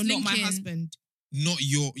boyfriend or just not my linking. husband? not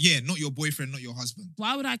your boyfriend, not your husband.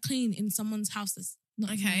 Why would I clean in someone's house that's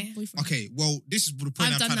not Okay. my boyfriend? Okay, well, this is the point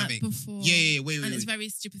I've I'm done trying that to make. before. Yeah, wait. And it's a very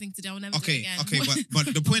stupid thing to do. I'll never do it Okay, again. okay,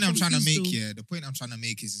 but the point I'm trying to confused make though. here, the point I'm trying to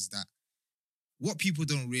make is that what people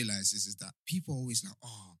don't realize is that people are always like,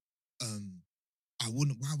 I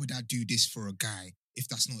wouldn't. Why would I do this for a guy if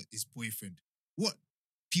that's not his boyfriend? What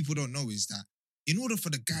people don't know is that in order for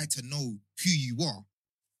the guy to know who you are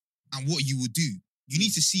and what you will do, you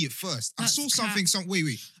need to see it first. That's I saw cap. something.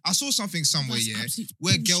 Wait. I saw something somewhere. That's Yeah, absolute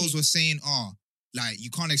where bullshit. girls were saying, like you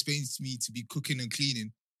can't explain to me to be cooking and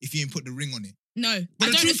cleaning if you ain't put the ring on it. No, But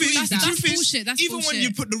I the don't truth agree is, with the that. truth is, bullshit. That's even when bullshit.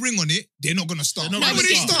 you put the ring on it, they're not gonna start. They're not Why gonna would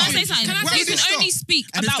they start. start? Can I say something? Can I Why say You would they can start? only speak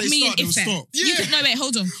And if about they me start, and they'll Ife. stop. You Yeah. can, no, wait,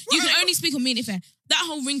 hold on. You Why? can only speak on me and Ife. That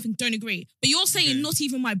whole ring thing, don't agree. But you're saying Okay. not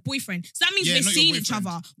even my boyfriend. So that means Yeah, we're not your seeing each boyfriend.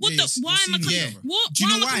 other. What Yeah, the? you're Why am I seeing coming? each other. What? Do you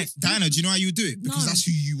know am I why, coming- Diana? Do you know how you do it? Because No. that's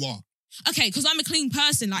who you are. okay, because I'm a clean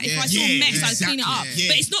person. Like if Yeah, I saw yeah, mess, yeah, I'd clean it up. exactly, yeah.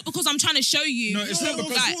 But it's not because I'm trying to show you. No, it's not No,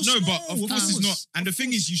 because of course no, but not. of course it's not. And the Of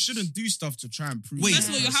thing course. is, you shouldn't do stuff to try and prove. Wait. First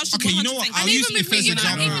of all, your house should Okay, you know what? 100% I'll And use even it with me, as an even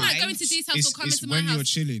like example. going to details It's, or coming it's to my when you're house.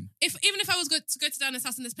 chilling. Even if I was to go to Diana's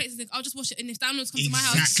house and there's plates and things, I'll just wash it. And if Diana was to come to my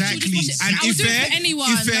house, Exactly. she'll just wash it. And I would if do it fair- for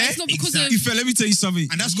anyone. if fair- Like, it's not because exactly. of. Ife, let me tell you something.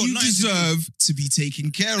 And that's got you nothing to do- deserve to be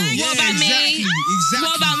taken care of. What about me? Exactly. Exactly.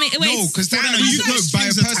 What about me? Wait, No, because So Diana, that you you know, know, by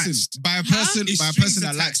a strings person, attached. by a person, It's by a strings person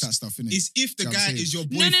that likes attached. that stuff, innit? It's if the Do you know what I'm guy saying? is your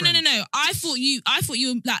No, boyfriend. no. I thought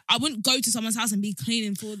you like I wouldn't go to someone's house and be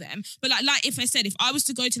cleaning for them. But like if I said if I was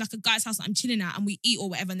to go to like a guy's house that I'm chilling at and we eat or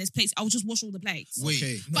whatever and there's plates, I would just wash all the plates. Wait,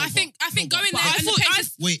 Okay. no, But I think going but there I and the thought- plates. I-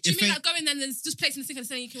 Just, Wait, do you if mean it- like going there and there's just plates and the sink and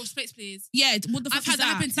saying you can wash plates, please? Yeah, what the fuck I've had is that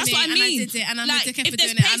happen to That's me what I and mean. I did it and I'm Like, a dickhead if for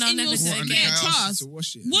there's doing it plates and I'll in never your do What, it and the again. guy asks you Charles, to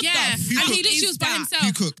wash it. What Yeah, the and fuck he literally is was by that? himself.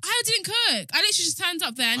 You cooked. I didn't cook. I literally just turned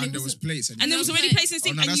up there and And it there was wasn't. plates. And there Yeah, was already okay. plates in the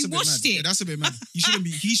sink and that's you a bit washed mad. it. Yeah, that's a bit mad. You shouldn't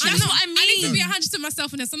be. He I shouldn't. know what I need to No. be 100%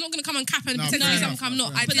 myself in this. I'm not gonna come and cap and No, pretend to fair be enough, something I'm fair not.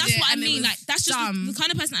 enough. I But did that's it what I and it mean. was Like that's just dumb. the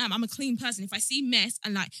kind of person I am. I'm a clean person. If I see mess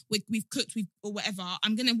and like we've cooked or whatever,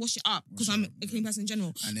 I'm gonna wash it up because Wash it I'm up, a clean person in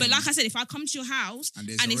general. And But then- like I said, if I come to your house And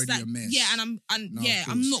there's and it's already like a mess. yeah, and I'm No, of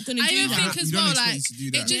I'm course. not gonna I do even that. think You as don't well, expect like you to do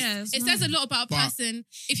it that. just Yeah, it's it says a not. lot about a But- person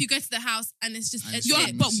if you go to the house and it's just And it's a just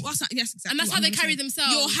bit. But what's that? Yes, exactly. And that's what how I'm they gonna carry say.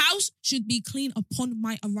 themselves. Your house should be clean upon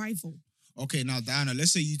my arrival. Okay, now Diana,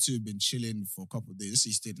 let's say you two have been chilling for a couple of days. Let's say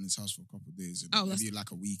you stayed in his house for a couple of days, and Oh, maybe like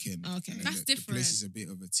a weekend. Okay. and then That's the different. place is a bit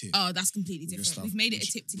of a tip. Oh, that's completely with your different. stuff. We've made it a Would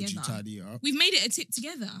you- tip Would you together. tidy it up? We've made it a tip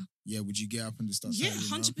together. Yeah. Would you get up and just start? Yeah, tidying up?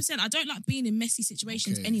 100%. I don't like being in messy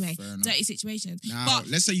situations Okay, anyway. fair enough. Dirty situations. Now, But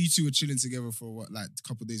let's say you two were chilling together for what, like a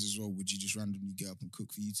couple of days as well. Would you just randomly get up and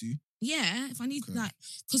cook for you two? yeah, if I need Okay. like,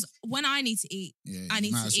 because when I need to eat, Yeah, I you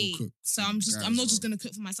need might to as well eat. cook So for I'm the guy not as just well. gonna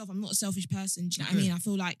cook for myself. I'm not a selfish person. Do you know what I Okay. mean? I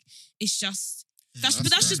feel like it's just that's Yeah,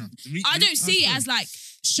 but that's fair just enough. I don't see it fair. as like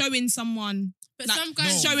showing someone But like some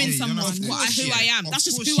guys No, showing yeah, someone of who course, I yeah. am. Of That's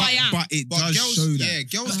just course, who yeah. I am. But it But does girls, show that. yeah,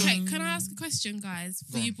 girls Okay, don't. can I ask a question, guys,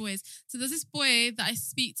 for Go you on. boys? So there's this boy that I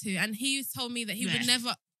speak to, and he told me that he would Blech.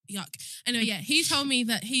 never yuck. Anyway, yeah, he told me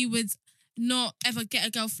that he would not ever get a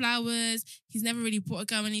girl flowers. He's never really bought a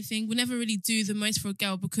girl anything. Would never really do the most for a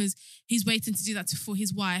girl because he's waiting to do that for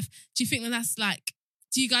his wife. Do you think that that's like?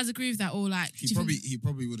 Do you guys agree with that, or like? He do you probably think- he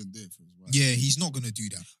probably wouldn't do it for his wife. Yeah, he's not gonna do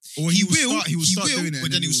that. Or He he will will, start. He will he start will, doing it, but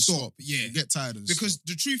and then he he'll will stop. Yeah, Yeah. you get tired of Because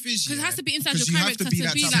the truth is, Because yeah, it has to be inside your Because you have character to be to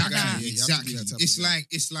that be type like of guy, that. yeah. you have to exactly. be that type of It's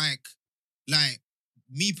guy. like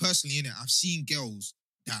me personally in it. I've seen girls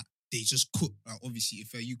that they just cook. Like, obviously,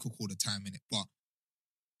 if you cook all the time in it, but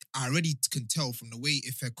I already can tell from the way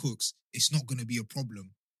if cooks, it's not gonna be a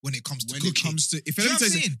problem when it comes to when cooking. it comes to if Do you know let what me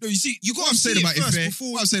I'm tell you saying? something. No, you see, You what gotta I'm saying see it about first Ife.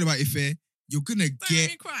 before- What I'm saying about Ife, you're gonna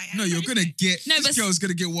get. No, you're gonna get. No, this but- girl's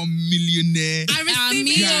gonna get 1 millionaire. I received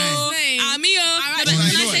Amigo, it. Amigo. amigo. Alright, No, but well, can you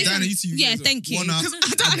I know say what, Diana, something? you two Yeah, guys are thank you. one up. 'Cause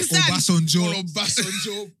I don't understand. Obasanjo,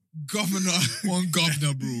 Obasanjo, governor. one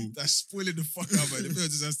governor, bro. That's spoiling the fuck out, man. The girl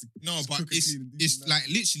just has to. No, just but cook and it's clean and do it's that. like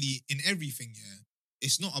literally in everything. Yeah,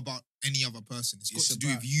 it's not about any other person. It's got It's to do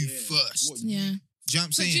about- with you yeah, first. what Do you- Yeah. you know what I'm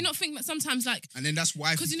But saying? do you not think that sometimes like? And then that's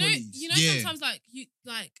why. Because you know, Yeah. sometimes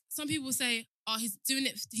like some people say, oh, he's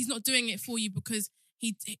not doing it for you because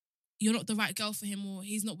you're not the right girl for him, or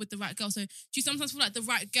he's not with the right girl. So do you sometimes feel like the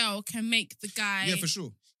right girl can make the guy? Yeah, for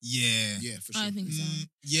sure. Yeah. Yeah, for sure. I think so.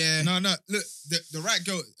 Yeah. No, look, the right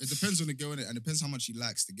girl. It depends on the girl, innit? And it depends how much he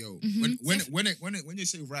likes the girl. Mhm. When you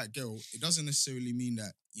say right girl, it doesn't necessarily mean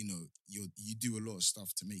that you do a lot of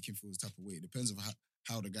stuff to make him feel this type of way. It depends on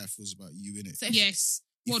how the guy feels about you, innit? So if- Yes.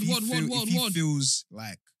 If Word, he word, word, feel- word, If he word. feels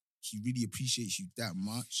like he really appreciates you that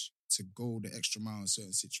much to go the extra mile in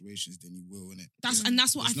certain situations, then he will, innit? And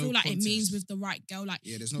that's what There's I no feel like it means contest. with the right girl. Like,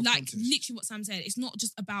 Yeah, there's no like contest. literally what Sam said. It's not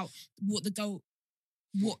just about what the girl,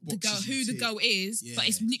 boxes you who the tick. girl is, but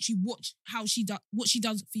it's Yeah. literally what she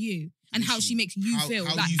does for you and how she Literally, makes you how- feel,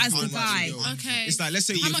 how like you as feel the about guy. the girl. Okay. It's like, let's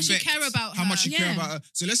say How with much you Bex, care about how her. much you care Yeah. about her.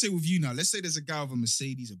 So let's say with you now, let's say there's a guy with a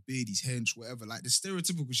Mercedes, a beard, he's hench, whatever, like the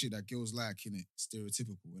stereotypical shit that girls like, innit?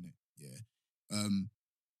 Stereotypical, innit? Yeah.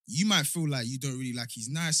 You might feel like you don't really like he's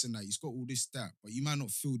nice and that he's got all this, that, but you might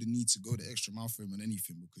not feel the need to go the extra mile for him on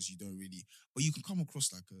anything because you don't really, but you can come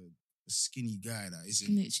across like a skinny guy that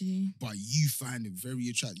isn't, Literally. but you find him very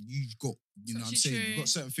attractive. You've got, you know what I'm Actually saying? You've true. got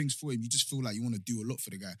certain things for him. You just feel like you want to do a lot for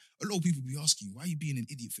the guy. A lot of people be asking you, why are you being an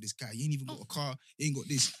idiot for this guy? You ain't even got a car. You ain't got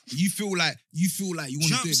this. You feel like you want know to what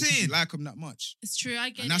do I'm it because saying? you like him that much. It's true. I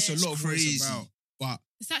get And that's it. a lot of what it's crazy. about. But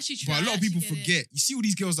It's actually true. a lot I of people actually get it. forget. You see all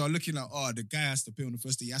these girls that are looking like, oh, the guy has to pay on the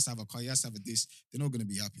first day. He has to have a car. He has to have a this. They're not going to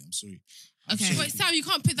be happy. I'm sorry. Okay. But Sam, you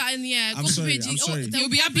can't put that in the air. I'm God sorry, forbid I'm sorry. You'll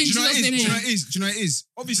be happy Do you know what it is? Do you know name. what it is? Do you know what it is?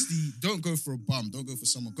 Obviously, don't go for a bum. Don't go for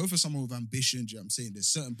someone. Go for someone with ambition. Do you know what I'm saying? There's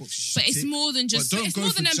certain boxes. But it's more than just. But don't It's go more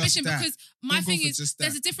for than just ambition that. because my Don't go thing for is just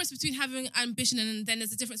there's that. a difference between having ambition and then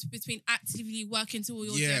there's a difference between actively working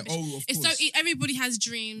towards your Yeah. ambition. Oh, of It's course. so everybody has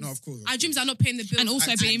dreams. No, of course. Our dreams are not paying the bills. And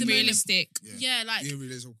also at being the moment. realistic. Yeah, like Being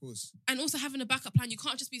realistic, of course. and also having a backup plan. You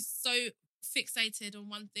can't just be so fixated on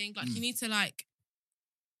one thing. Like you need to like.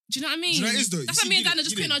 Do you know what I mean? Do you know what it is, though? That's You why me and see, Dana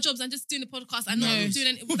just quitting Gideon. our jobs and just doing the podcast and No. not doing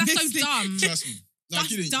any. That's so dumb. Trust me. No, That's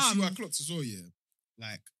Gideon, you dumb. see what I clocked as well, yeah?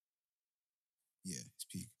 Like, yeah, it's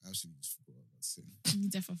peak. I absolutely just forgot what I was saying. You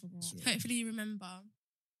definitely forgot. Sorry. Hopefully you remember.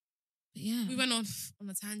 But yeah. We went off on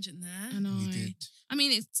a tangent there. I know. We did. I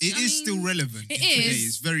mean, it's. It I is mean, still relevant. It today. is.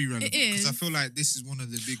 It's very relevant. It is. Because I feel like this is one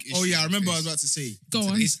of the big issues. Oh, yeah, I remember we I was face. about to say. Go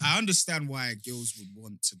on. I understand why girls would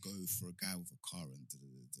want to go for a guy with a car and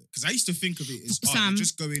because I used to think of it as Sam,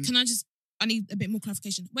 just going Can I just? I need a bit more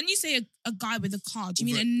clarification. When you say a guy with a car, do you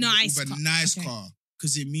mean with a nice with car? a nice Okay. car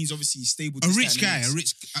because it means obviously he's stable. A this, rich that, guy, and a the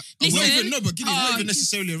rich. Listen, well, even, no, but Gideon, not oh, even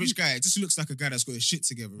necessarily a rich guy. It just looks like a guy that's got his shit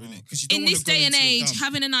together, innit? Because you don't In wanna this go day and into a age, dump.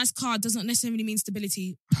 having a nice car doesn't necessarily mean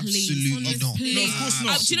stability. Please. Absolutely not. Please. No, of course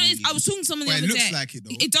not. Do you know, I was talking to someone the But it other looks day. like it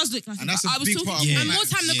though. It does look like And it. that's but a I was big talking. part of Yeah. And what more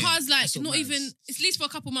time the matters. car's like That's what not matters. even. It's at least for a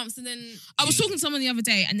couple months and then. I was talking to someone the other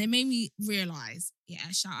day, and they made me realize. Yeah,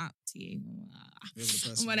 shout out to you. Whoever the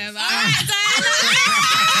person Whatever. was.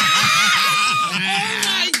 Oh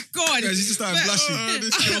my god! Guys, you just started blushing.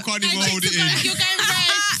 This girl can't even hold it in. You're going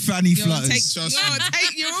red. Fanny You're flutters.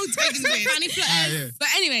 you're all taking this. Fanny flutters. Yeah. But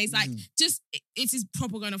anyways, like, just it is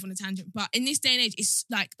proper going off on a tangent. But in this day and age, it's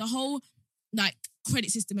like the whole like credit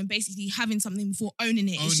system and basically having something before owning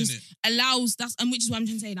it. It's just allows and which is what I'm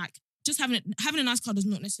trying to say. Like, just having a nice car does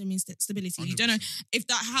not necessarily mean stability. You don't know if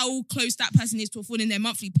that how close that person is to affording their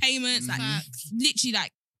monthly payments. Like, Facts. literally,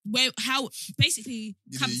 like how basically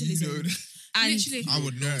capitalism. You know, And Literally. I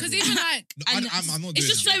would know. Because even like. and I'm not it's doing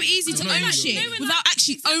just that. so easy to No, own no, shit no, when without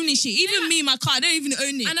actually owning shit. Even me, my car, I don't even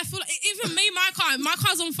own it. And I feel like even me, my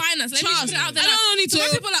car's on finance. Let me just Trust. put it out there. I Like, don't need so when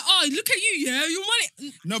to. people are like, oh, look at you, yeah, your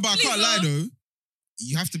money. No, but I Please, can't lie though.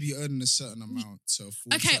 You have to be earning a certain amount to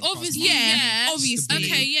afford. Okay, certain obviously, cars. yeah. obviously.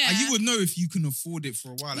 Okay, yeah. And you would know if you can afford it for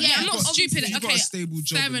a while. Like, Yeah, if I'm you've not got- stupid. if you've got Okay, a stable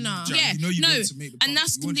job. fair and enough. You Yeah, know you're no, going to make the and bucks.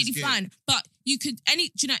 that's You won't just completely get it. fine. But you could do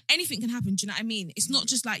you know anything can happen? Do you know what I mean? It's not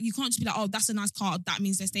just like you can't just be like, oh, that's a nice car. That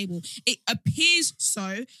means they're stable. It appears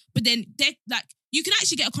so, but then they're like you can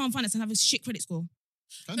actually get a car on finance and have a shit credit score.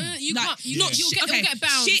 You Like, can't. not You'll shit. get. Okay, You'll get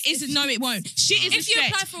bounced. shit is no, it won't. Shit is If you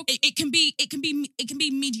apply for. it can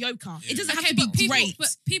be mediocre. It doesn't have to be but people, great. But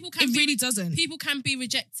people can. It be, really doesn't. People can be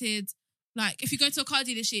rejected. Like if you go to a car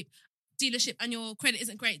dealership and your credit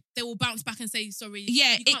isn't great, they will bounce back and say sorry.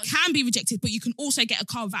 Yeah, You it can't- can be rejected, but you can also get a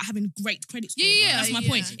car without having great credit score. Yeah, That's my yeah.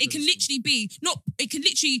 point. It can literally be it can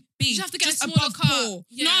literally be You just have to get just a smaller above car. poor.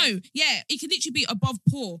 Yeah. No, yeah, it can literally be above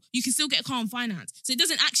poor. You can still get a car on finance, so it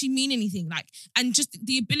doesn't actually mean anything. Like, and just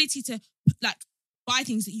the ability to like buy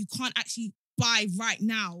things that you can't actually buy right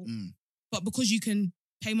now, but because you can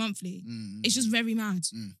pay monthly, it's just very mad.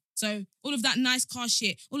 So all of that nice car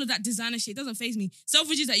shit, all of that designer shit doesn't faze me.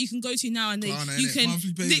 Selfridges that you can go to now and you innit? can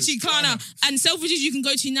Monthly payments. literally Klarna. And Selfridges you can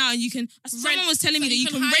go to now and you can. Someone was telling me that you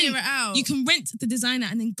can hire rent. it out. You can rent the designer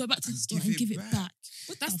and then go back to the store and give it back.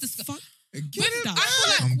 What That's the disgusting. fuck? I feel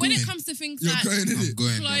like I'm when it going. comes to things You're like going in I'm it.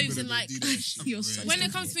 going. clothes and like You're so when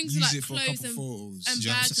it comes to things Use like it for a clothes couple photos. and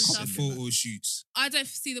Just bags and a couple stuff. photo shoots. I don't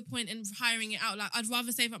see the point in hiring it out. Like, I'd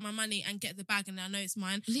rather save up my money and get the bag and I know it's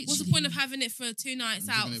mine. What's the Literally. point of having it for 2 nights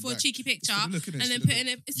And out giving it for a back. cheeky picture for the look, innit? and It's then for the putting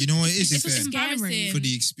it? You know what it is? It's It's just fair. embarrassing. For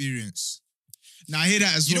the experience. Now I hear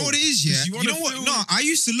that as You well. know what it is, yeah? 'Cause You know what? feel- No, I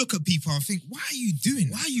used to look at people and think, why are you doing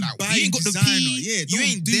Why that? are you Like, buying you ain't got the designer? P, Yeah, you don't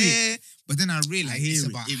ain't do it. there. But then I I realized hear it's it.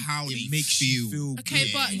 about It- how it they makes feel. you feel Okay,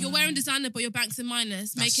 good. but you're wearing designer, but your bank's in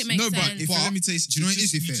minus. Make it make no, sense. but if But let me tell you, do you know what it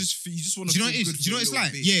is, you Ife? just want Do to you know what it feel is? good Do you know for what it's a like?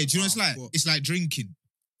 little bit. Yeah, do you know what it's like? What? It's like drinking.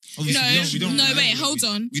 No, Obviously, we don't no, recommend wait, it. hold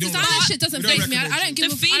on. We don't Designer recommend shit doesn't we don't faze me. I recommend don't give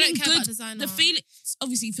The a I feeling don't care about good, designer. the feeling,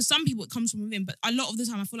 obviously for some people it comes from within, but a lot of the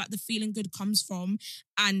time I feel like the feeling good comes from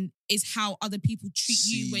and is how other people treat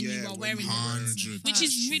you when you are wearing it. 100. Which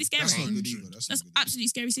is really scary. That's not good either. That's not good absolutely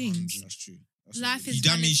scary scenes. either. That's true. That's not Life good is You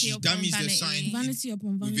damage- vanity you upon damage their vanity. sign. Vanity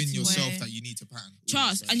upon vanity. Within yourself way. that you need to pattern.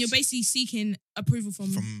 Trust, and you're basically seeking approval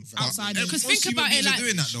from outsiders. Because Most think human about it, beings are like,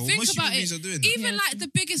 doing that though. think Most about human it. beings are doing that. Even Yeah, like true. the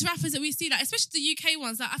biggest rappers that we see, like especially the UK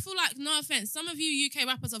ones, like I feel like, no offense, some of you UK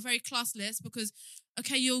rappers are very classless because,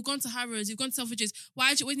 okay, you've gone to Harrods, you've gone to Selfridges.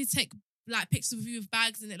 Why do you always need to take like pictures of you with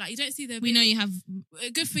bags in it. Like you don't see the. We know you have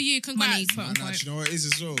Good for you. Congrats. money, quote And unquote. you know what it is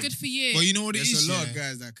as well? Good for you. But you know what it There's is? a lot yeah? of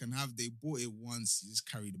guys that can have, they bought it once, you just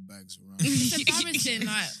carry the bags around. It's embarrassing.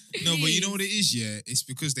 Like No, but you know please. what it is, yeah? It's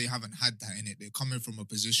because they haven't had that in it. They're coming from a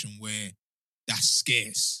position where that's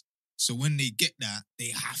scarce. So when they get that, they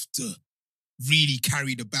have to really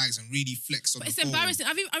carry the bags and really flex on But the it's photo. embarrassing.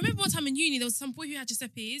 I remember one time in uni, there was some boy who had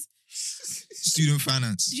Giuseppe's. Student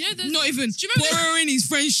finance. Do you know those? Not even Do you remember? borrowing his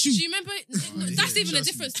friend's shoe. Do you remember? That's yeah, even a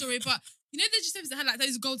trust different story. But you know the Giuseppe's that had like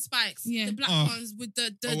those gold spikes, Yeah. the black Oh. ones with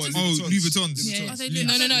the. Oh, what, Oh, Louis Vuittons. Yeah. Oh, they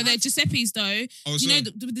No, do. they're Giuseppe's though. Oh, You so- know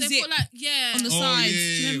the They've zip got like on the Oh, sides. yeah, Do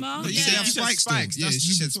you yeah, remember? No, you Yeah. said Yeah. spikes, though. Yeah, That's she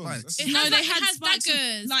Louis said Vuitton. spikes. That's- It No, has, they like, had it has spikes with,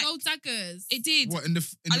 daggers, like- gold daggers. It did. What, in the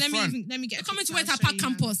Let front? me get. They're a coming to picture, wear to I'll our show pack you,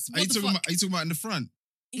 man. campus. Are What you the talking fuck? about, are you talking about in the front?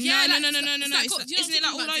 Yeah, No, like, no, it's no, like- no, it's no. like It's- gold- you know isn't what it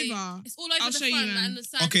I'm like talking all about, over? It's all over I'll the show you, front man. and the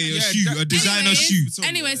side. Okay, Yeah, a designer anyways, shoe.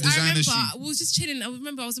 Anyways, I Designer remember shoe. we was just chilling. I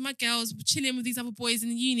remember I was with my girls chilling with these other boys in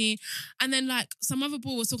the uni, and then like some other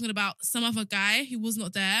boy was talking about some other guy who was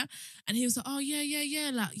not there, and he was like, "Oh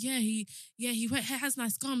yeah, like he has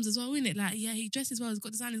nice gums as well, innit? Like yeah, he dresses well. He's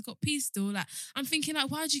got design. He's got peace still. Like I'm thinking like,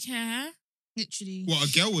 why do you care? Literally. What,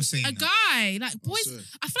 a girl was saying A that? guy like Oh, boys. sorry.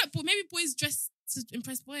 I feel like maybe boys dress to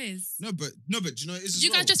impress boys. No, but do you know it is Do as you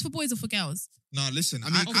guys well? dress for boys or for girls? No, listen. I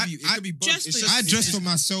mean, it could be both. just It's for- just- I it's dress just- for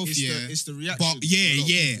myself, it's yeah. The, it's the reaction. But of a lot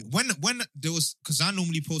of people. when there was, because I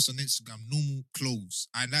normally post on Instagram normal clothes.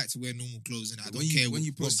 I like to wear normal clothes, and I don't when you, care when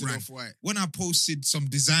you what posted brand. off white, When I posted some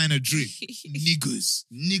designer drip, niggas,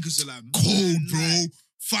 niggas are like cold, man, bro, like,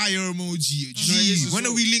 fire emoji. You know, it is G, as when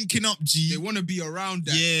well. are we linking up, G? they want to be around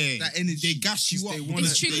that. yeah, That energy. They gas you Because up. they bro. wanna-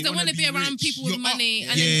 It's true because they want to be around rich. people with You're money,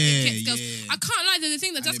 up. and then it Yeah, gets girls. yeah. I can't lie though. The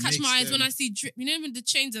thing that And does it catch makes my eyes when them- I see drip, you know, when the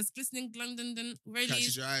chains that's glistening, London, Catches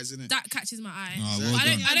Rayleigh's, your eyes, innit? that catches my eye. Nah, Exactly. well I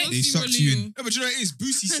don't- done. I don't They see sucked you in. No, but you know what it is?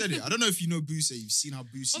 Boosie said it. I don't know if you know Boosie. You've seen how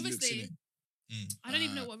Boosie Obviously. looks, innit? I don't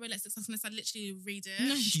even know what Rolex looks like unless I literally read it.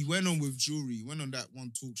 No. He went on with jewelry. He went on that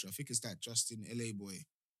one talk show. I think it's that Justin LA Boy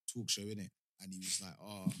talk show, innit? And he was like,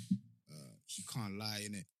 he can't lie,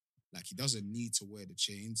 innit? Like, he doesn't need to wear the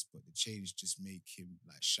chains, but the chains just make him,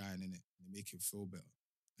 like, shine, innit? They make him feel better.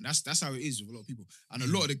 And that's how it is with a lot of people. And a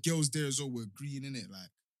lot of the girls there as well were agreeing, innit?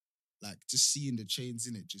 Like just seeing the chains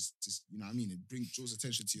in it, just you know what I mean? It draws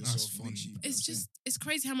attention to That's yourself. funny. Makes you, It's just, it's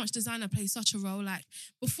crazy how much designer plays such a role. Like,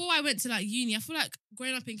 before I went to like uni, I feel like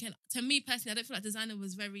growing up in Kent, to me personally, I don't feel like designer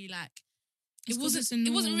was very like, It's 'cause wasn't it's a it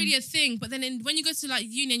wasn't norm. really a thing. But then when you go to like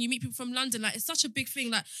uni and you meet people from London, like it's such a big thing.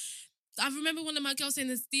 Like I remember one of my girls saying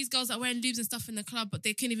there's these girls that are wearing lubes and stuff in the club, but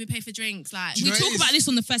they couldn't even pay for drinks. Like Do you We know talk it about is? this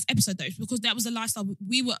on the first episode though, because that was a lifestyle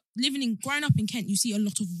we were growing up in Kent. You see a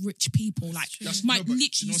lot of rich people, like true. That's- like no, but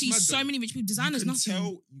literally, you know you see what's mad so though? many rich people. Designers,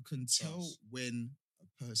 nothing. You can tell when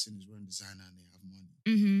a person is wearing designer and they have money.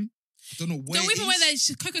 Mm-hmm. I don't know where. don't even it wear is.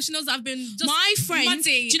 their Coco Chanel's that have been just My friend, muddy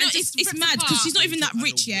do you know and it's just ripped mad because she's not even that I don't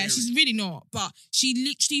rich. Yeah, wear she's it. really not. But she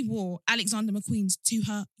literally wore Alexander McQueen's to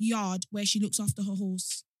her yard where she looks after her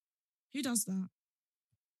horse. Who does that?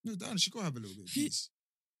 No, Diana, she gotta have a little bit of Who- peace.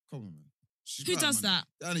 Come on, man. She's Who got does money. that?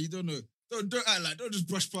 Diana, you don't know. Don't act like. Don't just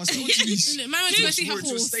brush past. It. What do you mean? Look, man went to go She see her wore it to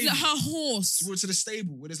a horse. stable. Her horse. She wore it to the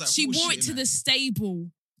stable where there's like. She horse wore shit it to in the that.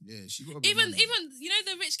 stable. Yeah, she got a bit Even of money. you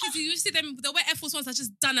know the rich kids you see them they wear Air Force Ones are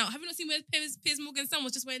just done out. Have you not seen where Piers Morgan's son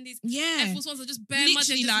was just wearing these Air Yeah. Force Ones are just bare muddy and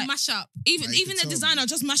Literally, just like- mash up. Even Like, you even can the tell, designer man.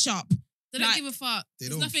 just mash up. They don't Like, give a fuck. they There's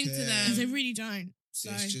don't nothing to care. They them really don't. So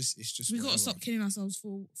it's just. we got to whatever. stop killing ourselves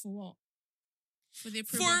for what? for the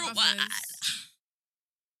approval For of what? others.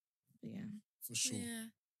 But yeah, For sure. Yeah.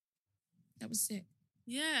 that was sick.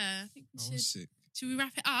 Yeah. I think we I should. was sick. Should we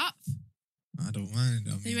wrap it up? I don't mind.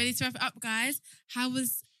 I Are you mean, ready to wrap it up, guys? How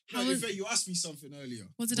was No, in fact, you asked me something earlier.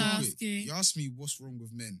 What did Real I quick. ask you? You asked me what's wrong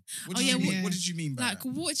with men. What Oh, did yeah, you what- mean? What did you mean by like that?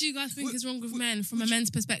 what do you guys think What- is wrong with what- men from what a do you- men's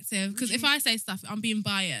perspective? Because what if do you- I say stuff, I'm being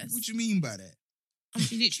biased. What do you mean by that?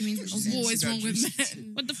 She literally means What do you What mean? is See that wrong with juicy-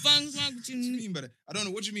 men? what the fuck's wrong with What do you you? mean by that? I don't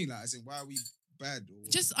know. What do you mean? Like, as in, why are we bad? Or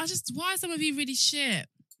what? Why are some of you really shit?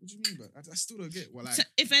 What do you mean by that? I still don't get. Well, like, So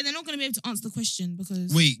if they're not going to be able to answer the question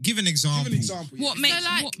because wait, give an example. give an example. what yeah. makes So,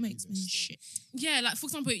 like- what makes men shit? Yeah, like for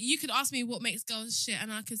example, you could ask me what makes girls shit,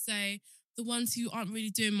 and I could say the ones who aren't really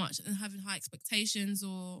doing much and having high expectations,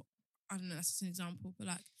 or I don't know, that's just an example, but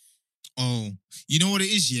like, Oh, you know what it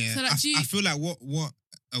is, yeah. So, like, do you- I feel like what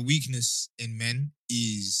a weakness in men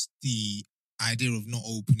is the idea of not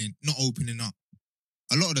opening up.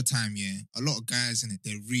 A lot of the time, yeah, a lot of guys in it,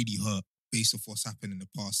 they're really hurt based off what's happened in the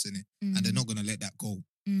past in it, and they're not gonna let that go.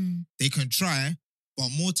 Mm. They can try, but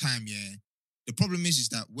more time, yeah. The problem is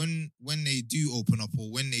that when they do open up or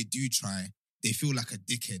when they do try, they feel like a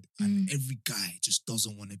dickhead, and every guy just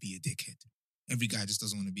doesn't want to be a dickhead. Every guy just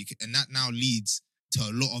doesn't want to be, and that now leads to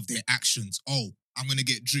a lot of their actions. Oh, I'm gonna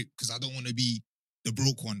get dripped because I don't want to be the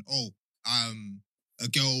broke one. Oh, a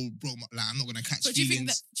girl broke my, like I'm not gonna catch But do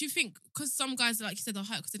feelings. you think because some guys, like you said, are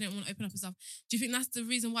hurt because they don't want to open up and stuff? Do you think that's the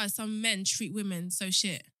reason why some men treat women so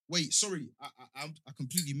shit? Wait, sorry, I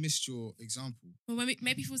completely missed your example. Well,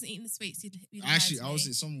 maybe if he wasn't eating the sweets, he'd Actually,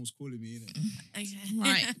 someone was calling me, innit? Okay.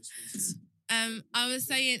 Right. I was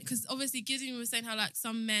saying, because obviously Gideon was saying how like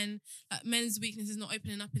some men, like men's weakness is not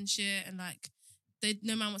opening up and shit, and like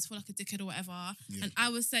no man wants to feel like a dickhead or whatever. Yeah. And I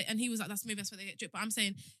was saying, and he was like, that's why they get dripped. But I'm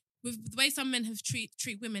saying, with the way some men have treat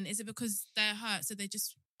women, is it because they're hurt, so they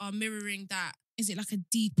just are mirroring that? Is it like a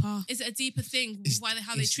deeper? Is it a deeper thing It's-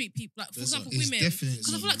 how they treat people? Like, for there's a- example, it's women. definitely-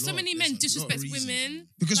 Because I feel like so many men disrespect women.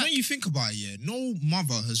 Because Like- when you think about it, yeah, no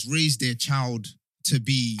mother has raised their child to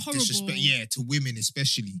be Horrible. disrespect. Yeah, to women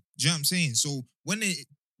especially. Do you know what I'm saying? So when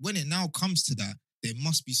it now comes to that, there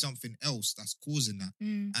must be something else that's causing that.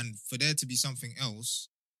 Mm. And for there to be something else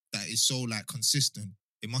that is so like consistent,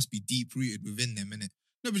 it must be deep rooted within them, innit?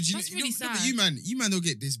 No, but That's really no, but sad. you man don't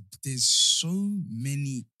get this. There's so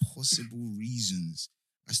many possible reasons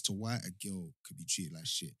as to why a girl could be treated like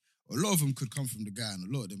shit. A lot of them could come from the guy, and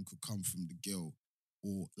a lot of them could come from the girl,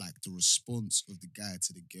 or like the response of the guy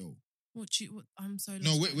to the girl. I'm so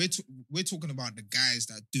No, lost. we're talking about the guys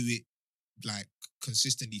that do it like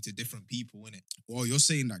consistently to different people, innit? Well, you're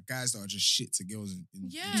saying that guys that are just shit to girls.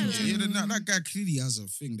 Yeah. then that guy clearly has a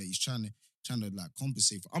thing that he's trying to like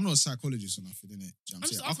compensate for. I'm not a psychologist or nothing, innit? Do you know what I'm I'm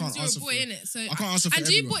just saying? I asking can't because answer you're a boy, for. innit? So I can't answer for and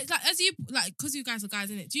do you everyone. boys like as you like because you guys are guys,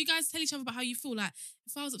 innit? Do you guys tell each other about how you feel? Like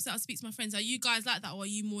if I was upset, I'd speak to my friends. Are you guys like that, or are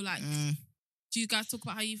you more like? Do you guys talk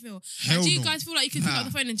about how you feel? Hell Like, do you no. guys feel like you can pick Nah. up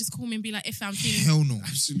the phone and just call me and be like, if I'm feeling Hell no.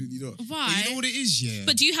 Absolutely not. But why? you know what it is, yeah?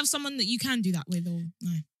 But do you have someone that you can do that with, or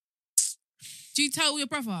no? Do you tell your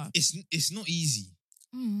brother? It's not easy.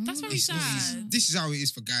 That's very It's not sad. easy. This is how it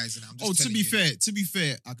is for guys, and I'm just Oh, to telling be you.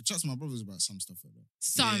 fair, I could chat to my brothers about some stuff like that.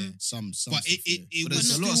 Some. Yeah. Some But stuff, it yeah. would But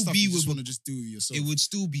there's a lot of still stuff be you just with- want to just do yourself. It would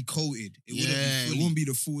still be coated. It wouldn't be it fully. won't be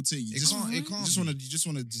the full thing. You It just, can't. It you can't. just be. want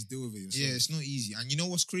to just deal with it yourself. Yeah, it's not easy. And you know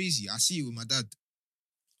what's crazy? I see it with my dad.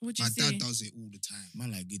 What do My you see? dad does it all the time.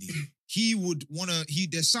 Man, like Giddy. He would wanna.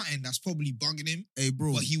 There's something that's probably bugging him, Hey,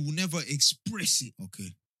 bro. but he will never express it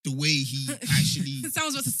Okay. the way he actually.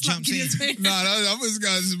 Sounds about to Do you know slap what I'm Gideon's saying? face.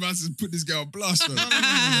 I was about to put this guy on blast. No, man. no, no,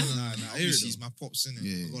 no, no, no. I hear it Obviously, he's though. my pops, innit?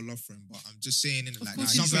 Yeah. I got love for him, but I'm just saying, innit? Like, course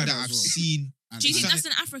it's he's something bad that as I've well. seen. And Do you think and- that's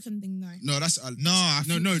an African thing, though? No, that's No, I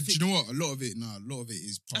no, think- no. Do you know what? A lot of it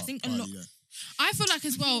is I think a partly lot- that. I feel like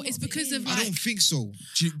as well, it's What it because of is. I like don't think so.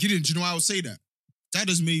 Gideon, do you know why I would say that? That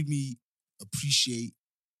has made me appreciate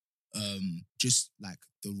just like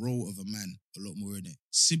the role of a man a lot more in it.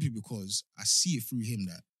 Simply because I see it through him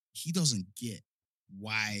that he doesn't get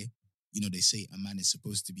why, they say a man is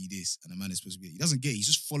supposed to be this and a man is supposed to be that. He doesn't get it. He's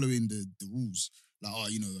just following the rules. Like,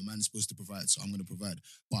 a man is supposed to provide, so I'm going to provide.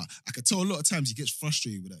 But I could tell a lot of times he gets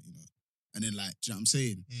frustrated with that, And then, like, do you know what I'm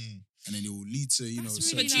saying? And then it will lead to, That's really But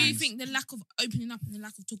certain do you nice. think the lack of opening up and the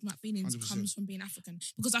lack of talking about feelings 100%. comes from being African?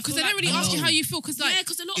 Because I feel they like, don't really ask you no. how you feel because like yeah,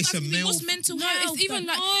 because a lot of it's a African people, male- what's mental No, health? it's even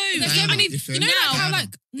But like- no. there's so many. If You know now- like how Diana,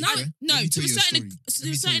 like No, Okay, no, let me to tell a you certain, story. to Let a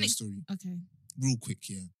me tell certain you a story. okay. Real quick,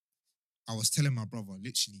 yeah. I was telling my brother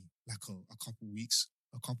literally like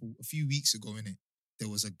a few weeks ago, innit? There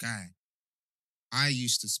was a guy. I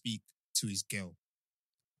used to speak to his girl.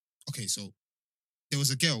 Okay, so there was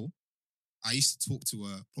a girl. I used to talk to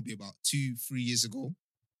her probably about 2-3 years ago.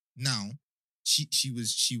 Now, she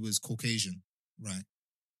was Caucasian, right?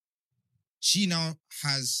 She now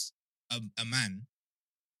has a man,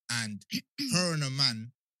 and her and a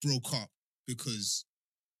man broke up because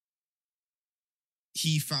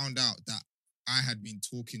he found out that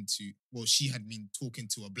she had been talking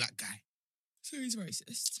to a black guy. So he's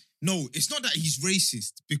racist. No, it's not that he's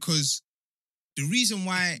racist, because the reason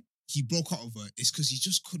why he broke up with her is because he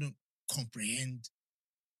just couldn't comprehend.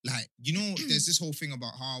 Like, there's this whole thing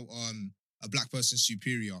about how a black person's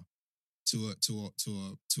superior to a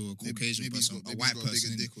Caucasian person, a white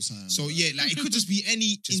person. So yeah, like it could just be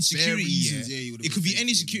any insecurity. It could be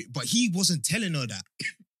any security, but he wasn't telling her that.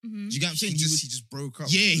 Mm-hmm. Do you get what I'm saying? He just broke up.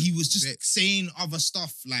 Yeah, he was just Vexed. saying other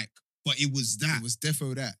stuff, like, but it was that. It was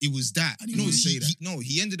defo that. It was that. And he didn't say that.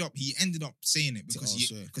 He ended up saying it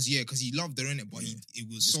because he loved her in it, but Yeah. it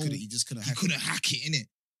was He just couldn't he hack couldn't hack it in it.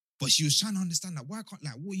 But she was trying to understand that what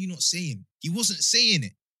are you not saying? He wasn't saying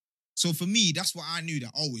it. So for me, that's what I knew,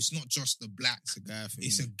 that it's not just the black. It's a guy thing.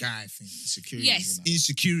 It's a guy thing. Security. Yes.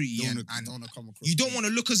 Insecurity Don't and wanna come across. you don't want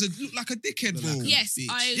to look like a dickhead, Look bro. like a Yes, bitch.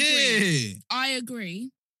 I agree. Yeah. I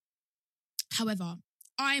agree. However,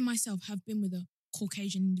 I myself have been with a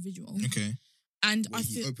Caucasian individual, Okay. and When I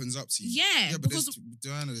he feel opens up to you. yeah, but because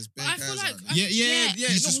there's bare I guys feel out like- there. Yeah.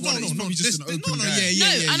 He's just one. He's probably just an open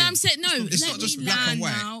guy. and I'm saying no. It's let not just me black and land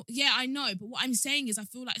white. now. Yeah, I know, but what I'm saying is, I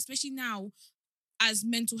feel like, especially now, as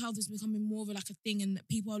mental health is becoming more of like a thing, and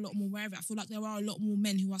people are a lot more aware of it. I feel like there are a lot more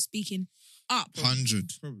men who are speaking up,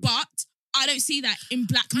 100. but I don't see that in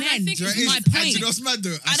black And I men. think Do you know Is what my it is? And point. you know what's mad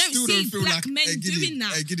though? I don't still see feel black like, men hey, Gideon, doing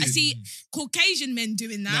that. hey, I Gideon. see Caucasian men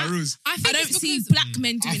doing that. Nah, Rose. I think I don't it's see because- black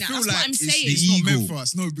men doing that. I feel That's like what I'm saying. it's not meant ego. for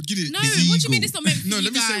us. No, but Gideon. No, it's what do you mean ego. it's not meant for No, you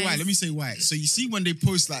let me say why. guys? Let me say why. So you see when they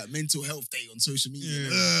post like mental health day on social media,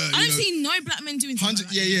 I don't see no black men doing something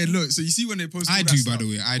 100. like Yeah. that. Look, so you see when they post. I all do, that by stuff, the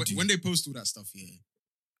way. I when- do. When they post all that stuff, yeah,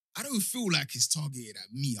 I don't feel like it's targeted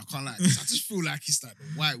at me. I can't lie. 'Cause I just feel like it's like the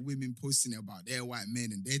white women posting about their white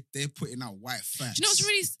men, and they're putting out white facts. Do you know what's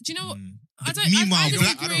really? Do you know what? Mm. I don't. Meanwhile, I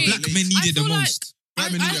black disagree. men need I it the feel like- most.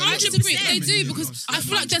 Black men I need it a lot. 100% Black they men do need it because the most. I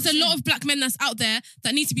feel like there's a lot of black men that's out there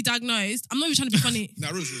that need to be diagnosed. I'm not even trying to be funny. Nah,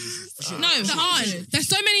 Rose, for sure. No, That aren't. There's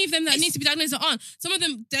so many of them that need to be diagnosed that aren't. Some of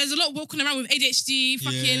them, there's a lot walking around with ADHD,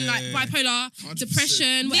 fucking Yeah. like bipolar, 100%.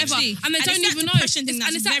 depression, whatever, Literally. and they And don't it's that even know. depression thing and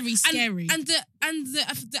that's it's very scary. And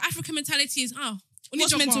the African mentality is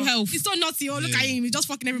What's mental health? He's so naughty. Oh, look Yeah. at him. He's just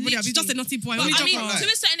fucking everybody up. He's just a naughty boy. But Only I mean, jumper.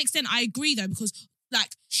 to a certain extent, I agree though, because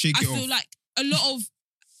like Shake I it feel off. like a lot of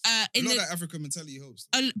A in lot the of that African mentality helps.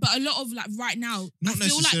 but a lot of like right now, Not I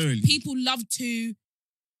feel necessarily. like people love to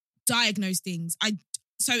diagnose things.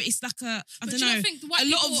 So it's like I But don't do you know. not think the white a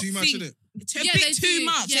lot people of Too much, thing- innit? a Yeah, bit they too do.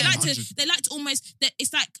 much. Yeah. They like to almost.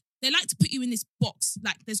 It's like they like to put you in this box.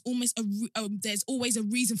 Like there's almost there's always a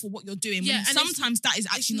reason for what you're doing. Yeah, when and it's- sometimes that is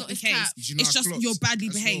actually not the it's case. cap. Do you know It's I just clocked you're badly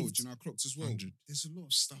as well? behaved. Do you know I clocked as well? 100. There's a lot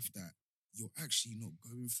of stuff that you're actually not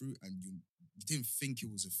going through, and you didn't think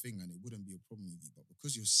it was a thing, and it wouldn't be a problem with you. But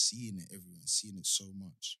because you're seeing it everywhere, and seeing it so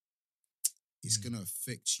much, it's gonna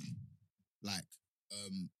affect you. Like,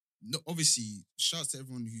 no, obviously, shouts to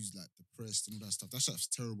everyone who's like depressed and all that stuff. That stuff's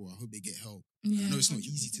terrible. I hope they get help. Yeah. I know it's not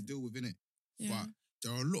easy to deal with, innit? Yeah. But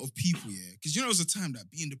there are a lot of people, yeah, because you know, there was a time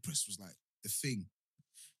that being depressed was like the thing.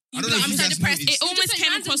 I You'd don't be know like, if I'm you so guys depressed. noticed. It almost just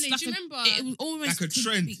came like across randomly, like do you remember? it was almost Like a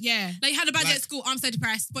trend. Yeah. Like you had a bad day Like- at school. I'm so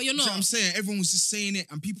depressed, but you're Do you know not. what I'm saying? Everyone was just saying it,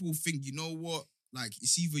 and people will think, you know what? Like,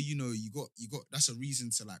 it's either, you know, you got that's a reason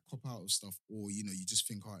to like cop out of stuff, or you know, you just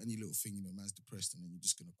think, oh, any little thing, you know, man's depressed, and then you're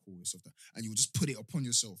just gonna call yourself that, and you'll just put it upon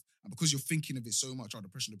yourself, and because you're thinking of it so much, oh,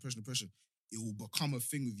 depression, it will become a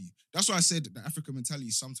thing with you. That's why I said that the African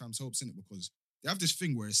mentality sometimes helps in it, because they have this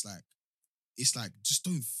thing where it's like just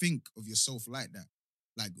don't think of yourself like that.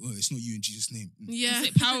 Like, oh, it's not you in Jesus' name. Yeah.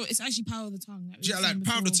 It's actually power of the tongue. Like we Yeah, were like saying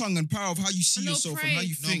power of the before. tongue and power of how you see A little yourself and how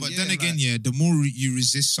you praise. No, think. but yeah, then again, like, the more you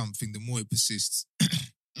resist something, the more it persists.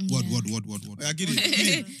 What? I get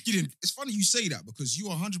it. Gideon, it's funny you say that, because you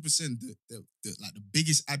are 100% the like the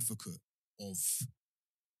biggest advocate of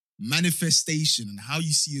manifestation and how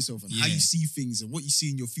you see yourself and how Yeah. you see things and what you see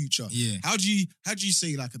in your future. Yeah. How do you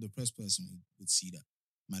say like a depressed person would see that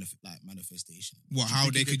manifestation? What, Do you how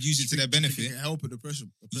think they it could use it to their do you think benefit? it can help a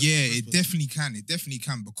depression. Yeah, it definitely can. It definitely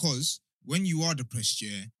can, because when you are depressed,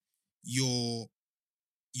 yeah,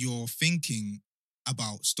 you're thinking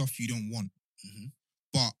about stuff you don't want. Mhm.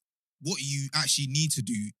 But what you actually need to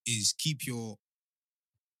do is keep your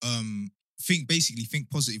think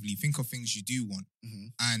positively, think of things you do want.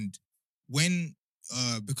 Mhm. And when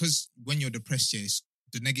because when you're depressed, yes,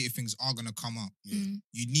 the negative things are gonna come up. Yeah.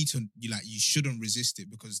 You need to you shouldn't resist it,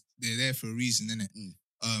 because they're there for a reason, innit?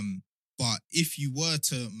 But if you were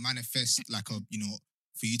to manifest like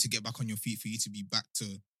for you to get back on your feet, for you to be back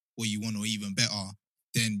to what you want or even better,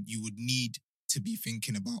 then you would need to be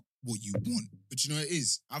thinking about what you want. But you know what it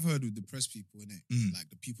is? I've heard with depressed people, innit? Mm. Like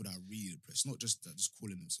the people that are really depressed, not just that just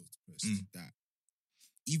calling themselves depressed, Mm. that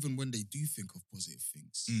even when they do think of positive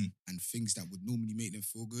things Mm. and things that would normally make them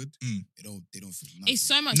feel good, Mm. they don't feel nothing. It's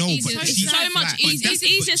so much No, easier. but It's see, so much but easier. It's that's-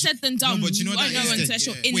 easier but- said than done. but you know you that won't know is until the-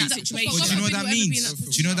 you're yeah. in Wait, that but situation. do you know what that People ever be in means?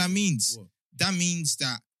 that Do you know what that means? What? That means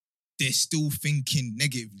that they're still thinking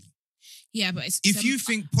negatively. Yeah, but it's If you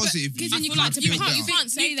think positively, Gideon, I you feel like can't, to you be can't, better. you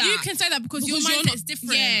can't say You that. can say that because your you're mindset's not-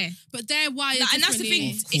 different. Yeah. But they're wired and that's the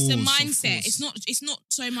thing. differently. It's the Of mindset. course. It's not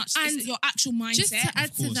so much. And it's your actual mindset. Just to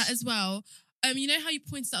add to course. that as well, you know how you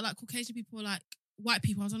pointed out like Caucasian people are like white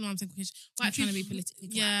people. I don't know why I'm saying Caucasian. White I'm trying to people, be politically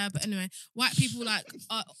correct. Yeah, but anyway, white people like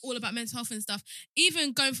are all about mental health and stuff.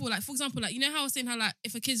 Even going forward, like for example, like you know how I was saying how like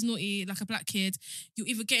if a kid's naughty, like a black kid, you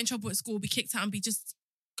either get in trouble at school, be kicked out, and be just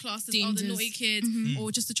classed as Deemed the as- naughty kid Mhm.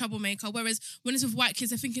 or just a troublemaker. Whereas when it's with white kids,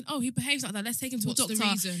 they're thinking, oh, he behaves like that. Let's take him to What's a the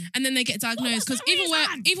doctor. reason? And then they get diagnosed. What's Because the even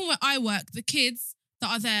reason? where I work, the kids that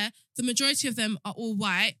are there, the majority of them are all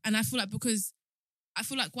white. And I feel like because I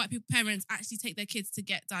feel like white people parents actually take their kids to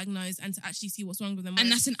get diagnosed and to actually see what's wrong with them. And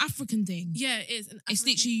Whereas- that's an African thing. yeah, it is. It's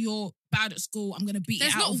literally you're bad at school. I'm gonna beat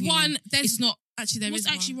there's it out not of you. one. There's It's not. actually there What's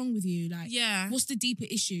is actually one. wrong with you? Like, Yeah. what's the deeper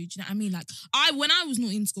issue? Do you know what I mean? Like, when I was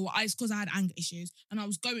not in school, it's because I had anger issues, and I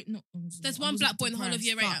was going. There's I one wasn't black boy in the whole of depressed,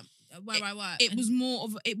 year but eight where I work. It and-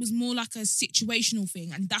 was more like a situational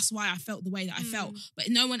thing, and that's why I felt the way that I felt. But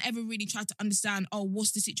no one ever really tried to understand. Oh,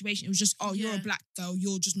 what's the situation? It was just, oh, you're a Yeah. black girl,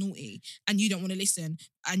 you're just naughty, and you don't want to listen,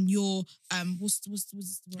 and you're what's the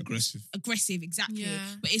word? Aggressive. Aggressive, exactly.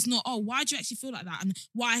 Yeah. But it's not. Oh, why do you actually feel like that? And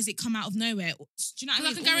why has it come out of nowhere? Do you know what I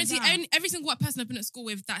Because mean? I can All of guarantee that. every single white person I've been at school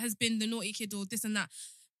with that has been the naughty kid or this and that,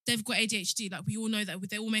 they've got ADHD. Like, we all know that.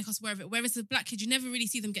 They all make us aware of it. Whereas the black kid, you never really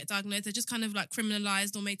see them get diagnosed. They're just kind of like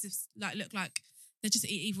criminalized or made to like look like they're just an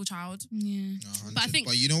evil child. Yeah. No, But I think-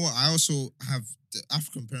 but you know what? I also have the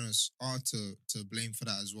African parents are to blame for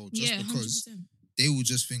that as well. Just Yeah, because 100%. they will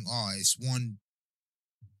just think, it's one.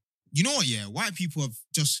 You know what? Yeah, white people have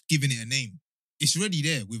just given it a name. It's already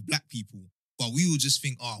there with black people, but we will just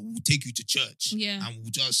think, we'll take you to church, Yeah. and we'll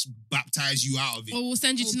just baptize you out of it. Or we'll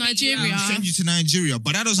send you Or to beat you Nigeria. up. We'll send you to Nigeria,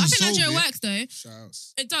 but that doesn't I think solve Nigeria it. works though.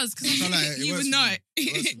 Shouts. It does. I feel like it You works would for know. me.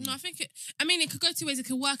 It works for me. No, I think it. I mean, it could go two ways. It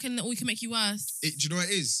can work, and or it can make you worse. Do you know what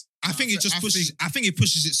it is? I think it just pushes. I think it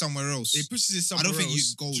pushes it somewhere else. It pushes it somewhere I don't think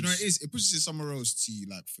else. it goes. Do you know what it is? It pushes it somewhere else to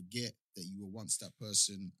like forget that you were once that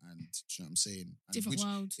person, and do you know what I'm saying? And Different which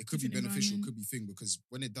world. it could be different beneficial, environment. could be thing, because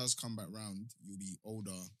when it does come back round, you'll be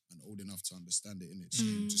older and old enough to understand it, innit? So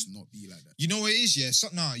you'll just not be like that. You know what it is, yeah?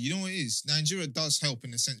 You know what it is? Nigeria does help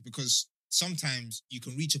in a sense because sometimes you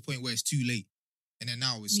can reach a point where it's too late. And then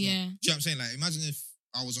now it's not. Yeah. Do you know what I'm saying? Like, imagine if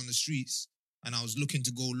I was on the streets and I was looking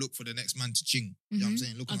to go look for the next man to ching. You know what I'm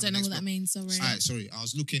saying? I don't know what that means. Sorry. Alright, sorry. I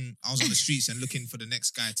was on the streets and looking for the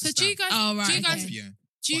next guy to So stab. do you guys? Oh, right, Do you guys? okay. Yeah.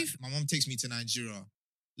 Do you? But my mom takes me to Nigeria.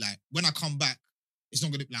 Like, when I come back, it's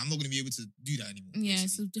not gonna. Like, I'm not gonna be able to do that anymore. Yeah, it's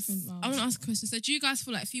basically. a different world. I want to ask a question. So, do you guys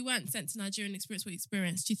feel like if you weren't sent to Nigeria and experienced what you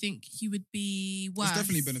experienced, do you think you would be worse? It's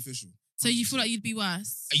definitely beneficial. So you feel like you'd be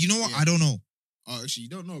worse? You know what? Yeah. I don't know. Oh, actually, you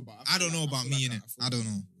don't know, but I don't know about me, innit? I don't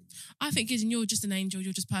know. I think, Gideon, you're just an angel.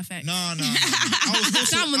 You're just perfect. No. I was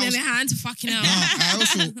also. Someone I in was- the hand to fucking hell. No,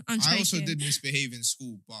 I'm I also joking. did misbehave in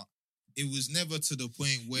school, but it was never to the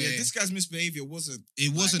point where Yeah, this guy's misbehavior wasn't.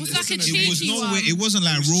 it wasn't. Was like a it was cheeky nowhere. one. It wasn't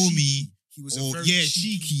like It was Romy cheeky. He was a or very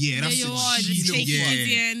cheeky. Yeah, Yeah, that's you it. are Cheeky just little- cheeky, yeah.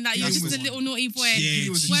 Gideon. Like you're That just was a one. little naughty boy. Yeah, He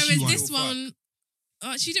was a Whereas cheeky this one.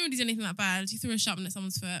 one, she didn't really do anything that bad. You threw a sharpener at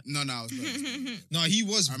someone's foot. No, I was better. No, he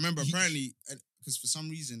was. I remember he- apparently, because for some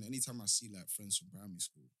reason, anytime I see like friends from primary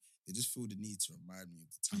school, they just feel the need to remind me of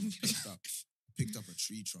the time I picked up a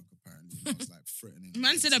tree trunk apparently, and I was like threatening.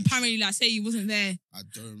 Man said apparently, like, say you wasn't there. I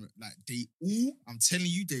don't remember. Like they all, I'm telling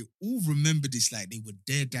you, they all remember this. Like they were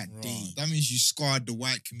there that Bruh, day. that means you scarred the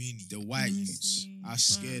white community. The white Let me youths, see. I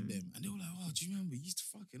scared them, and they were like, "Oh, do you remember? You used to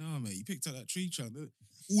fucking mate. You picked up that tree trunk.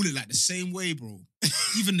 All it like the same way, bro.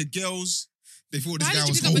 Even the girls, They thought this Why guy did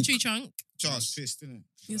you was pick up a Hulk. tree trunk? I was Charles. pissed, innit?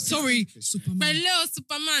 You're Sorry, My Superman. little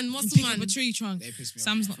Superman, You muscle pick up man. a tree trunk. They pissed me off.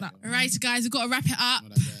 Sam's not that. All right, guys, we've got to wrap it up.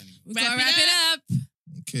 Not that guy anymore. We've got to Wrap wrap it it up.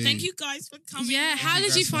 Okay. Thank you guys for coming. Yeah, how you did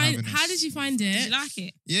guys you for find? having How us. did you find Did it? you like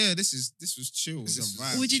it? Yeah, this was chill. It's a This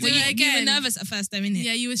was- vibe. Would you do Were it you again? were nervous at first, though, innit?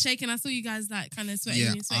 Yeah, you were shaking. I saw you guys like kind of sweating.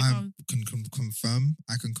 Yeah, and sweating I from- can confirm.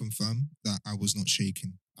 I can confirm that I was not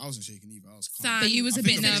shaking. I wasn't shaking either. I was calm. Sam, But you was I a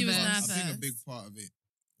think bit a big nervous. part- I think a Nervous. big part of it,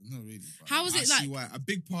 not really. But How was I it see like- why, a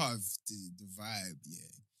big part of the vibe, yeah,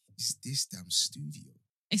 is this damn studio.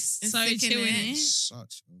 It's It's so sick, chill, innit? innit? It's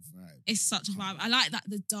such a vibe. It's such a vibe. I like that,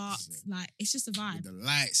 the dark, Sick. like, it's just a With vibe. the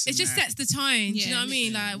lights. It and just that. sets the tone. Do you Yeah, know what I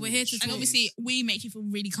mean? literally, Like we're here to literally. And talk. obviously, we make you feel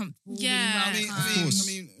really comfortable. Yeah. Really I welcome. mean, course.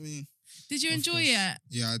 I mean, Did you Of enjoy course. it?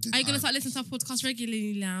 Yeah, I did. Are you gonna start listening to our podcast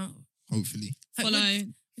regularly now? Hopefully. Follow,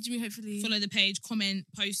 What do you mean? Hopefully. follow the page, comment,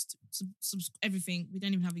 post, everything. We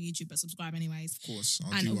don't even have a YouTube, but subscribe anyways. Of course.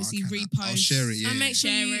 I'll And do what I obviously can. I'll repost. share it. Yeah. And make sure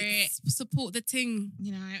Share you it. support the ting.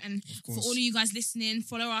 You know, and Of for course. all of you guys listening,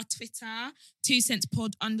 follow our Twitter,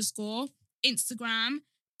 2centspod_, Instagram,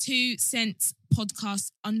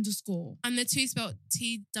 2centpodcast_. And the two spelled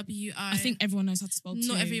TWI. I think everyone knows how to spell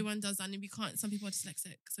not two. everyone does that, and we can't. Some people are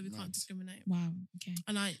dyslexic, so we can't Right. discriminate. Wow. Okay.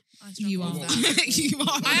 And I struggle You are. with that. You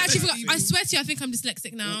are. I actually Yeah. forgot. I swear to you, I think I'm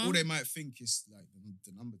dyslexic now. all they might think is like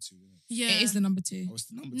the number two. Isn't it? Yeah, It is the number 2. Oh, it's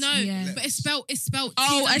the number no, two. Yeah. but it's spelled. It's spelled.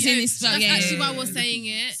 Oh, as in TWO. it's spelled. That's Yeah, actually yeah, why I yeah, was yeah. saying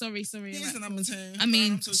it. Sorry. It is the number 10. I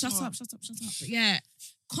mean, I'm so shut smart. up. But yeah,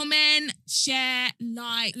 comment, share,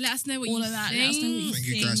 like, Let us know what all you of that. think. Let us know what you Thank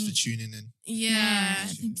you guys for think. tuning in. Yeah. Yeah,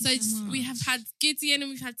 thank So you so we much. have had Gideon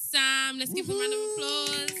and we've had Sam. Let's give them a round of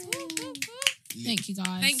applause. Woo, woo, woo. Thank you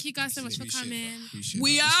guys. Thank you guys so much for Appreciate coming. that. Appreciate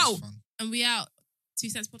We that. This was out. fun. And we out. 2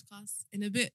 Cents Podcast in a bit.